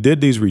we did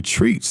these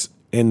retreats,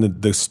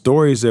 and the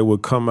stories that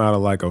would come out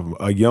of like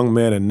a young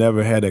man that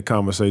never had that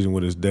conversation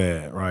with his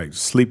dad, right?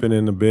 Sleeping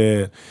in the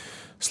bed,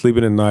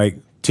 sleeping at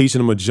night,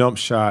 teaching him a jump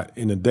shot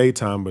in the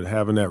daytime, but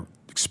having that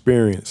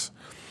experience.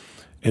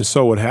 And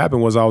so what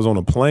happened was I was on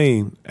a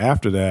plane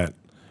after that,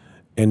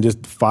 and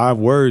just 5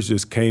 words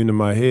just came to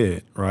my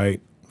head,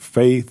 right?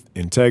 Faith,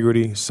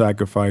 integrity,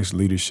 sacrifice,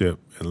 leadership,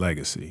 and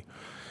legacy.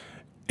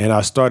 And I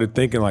started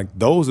thinking like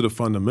those are the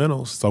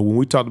fundamentals. So when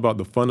we talked about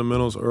the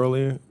fundamentals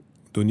earlier,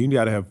 then you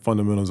got to have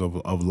fundamentals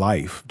of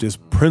life,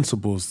 just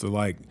principles to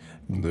like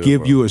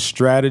give you a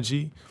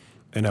strategy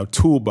and a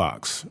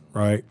toolbox,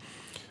 right?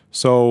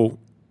 So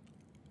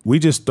we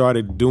just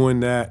started doing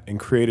that and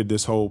created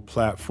this whole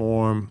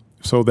platform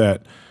so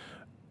that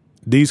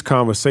these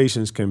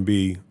conversations can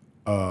be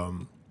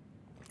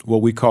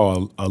what we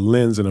call a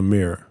lens and a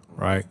mirror,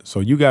 right? So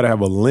you got to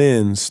have a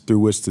lens through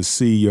which to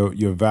see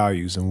your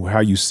values and how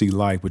you see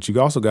life, but you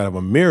also got to have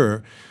a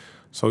mirror.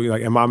 So you're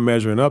like, am I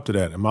measuring up to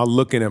that? Am I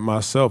looking at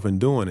myself and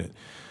doing it?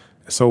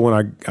 So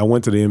when I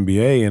went to the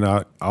NBA, and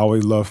I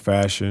always loved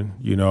fashion,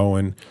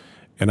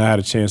 and I had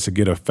a chance to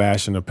get a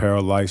fashion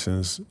apparel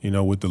license,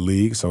 with the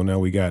league. So now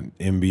we got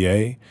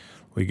NBA.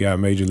 We got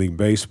Major League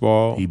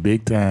Baseball. He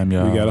big time,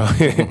 y'all. We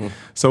got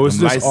so it's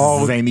just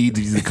all ain't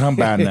easy to come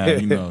by now,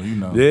 you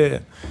know. Yeah.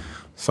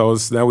 So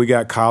now we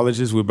got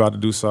colleges. We're about to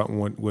do something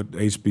with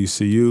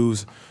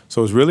HBCUs.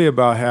 So it's really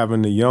about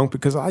having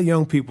because our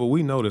young people,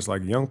 we notice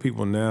like young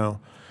people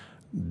now,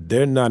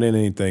 they're not in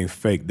anything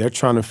fake. They're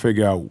trying to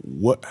figure out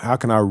how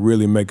can I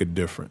really make a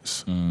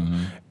difference,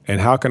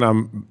 and how can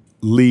I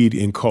lead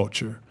in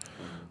culture.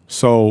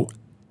 So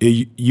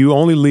you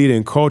only lead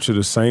in culture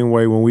the same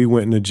way when we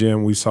went in the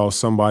gym, we saw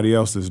somebody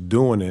else that's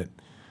doing it,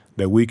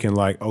 that we can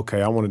like,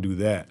 okay, I want to do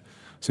that.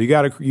 So you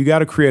got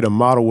to create a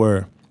model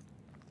where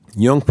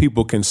young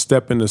people can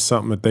step into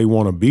something that they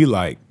want to be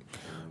like.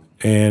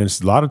 And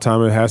a lot of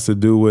time it has to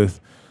do with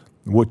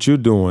what you're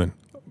doing,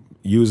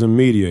 using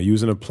media,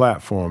 using a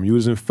platform,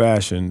 using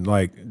fashion.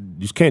 Like,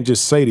 you can't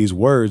just say these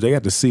words. They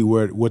have to see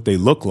what they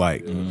look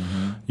like,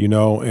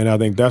 And I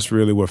think that's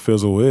really what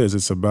Fizzle is.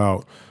 It's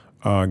about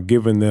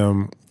giving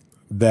them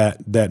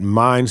that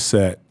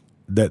mindset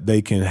that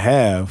they can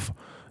have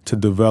to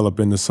develop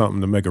into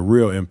something to make a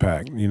real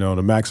impact, to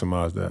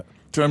maximize that.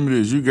 Tell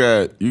me this,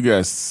 you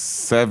got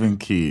 7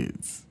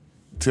 kids.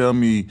 Tell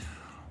me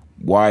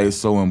why it's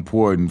so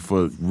important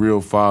for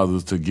real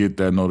fathers to get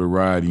that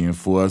notoriety and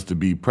for us to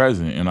be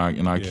present in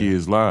our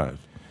kids' lives.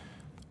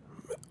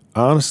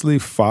 Honestly,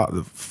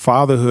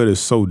 fatherhood is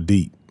so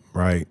deep,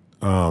 right?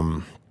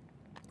 I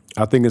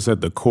think it's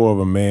at the core of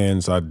a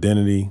man's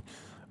identity.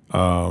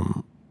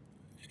 When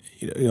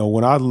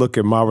I look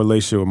at my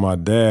relationship with my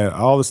dad,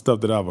 all the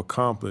stuff that I've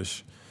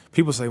accomplished,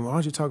 people say, well, why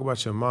don't you talk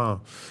about your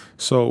mom?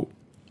 So,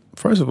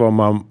 first of all,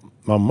 my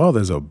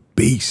mother's a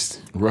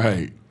beast.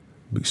 Right.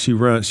 She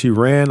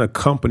ran a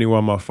company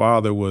while my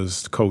father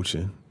was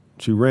coaching.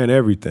 She ran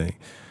everything.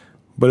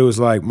 But it was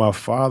like my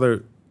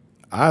father,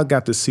 I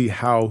got to see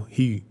how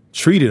he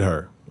treated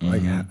her,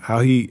 like how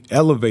he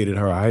elevated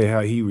her,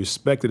 how he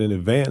respected and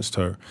advanced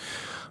her.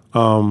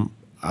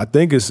 I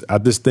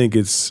just think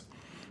it's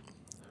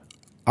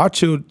our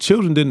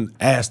children didn't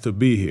ask to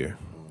be here,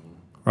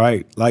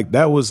 right? Like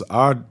that was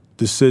our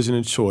decision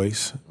and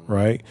choice,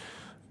 right?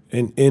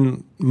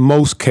 In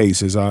most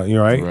cases,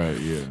 right? Right,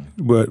 yeah.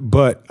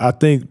 But I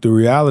think the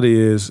reality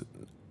is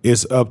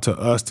it's up to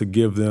us to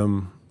give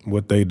them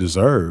what they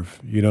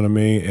deserve. You know what I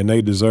mean? And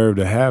they deserve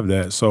to have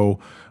that. So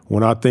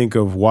when I think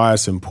of why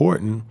it's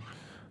important,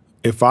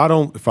 if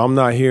I'm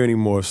not here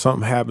anymore, if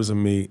something happens to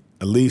me,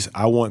 at least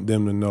I want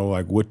them to know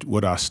like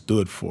what I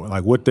stood for,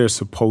 like what they're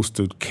supposed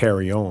to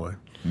carry on.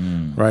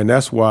 right? And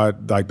that's why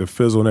like the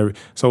fizzle and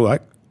everything. So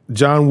like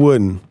John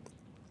Wooden,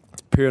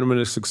 Pyramid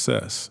of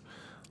Success.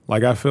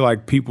 Like I feel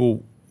like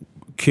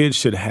kids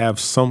should have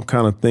some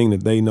kind of thing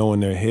that they know in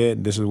their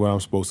head. This is what I'm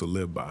supposed to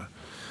live by.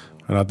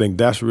 And I think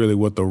that's really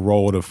what the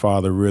role of the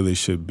father really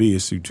should be,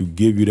 is to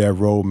give you that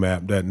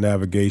roadmap, that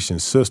navigation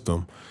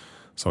system.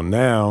 So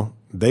now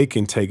they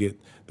can take it.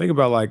 Think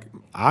about like,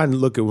 I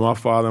look at my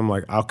father, I'm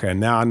like, okay,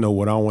 now I know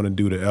what I want to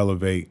do to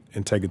elevate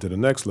and take it to the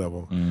next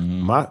level.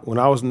 When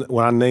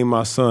I named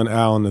my son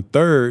Alan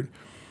III,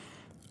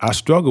 I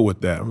struggled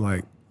with that. I'm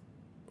like,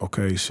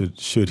 okay,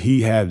 should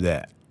he have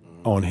that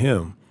on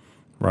him,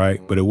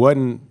 right? But it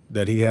wasn't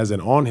that he has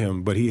it on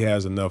him, but he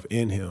has enough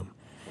in him.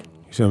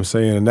 You see what I'm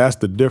saying? And that's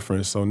the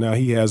difference. So now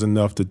he has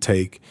enough to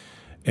take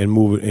and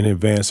move it and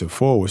advance it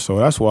forward. So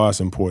that's why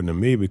it's important to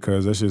me,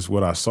 because that's just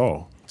what I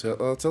saw.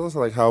 Tell us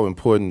like how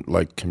important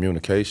like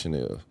communication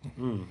is,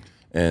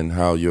 and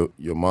how your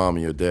mom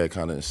and your dad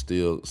kind of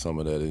instilled some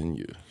of that in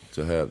you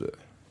to have that.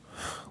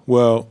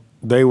 Well,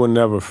 they were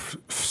never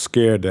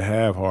scared to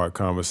have hard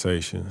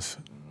conversations.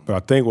 But I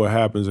think what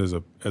happens as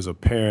a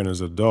parent,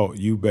 as an adult,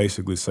 you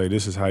basically say,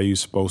 this is how you're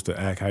supposed to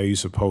act, how you're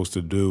supposed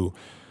to do,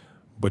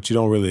 but you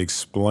don't really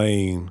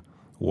explain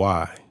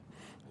why,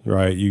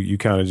 right? You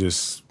kind of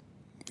just,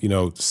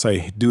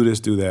 say, do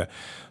this, do that.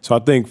 So I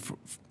think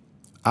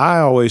I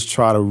always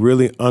try to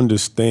really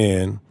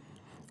understand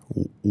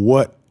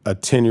what a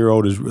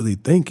 10-year-old is really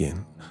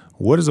thinking.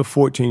 What is a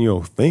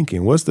 14-year-old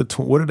thinking? What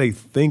are they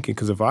thinking?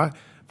 Because if I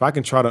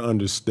can try to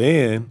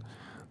understand,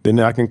 then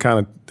I can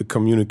the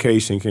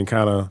communication can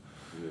kind of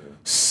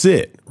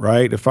sit,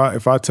 right? If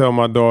I tell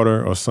my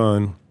daughter or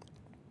son,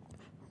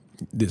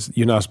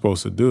 you're not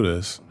supposed to do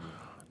this,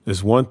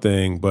 it's one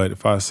thing. But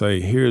if I say,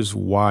 here's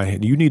why,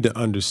 you need to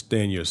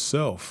understand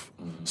yourself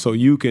so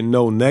you can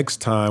know next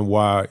time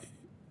why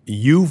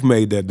you've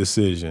made that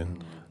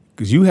decision.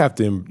 Because you have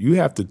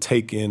to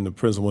take in the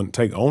principle and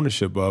take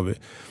ownership of it.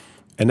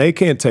 And they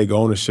can't take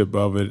ownership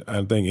of it. I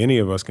don't think any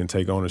of us can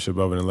take ownership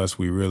of it unless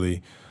we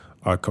really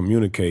are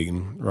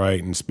communicating,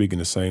 right, and speaking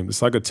the same.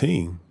 It's like a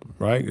team,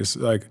 right? It's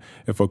like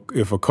if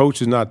a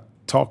coach is not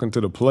talking to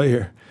the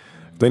player,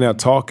 they're not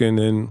talking,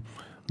 then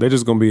they're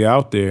just going to be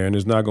out there, and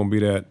there's not going to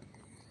be that.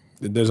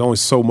 There's only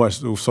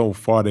so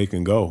far they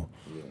can go.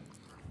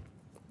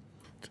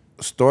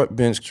 Start,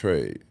 bench,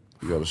 trade.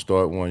 You got to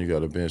start one, you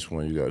got to bench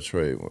one, you got to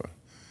trade one.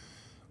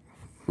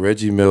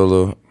 Reggie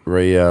Miller,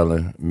 Ray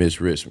Allen,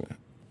 Mitch Richmond.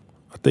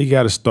 I think you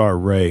got to start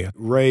Ray.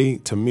 Ray,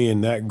 to me,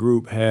 in that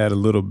group had a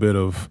little bit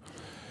of,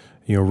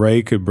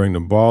 Ray could bring the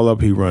ball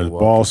up. He runs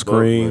ball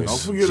screens.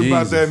 Don't forget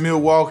about that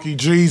Milwaukee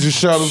Jesus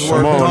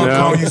Shuttlesworth dunk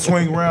on you,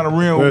 swing around the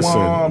rim,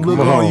 look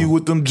on you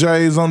with them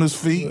J's on his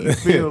feet. You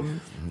feel me?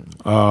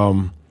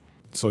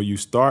 So you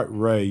start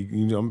Ray.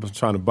 I'm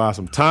trying to buy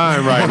some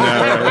time right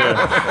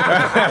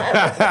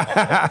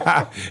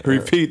now.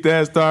 Repeat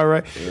that, start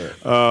Ray. Yeah.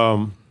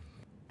 I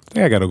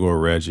think I got to go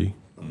with Reggie.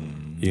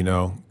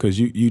 Because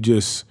you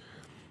just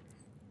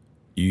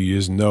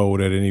know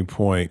that at any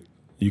point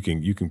you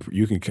can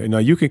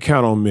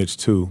count on Mitch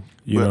too.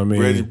 You know what I mean?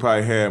 Reggie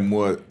probably had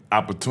more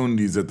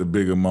opportunities at the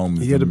bigger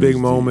moments. He had the big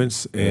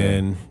moments,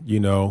 and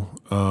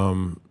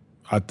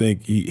I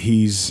think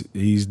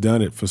he's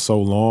done it for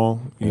so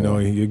long.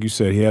 Like you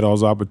said, he had all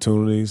those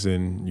opportunities,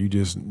 and you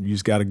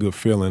just got a good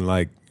feeling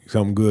like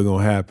something good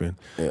gonna happen.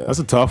 Yeah. That's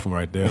a tough one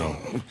right there, though.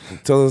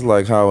 Tell us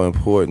like how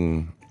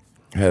important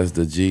has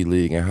the G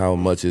League and how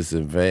much it's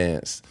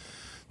advanced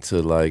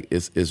to like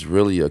it's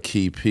really a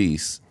key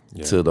piece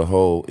to the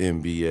whole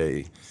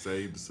NBA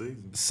save the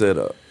season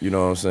setup. You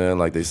know what I'm saying?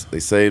 Like they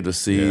saved the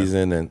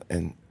season,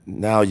 and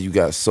now you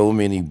got so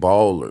many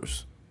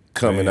ballers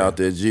coming out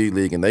there G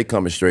League, and they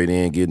coming straight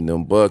in getting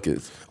them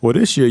buckets. Well,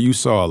 this year you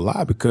saw a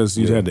lot because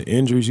you had the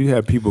injuries. You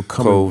had people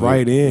coming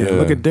right in. Yeah.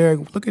 Look at Derek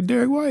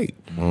White.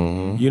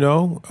 Mm-hmm.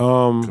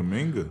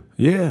 Kuminga.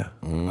 Yeah.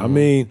 Mm-hmm. I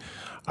mean,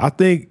 I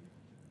think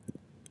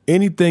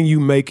anything you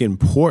make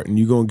important,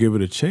 you're going to give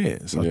it a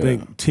chance. I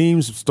think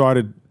teams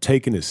started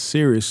taking it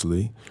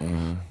seriously,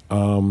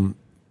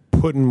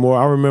 putting more.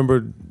 I remember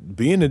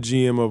being a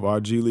GM of our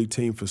G League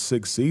team for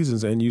 6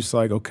 seasons, and you're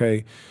like,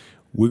 okay,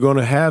 we're going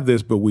to have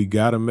this, but we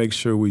got to make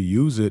sure we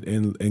use it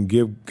and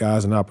give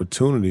guys an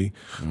opportunity.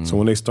 Mm-hmm. So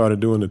when they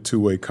started doing the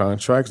 2-way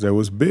contracts, that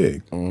was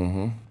big.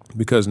 Mm-hmm.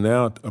 Because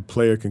now a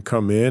player can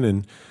come in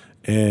and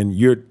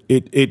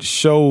it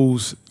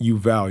shows you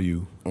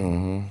value.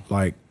 Mm-hmm.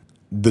 Like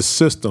the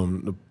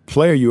system, the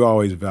player you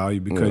always value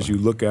because you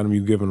look at them,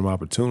 you give them an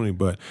opportunity.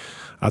 But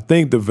I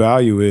think the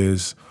value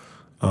is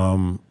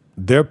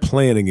they're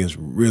playing against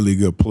really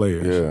good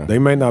players. Yeah. They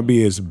may not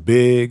be as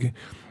big.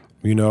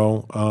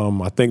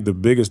 I think the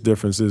biggest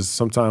difference is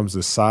sometimes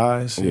the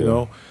size,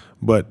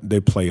 but they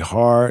play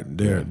hard.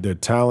 They're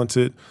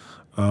talented,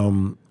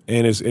 and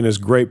it's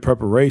great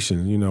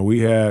preparation. We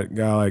had a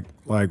guy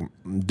like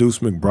Deuce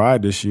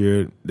McBride this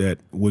year that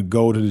would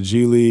go to the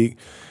G League,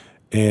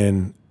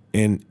 and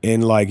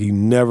like he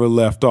never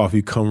left off.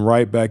 He'd come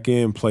right back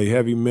in, play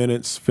heavy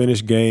minutes,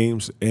 finish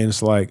games, and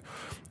it's like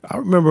I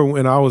remember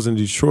when I was in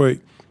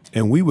Detroit.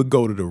 and we would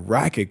go to the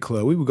racket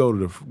club. We would go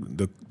to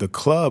the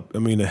club,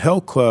 the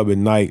health club at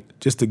night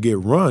just to get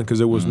run because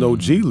there was no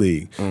G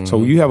League.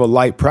 So you have a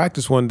light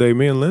practice one day,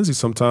 me and Lindsey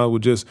sometimes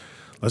would just,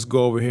 let's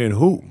go over here and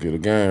hoop. Get a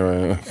game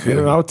right now.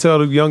 And I would tell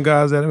the young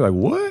guys that, they're like,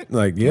 what?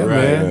 Like, yeah,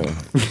 man.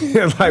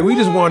 Like, we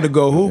just wanted to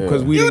go hoop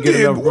because we didn't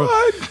get enough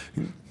run.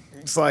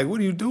 It's like, what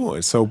are you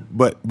doing? So,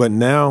 but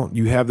now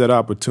you have that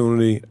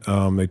opportunity.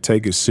 They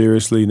take it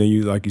seriously. And then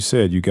you, like you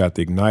said, you got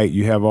the Ignite.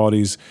 You have all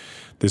these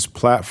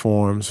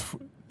platforms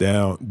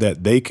down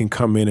that they can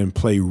come in and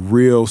play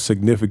real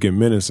significant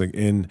minutes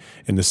in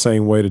the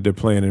same way that they're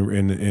playing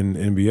in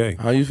NBA.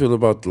 How you feel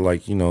about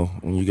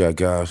when you got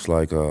guys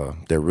like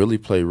that really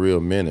play real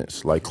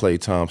minutes, like Klay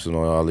Thompson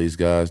or all these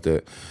guys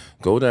that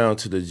go down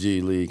to the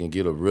G League and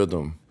get a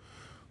rhythm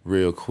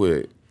real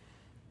quick,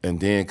 and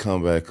then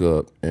come back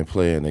up and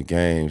play in the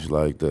games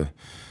it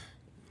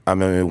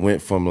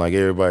went from like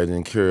everybody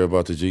didn't care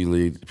about the G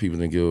League, people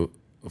didn't give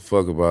a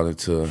fuck about it,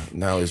 to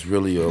now it's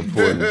really an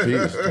important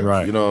piece.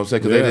 Right. You know what I'm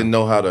saying? Because they didn't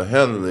know how to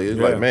handle it. It's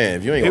like, man,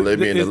 if you ain't going to let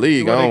me in the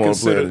league, I don't want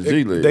to play in the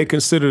G League. They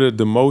considered a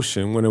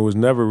demotion when it was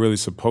never really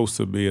supposed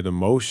to be a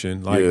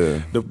demotion. Like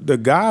the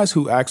guys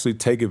who actually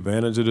take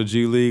advantage of the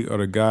G League are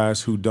the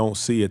guys who don't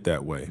see it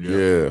that way.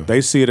 Yeah.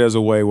 They see it as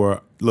a way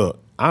where, look,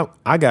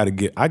 I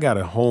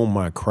gotta hone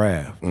my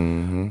craft.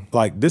 Mm-hmm.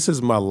 Like, this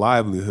is my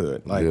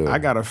livelihood. Like, I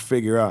gotta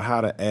figure out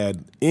how to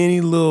add any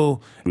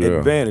little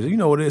advantage. You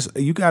know what it is?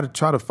 You gotta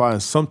try to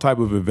find some type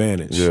of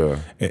advantage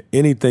at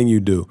anything you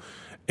do.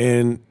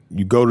 And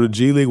you go to the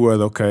G League where,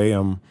 okay,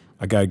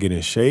 I gotta get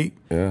in shape.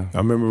 Yeah. I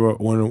remember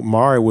when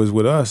Mari was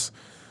with us,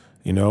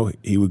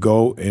 he would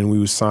go and we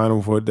would sign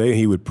him for a day and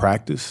he would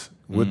practice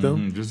with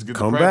them, just to get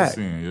come the back.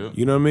 In, yep.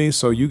 You know what I mean?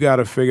 So you got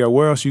to figure out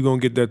where else you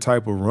gonna get that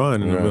type of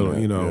run in the middle,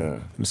 in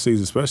the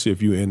season, especially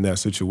if you're in that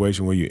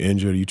situation where you're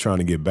injured, you're trying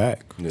to get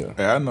back. Yeah.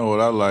 Hey, I know what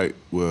I like.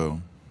 Well,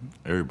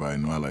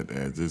 everybody know I like to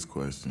ask this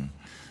question,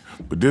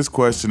 but this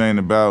question ain't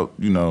about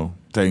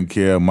taking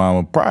care of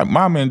mama.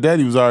 Mama and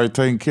daddy was already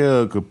taking care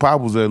of because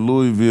Pop was at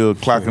Louisville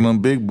clocking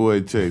them big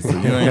boy checks. So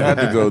you ain't have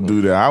to go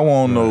do that. I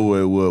want to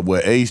know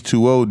what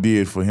H2O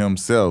did for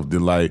himself.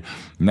 Did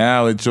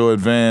now at your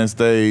advanced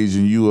stage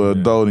and you are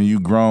adult and you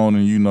grown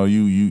and you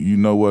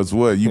know what's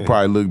what. You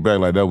probably look back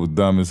like that was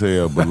dumb as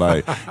hell.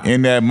 But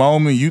in that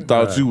moment, you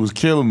thought you was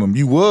killing them.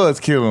 You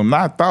was killing them.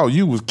 Not thought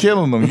you was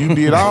killing them. You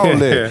did all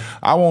that.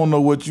 I want to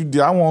know what you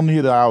did. I want to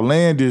hear the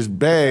outlandish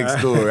bag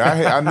story.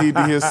 I need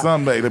to hear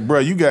something like, bro,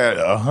 you got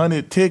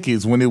 100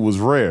 tickets when it was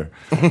rare.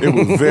 It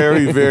was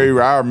very, very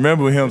rare. I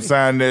remember him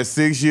signing that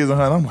 6 years,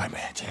 100. I'm like,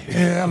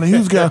 man,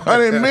 he's got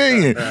 100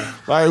 million.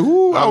 Like,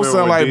 who? I was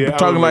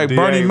talking like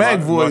Bernie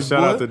Mac voice.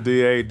 Shout out to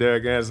D.A.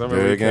 Derek Anderson. I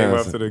remember he came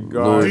up to the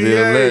guard.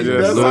 Louisville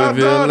legend. That's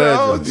Louisville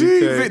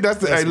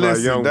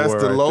legend. That's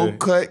the low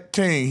cut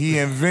king. He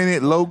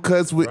invented low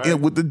cuts with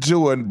the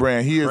Jordan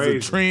brand. He is a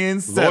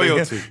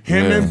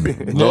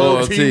trendsetter.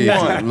 Loyalty.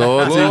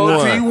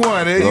 Loyalty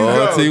one. There you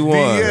Loyalty go.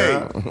 one.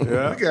 DA. We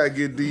gotta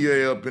get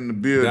DA up in the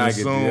building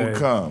soon.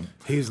 Come.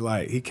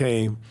 He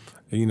came.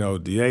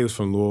 DA was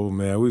from Louisville,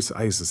 man.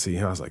 I used to see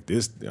him. I was like,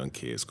 this young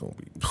kid's gonna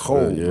be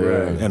cold,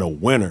 and a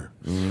winner.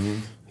 Mm-hmm.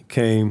 He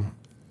came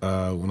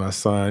when I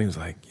signed. He was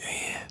like,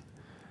 yeah.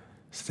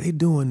 So they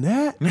doing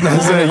that? I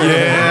said,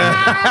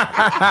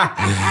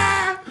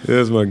 yeah.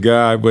 That's my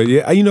guy. But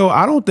yeah,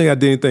 I don't think I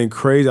did anything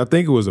crazy. I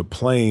think it was a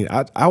plane.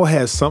 I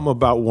had something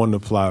about wanting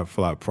to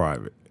fly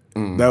private.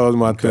 That was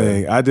my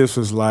thing. I just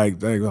was like,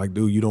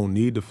 dude, you don't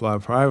need to fly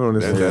private on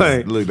this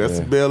plane. Look, that's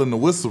the bell and the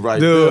whistle right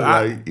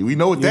there. We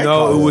know what that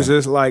costs. It was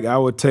just like I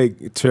would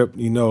take a trip,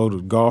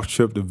 the golf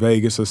trip to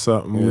Vegas or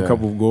something with a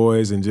couple of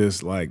boys, and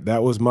just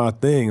that was my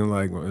thing. And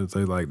my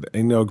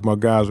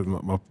guys,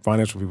 my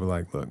financial people,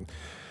 look.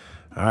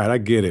 All right, I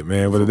get it,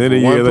 man. But at the end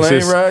of the year, let's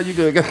just ride, you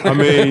good. I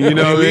mean,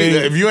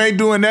 if you ain't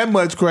doing that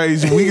much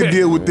crazy, we can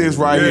deal with this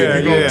right here.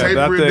 You're gonna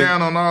taper it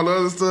down on all the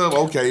other stuff.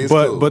 Okay, it's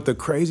cool. But the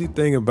crazy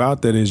thing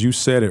about that is, you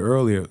said it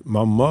earlier.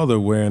 My mother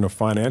were in a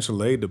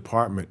financial aid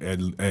department at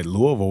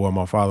Louisville where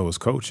my father was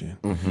coaching.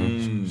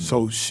 Mm-hmm.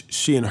 So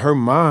she, in her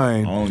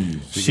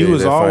mind, she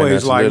was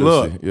always like,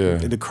 "Look." Yeah.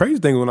 The crazy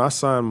thing, when I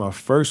signed my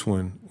first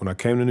one, when I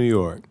came to New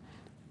York,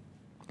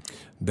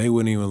 they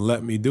wouldn't even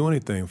let me do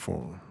anything for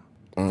them.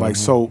 Mm-hmm.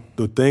 So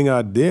the thing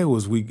I did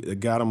was we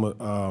got him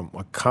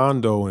a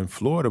condo in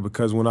Florida,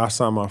 because when I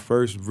signed my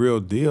first real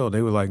deal,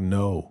 they were like,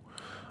 "No,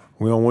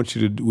 we don't want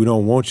you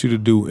to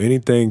do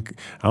anything."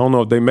 I don't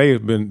know if they may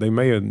have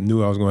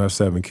knew I was gonna have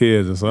 7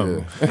 kids or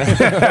something.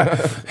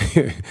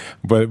 Yeah.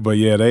 but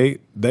yeah,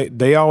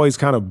 they always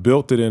kind of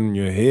built it in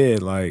your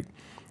head, like,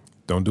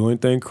 don't do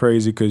anything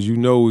crazy, because you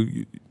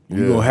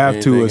You're going to have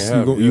to.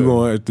 You're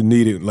going to have to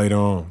need it later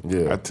on.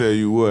 Yeah. I tell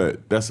you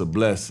what, that's a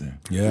blessing.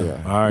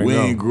 Yeah. We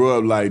ain't grew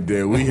up like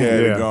that. We had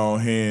to go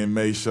ahead and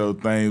make sure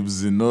things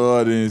was in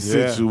order and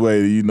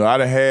situated. You know, I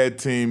done had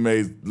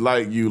teammates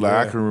like you.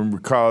 Like, I can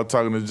recall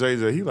talking to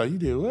JJ. He like, you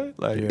did what?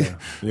 Like, nah,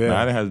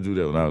 I didn't have to do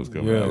that when I was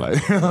coming out.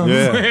 Like, you know what I'm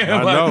saying?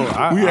 I know.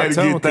 We had to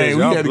get things.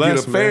 We had to get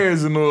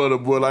affairs in order,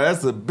 boy. Like,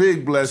 that's a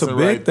big blessing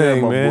right there,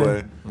 my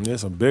boy.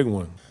 That's a big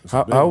one.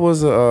 How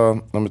was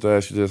let me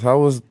ask you this? How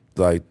was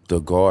like the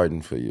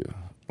Garden for you?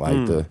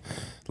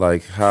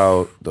 Like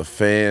how the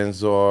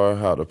fans are,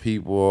 how the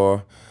people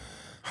are,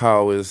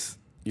 how is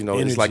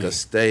energy. It's like a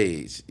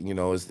stage.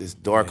 It's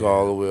dark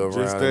all the way around.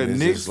 Just that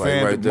Knicks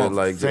like right there.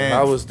 Like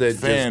how was that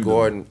just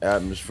Garden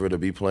atmosphere to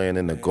be playing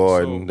in the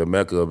Garden, the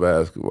Mecca of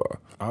basketball?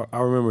 I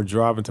remember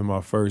driving to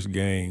my first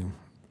game,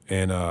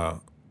 and I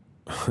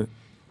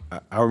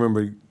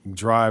remember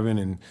driving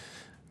and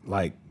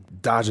like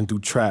dodging through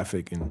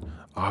traffic and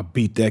I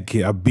beat that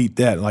kid. I beat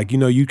that. Like,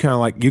 you kind of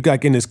like, you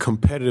got in this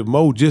competitive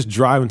mode just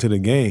driving to the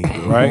game,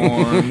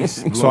 right?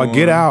 So I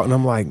get out and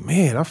I'm like,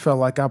 man, I felt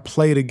like I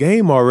played a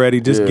game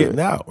already just getting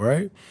out,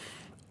 right?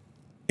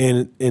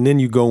 And then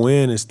you go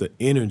in, it's the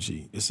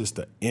energy. It's just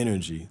the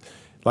energy.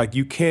 Like,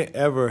 you can't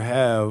ever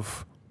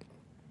have,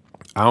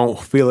 I don't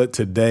feel it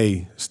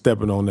today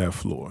stepping on that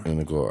floor. In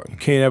the Garden. You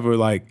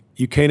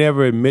can't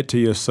ever admit to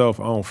yourself,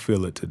 I don't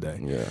feel it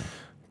today. Yeah.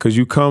 Because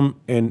you come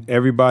and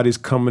everybody's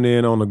coming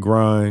in on the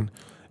grind.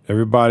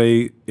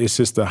 Everybody, it's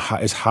just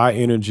it's high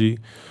energy,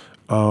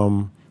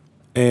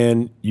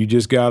 and you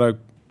just gotta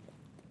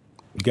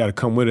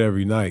come with it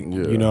every night.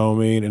 Yeah. You know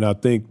what I mean? And I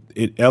think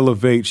it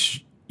elevates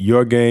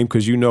your game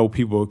because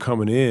people are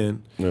coming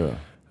in. Yeah.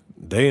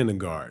 They in the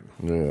Garden.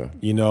 Yeah.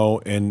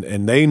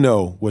 And they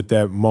know what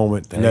that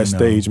moment and that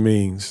stage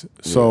means.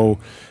 Yeah. So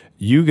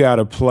you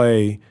gotta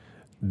play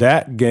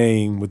that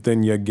game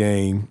within your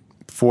game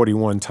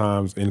 41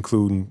 times,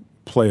 including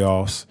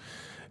playoffs.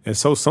 And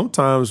so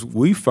sometimes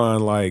we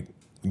find like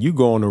you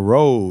go on the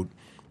road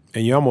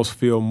and you almost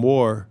feel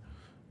more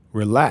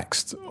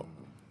relaxed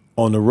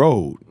on the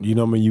road. You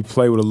know what I mean? You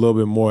play with a little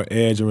bit more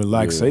edge and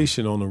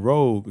relaxation on the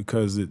road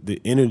because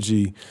the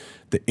energy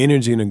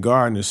in the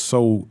Garden is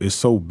so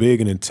big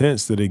and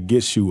intense that it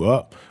gets you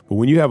up. But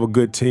when you have a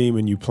good team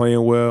and you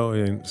playing well,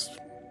 and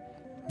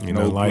ain't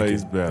nothing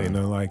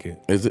like it.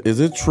 Is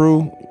it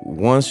true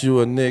once you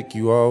a Knick,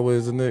 you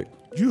always a Knick?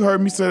 You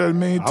heard me say that a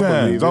million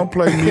times. Don't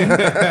play me.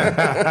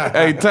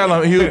 Hey,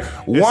 tell him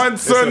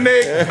once a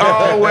Knick,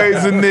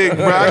 always a Knick,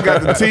 bro. I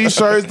got the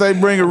T-shirts. They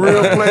bring a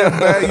real player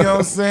back. You know what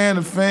I'm saying?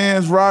 The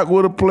fans rock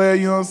with a player.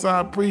 You know what I'm saying? I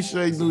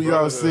appreciate New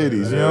York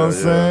cities. You know what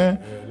I'm saying?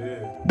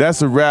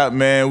 That's a wrap,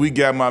 man. We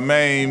got my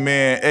main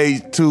man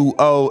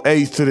H2O,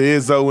 H to the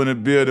Izzo in the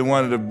building.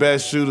 One of the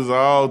best shooters of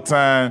all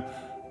time.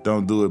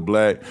 Don't do it,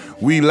 Black.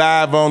 We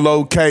live on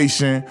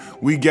location.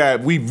 We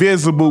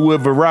visible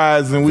with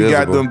Verizon. We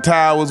got them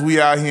towers.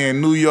 We out here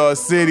in New York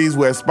cities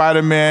where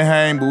Spider-Man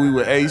hang, but we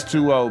with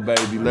H2O,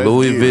 baby. Let's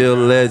Louisville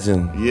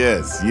legend.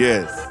 Yes.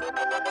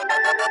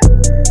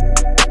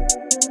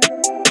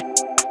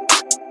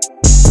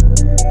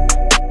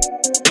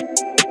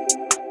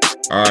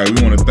 All right,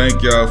 we want to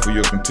thank y'all for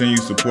your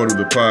continued support of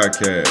the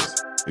podcast.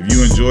 If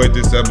you enjoyed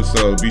this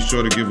episode, be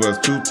sure to give us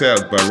 2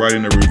 taps by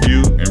writing a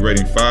review and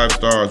rating 5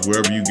 stars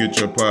wherever you get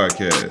your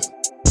podcast.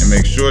 And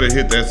make sure to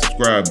hit that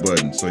subscribe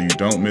button so you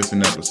don't miss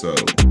an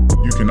episode.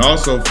 You can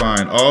also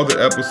find all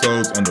the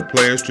episodes on the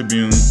Players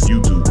Tribune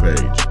YouTube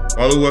page.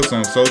 Follow us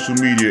on social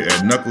media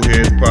at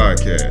Knuckleheads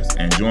Podcast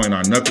and join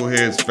our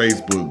Knuckleheads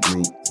Facebook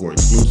group for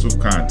exclusive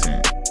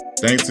content.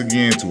 Thanks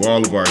again to all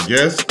of our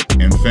guests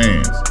and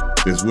fans.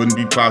 This wouldn't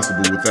be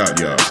possible without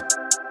y'all.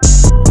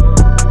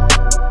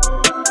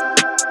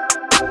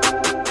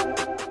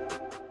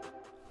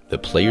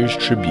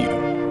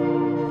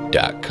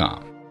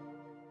 ThePlayersTribune.com